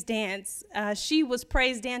praise dance. She was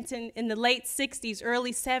praise dancing in the late 60s,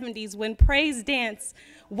 early 70s, when praise dance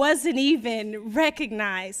wasn't even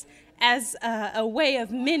recognized as a way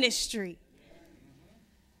of ministry.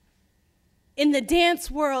 In the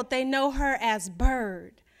dance world, they know her as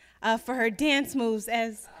Bird for her dance moves,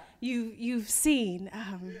 as you've seen.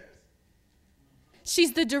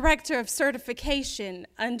 She's the director of certification.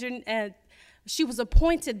 She was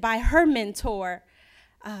appointed by her mentor,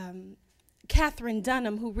 Catherine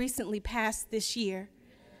Dunham, who recently passed this year.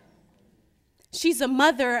 She's a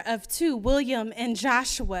mother of two, William and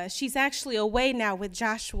Joshua. She's actually away now with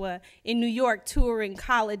Joshua in New York, touring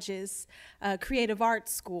colleges, creative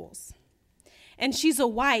arts schools. And she's a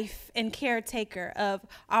wife and caretaker of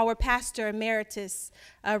our pastor emeritus,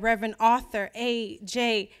 Reverend Arthur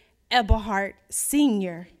A.J. Eberhardt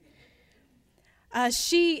Sr.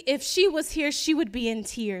 If she was here, she would be in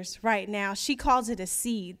tears right now. She calls it a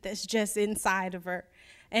seed that's just inside of her,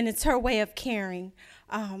 and it's her way of caring.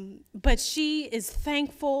 But she is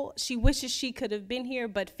thankful. She wishes she could have been here,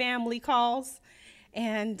 but family calls,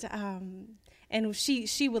 and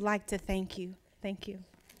she would like to thank you. Thank you.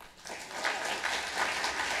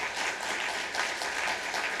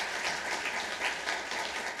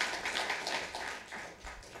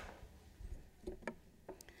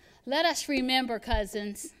 Let us remember,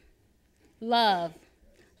 cousins, love.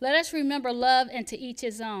 Let us remember love, and to each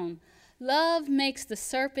his own. Love makes the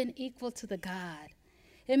serpent equal to the God.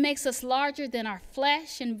 It makes us larger than our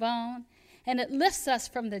flesh and bone, and it lifts us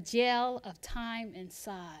from the jail of time and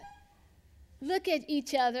sod. Look at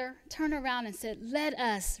each other, turn around and say, let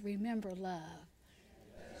us remember love.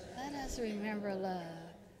 Let us remember love.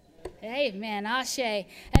 Amen, Ashe.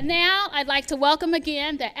 And now I'd like to welcome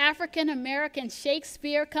again the African American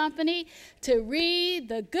Shakespeare Company to read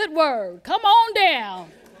the good word. Come on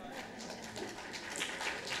down.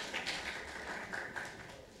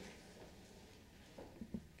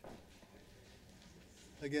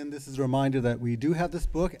 Again, this is a reminder that we do have this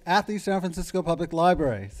book at the San Francisco Public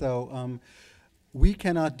Library. So We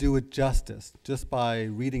cannot do it justice just by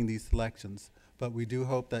reading these selections, but we do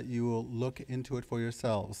hope that you will look into it for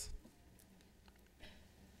yourselves.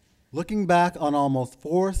 Looking back on almost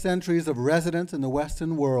 4 centuries of residence in the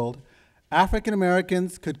Western world, African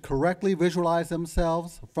Americans could correctly visualize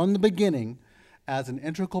themselves from the beginning as an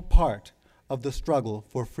integral part of the struggle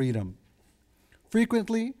for freedom.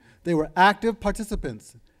 Frequently, they were active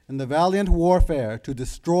participants in the valiant warfare to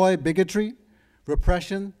destroy bigotry,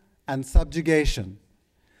 repression, and subjugation.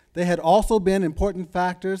 They had also been important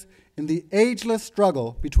factors in the ageless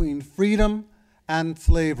struggle between freedom and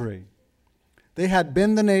slavery. They had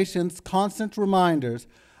been the nation's constant reminders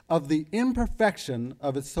of the imperfection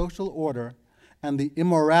of its social order and the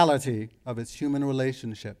immorality of its human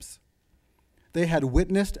relationships. They had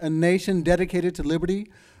witnessed a nation dedicated to liberty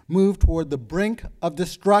move toward the brink of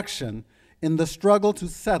destruction in the struggle to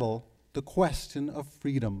settle the question of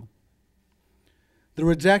freedom. The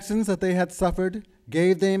rejections that they had suffered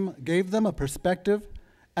gave them a perspective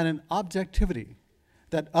and an objectivity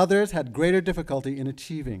that others had greater difficulty in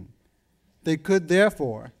achieving. They could,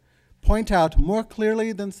 therefore, point out more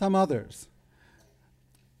clearly than some others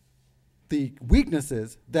the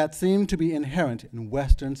weaknesses that seemed to be inherent in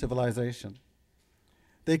Western civilization.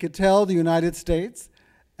 They could tell the United States,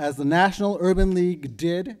 as the National Urban League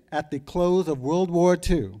did at the close of World War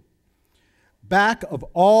II, back of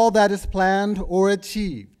all that is planned or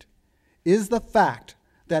achieved is the fact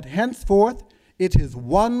that henceforth it is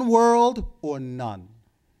one world or none.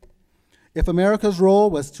 If America's role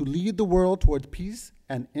was to lead the world toward peace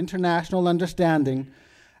and international understanding,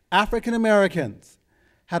 African Americans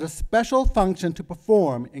had a special function to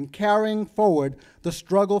perform in carrying forward the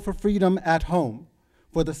struggle for freedom at home,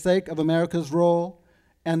 for the sake of America's role,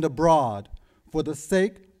 and abroad, for the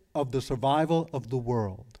sake of the survival of the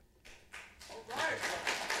world.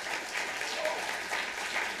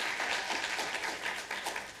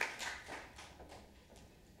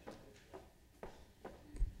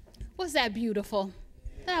 Was that beautiful?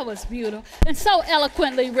 That was beautiful and so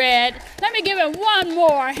eloquently read. Let me give him one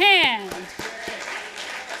more hand.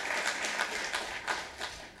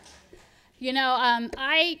 You know,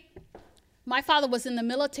 my father was in the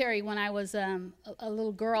military when I was a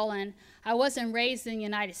little girl, and I wasn't raised in the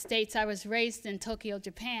United States. I was raised in Tokyo,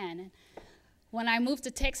 Japan. And when I moved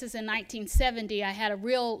to Texas in 1970, I had a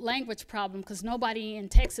real language problem because nobody in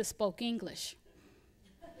Texas spoke English.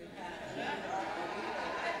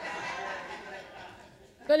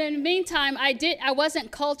 But in the meantime, I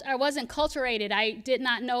wasn't culturated. I did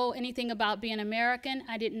not know anything about being American.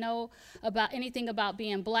 I didn't know about anything about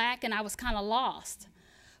being black, and I was kind of lost.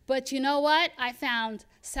 But you know what? I found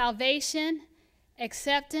salvation,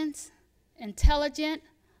 acceptance, intelligence,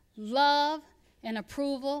 love, and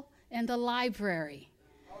approval in the library.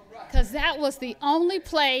 Because that was the only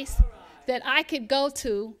place that I could go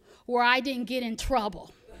to where I didn't get in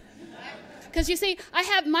trouble. Because you see,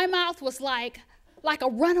 my mouth was like a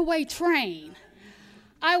runaway train.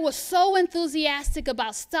 I was so enthusiastic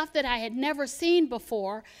about stuff that I had never seen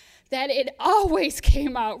before that it always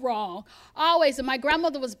came out wrong, always. And my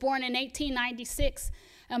grandmother was born in 1896,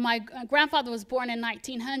 and my grandfather was born in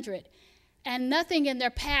 1900, and nothing in their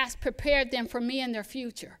past prepared them for me in their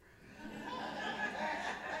future.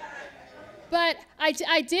 But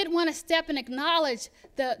I did want to step and acknowledge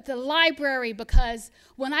the library, because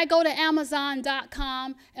when I go to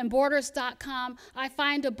Amazon.com and Borders.com, I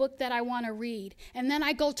find a book that I want to read, and then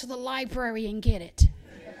I go to the library and get it.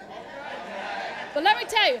 But let me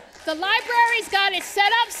tell you, the library's got it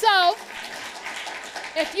set up so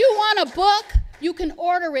if you want a book, you can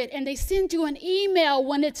order it, and they send you an email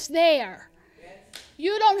when it's there.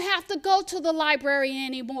 You don't have to go to the library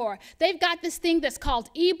anymore. They've got this thing that's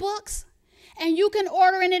called ebooks, and you can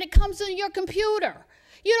order it, and it comes in your computer.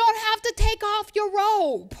 You don't have to take off your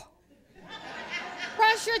robe,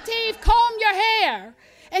 brush your teeth, comb your hair,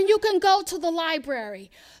 and you can go to the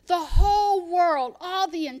library. The whole world, all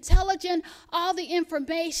the intelligence, all the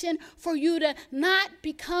information for you to not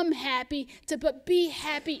become happy, but be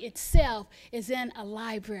happy itself is in a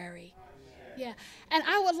library. Yeah, and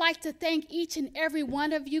I would like to thank each and every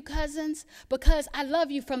one of you cousins, because I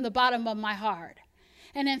love you from the bottom of my heart.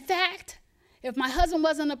 And in fact, if my husband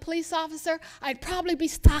wasn't a police officer, I'd probably be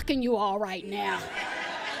stalking you all right now.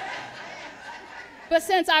 But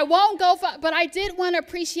since I won't go for, but I did want to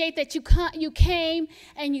appreciate that you came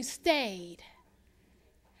and you stayed.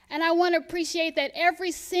 And I want to appreciate that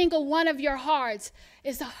every single one of your hearts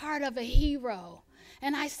is the heart of a hero.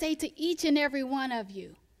 And I say to each and every one of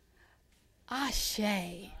you,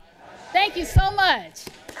 Ashe. Thank you so much.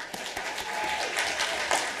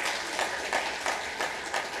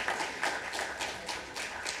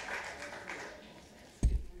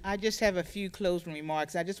 I just have a few closing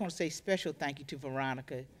remarks. I just want to say special thank you to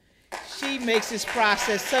Veronica. She makes this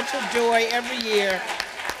process such a joy every year.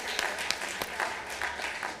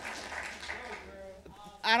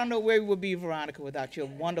 I don't know where we would be, Veronica, without your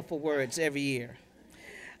wonderful words every year.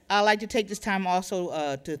 I'd like to take this time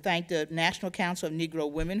also to thank the National Council of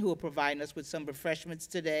Negro Women who are providing us with some refreshments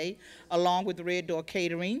today, along with the Red Door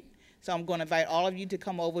Catering. So I'm going to invite all of you to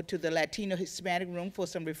come over to the Latino Hispanic room for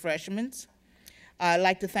some refreshments. I'd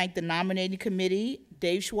like to thank the nominating committee,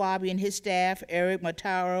 Dave Schwabe and his staff, Eric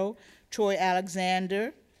Mataro, Troy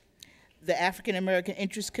Alexander, the African American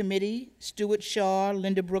Interest Committee, Stuart Shaw,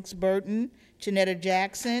 Linda Brooks Burton, Janetta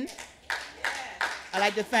Jackson. I'd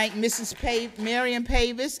like to thank Mrs. Marion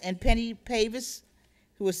Pavis and Penny Pavis,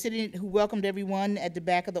 who welcomed everyone at the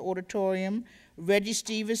back of the auditorium, Reggie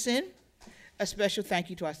Stevenson. A special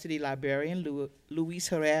thank you to our city librarian, Luis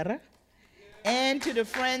Herrera, and to the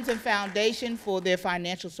Friends and Foundation for their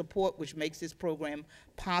financial support, which makes this program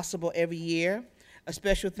possible every year. A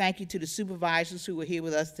special thank you to the supervisors who are here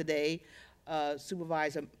with us today,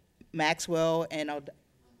 Supervisor Maxwell and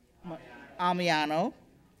Amiano,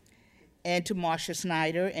 and to Marcia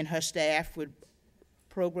Snyder and her staff with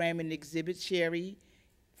programming and exhibits, Sherry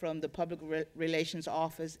from the Public Relations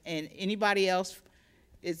Office, and anybody else.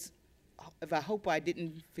 If I hope I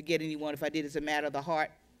didn't forget anyone. If I did, it's a matter of the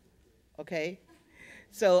heart, okay?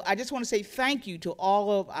 So I just want to say thank you to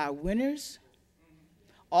all of our winners,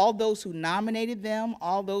 all those who nominated them,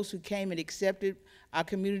 all those who came and accepted. Our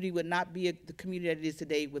community would not be the community that it is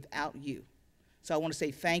today without you. So I want to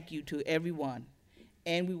say thank you to everyone.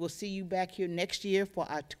 And we will see you back here next year for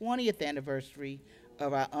our 20th anniversary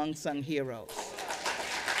of our Unsung Heroes.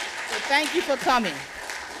 So thank you for coming.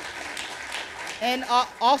 And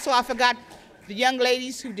also, I forgot the young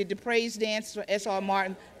ladies who did the praise dance for S.R.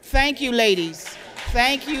 Martin. Thank you, ladies.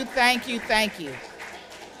 Thank you, thank you, thank you.